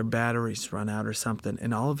their batteries run out or something,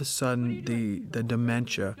 and all of a sudden the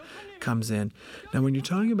dementia comes in. Now, when you're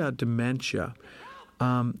talking about dementia,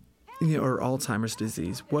 or Alzheimer's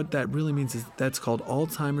disease, what that really means is that's called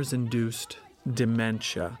Alzheimer's-induced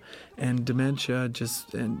dementia. And dementia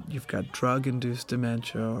and you've got drug-induced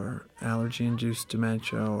dementia or allergy-induced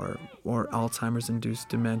dementia or Alzheimer's-induced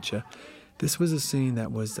dementia. This was a scene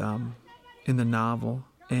that was in the novel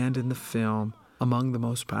and in the film among the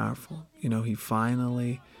most powerful. He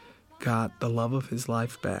finally got the love of his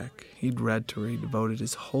life back. He'd read to her, he devoted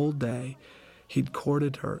his whole day, he'd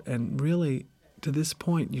courted her, and really, to this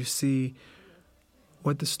point, you see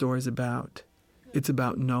what the story's about. It's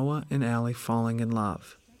about Noah and Allie falling in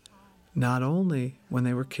love, not only when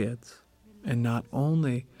they were kids, and not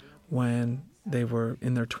only when they were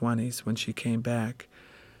in their 20s when she came back,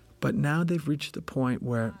 but now they've reached the point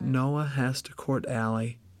where Noah has to court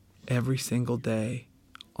Allie every single day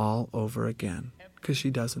all over again because she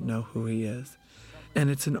doesn't know who he is. And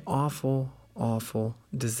it's an awful, awful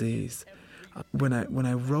disease. When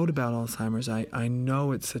I wrote about Alzheimer's, I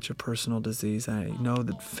know it's such a personal disease. I know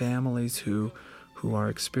that families who are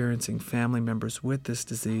experiencing family members with this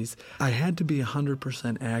disease, I had to be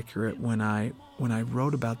 100% accurate when I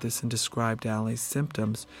wrote about this and described Allie's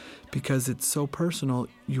symptoms, because it's so personal.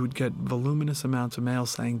 You would get voluminous amounts of mail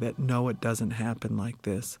saying that no, it doesn't happen like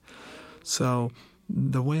this. So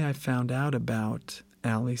the way I found out about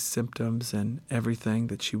Allie's symptoms and everything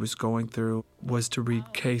that she was going through was to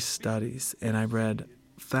read case studies, and I read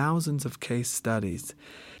thousands of case studies.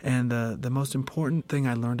 And the most important thing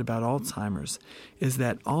I learned about Alzheimer's is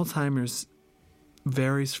that Alzheimer's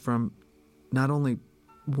varies from not only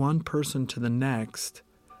one person to the next,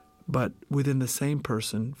 but within the same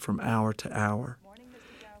person from hour to hour.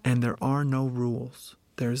 And there are no rules.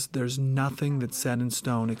 There's nothing that's set in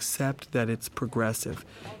stone except that it's progressive,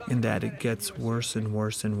 in that it gets worse and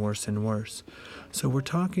worse and worse and worse. So we're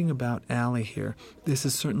talking about Allie here. This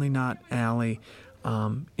is certainly not Allie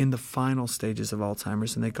in the final stages of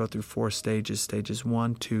Alzheimer's, and they go through 4 stages, stages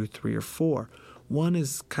 1, 2, 3, or 4. 1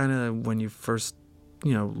 is kind of when you first,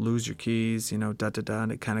 lose your keys, and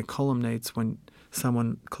it kind of culminates when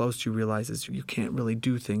someone close to you realizes you can't really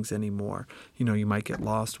do things anymore. You might get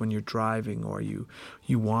lost when you're driving, or you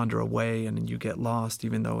wander away and you get lost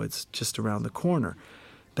even though it's just around the corner.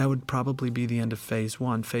 That would probably be the end of phase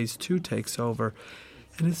 1. Phase 2 takes over,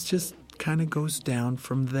 and it's just kind of goes down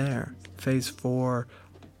from there. Phase 4,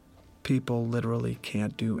 people literally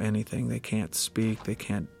can't do anything. They can't speak. They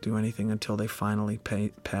can't do anything until they finally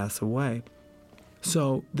pass away.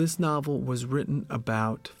 So this novel was written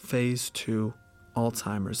about phase 2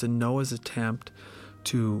 Alzheimer's and Noah's attempt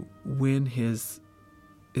to win his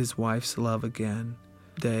wife's love again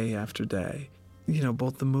day after day.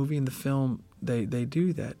 Both the movie and the film, they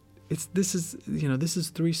do that. This is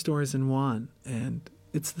 3 stories in one, and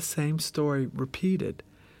it's the same story repeated.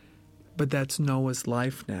 But that's Noah's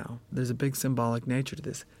life now. There's a big symbolic nature to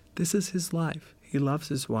this. This is his life. He loves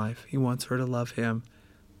his wife. He wants her to love him.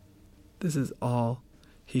 This is all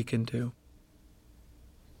he can do.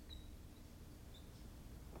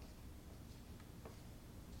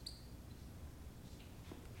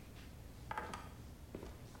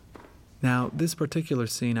 Now, this particular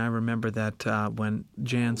scene, I remember that when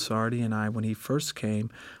Jan Sardi and I, when he first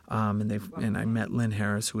came, and I met Lynn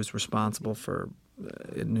Harris, who was responsible for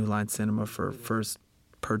New Line Cinema for first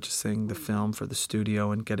purchasing the film for the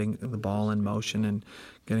studio and getting the ball in motion and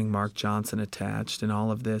getting Mark Johnson attached and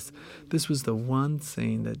all of this. This was the one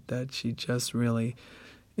scene that she just really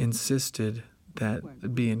insisted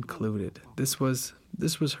that be included. This was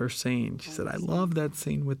her scene. She said, "I love that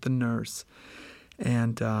scene with the nurse."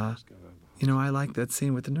 And I like that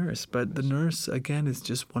scene with the nurse, but the nurse, again, is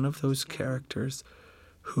just one of those characters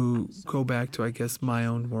who go back to, I guess, my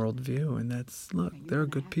own worldview, and that's, look, there are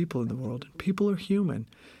good people in the world, and people are human,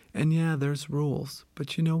 and yeah, there's rules,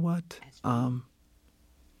 but you know what?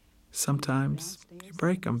 Sometimes you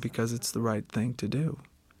break them because it's the right thing to do,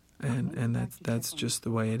 and that's just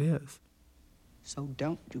the way it is. So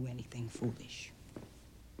don't do anything foolish.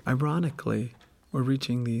 Ironically, we're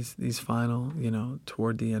reaching these final,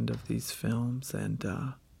 toward the end of these films, and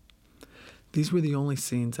these were the only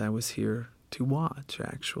scenes I was here to watch,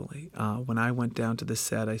 actually. When I went down to the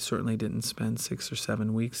set, I certainly didn't spend 6 or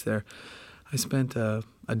 7 weeks there. I spent a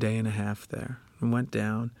day and a half there and went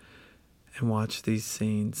down and watched these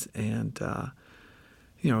scenes, and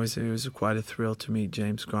it was quite a thrill to meet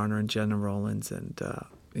James Garner and Gena Rowlands, and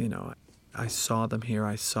I saw them here,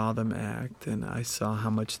 I saw them act, and I saw how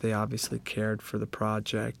much they obviously cared for the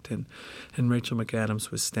project. And Rachel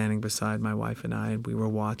McAdams was standing beside my wife and I, and we were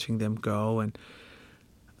watching them go, and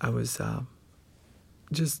I was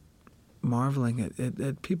just marveling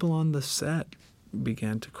at people on the set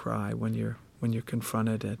began to cry when you're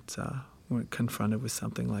confronted with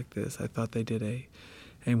something like this. I thought they did a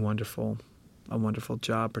wonderful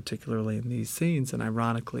job, particularly in these scenes, and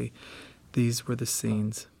ironically, these were the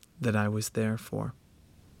scenes that I was there for.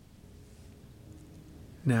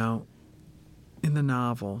 Now, in the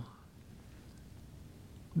novel,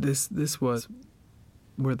 this was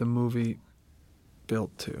where the movie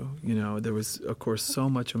built to. There was, of course, so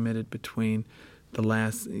much omitted between the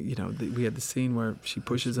last, we had the scene where she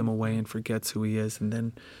pushes him away and forgets who he is, and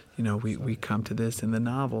then, we come to this. In the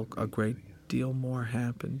novel, a great deal more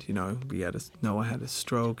happened. Noah had a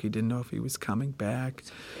stroke. He didn't know if he was coming back.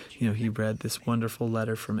 He read this wonderful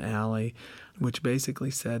letter from Allie, which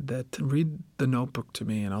basically said that, read the notebook to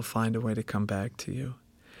me and I'll find a way to come back to you.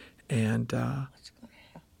 And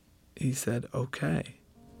he said, okay.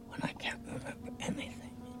 When I can't remember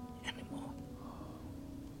anything anymore.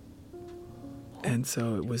 And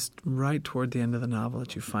so it was right toward the end of the novel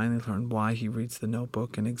that you finally learn why he reads the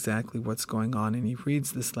notebook and exactly what's going on. And he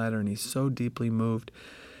reads this letter, and he's so deeply moved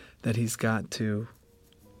that he's got to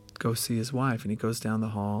go see his wife. And he goes down the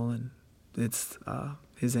hall, and it's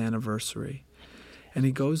his anniversary. And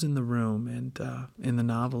he goes in the room, and in the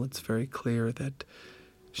novel it's very clear that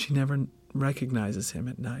she never recognizes him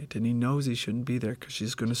at night. And he knows he shouldn't be there because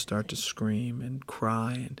she's going to start to scream and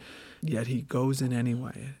cry, and yet he goes in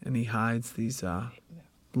anyway, and he hides these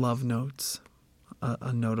love notes,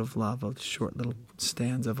 a note of love, a short little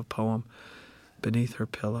stanza of a poem beneath her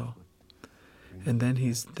pillow. And then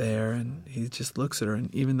he's there, and he just looks at her,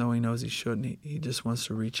 and even though he knows he shouldn't, he just wants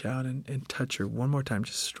to reach out and touch her one more time,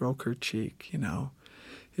 just stroke her cheek,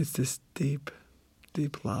 It's this deep,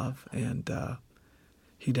 deep love, and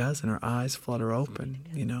he does, and her eyes flutter open,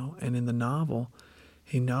 And in the novel,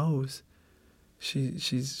 he knows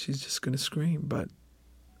she's just going to scream, but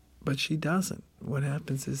she doesn't. What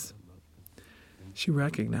happens is she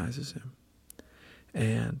recognizes him,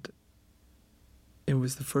 and it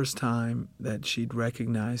was the first time that she'd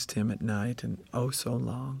recognized him at night in oh so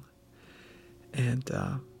long. And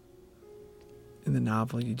in the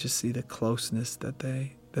novel, you just see the closeness that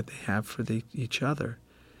they have for each other.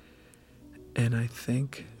 And I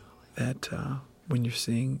think that when you're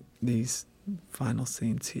seeing these final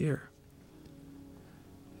scenes here,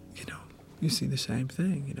 you see the same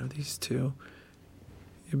thing. These two,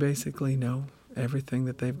 you basically know everything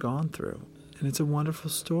that they've gone through. And it's a wonderful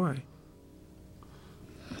story.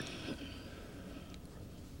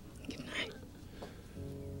 Good night.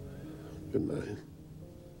 Good night.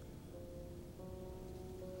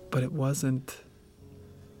 But it wasn't,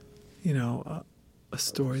 a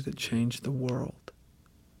story that changed the world.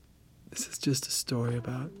 This is just a story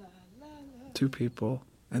about two people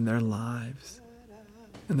and their lives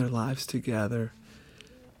together,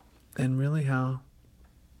 and really how,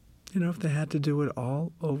 if they had to do it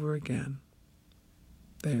all over again,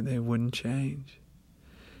 they wouldn't change.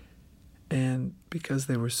 And because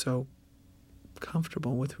they were so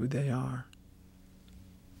comfortable with who they are,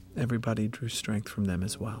 everybody drew strength from them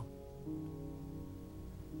as well.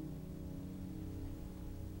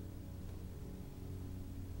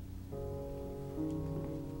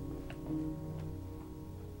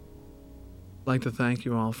 I'd like to thank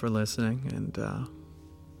you all for listening, and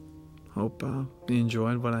hope you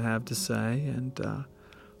enjoyed what I have to say, and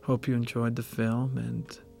hope you enjoyed the film,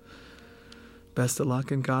 and best of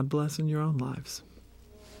luck and God bless in your own lives.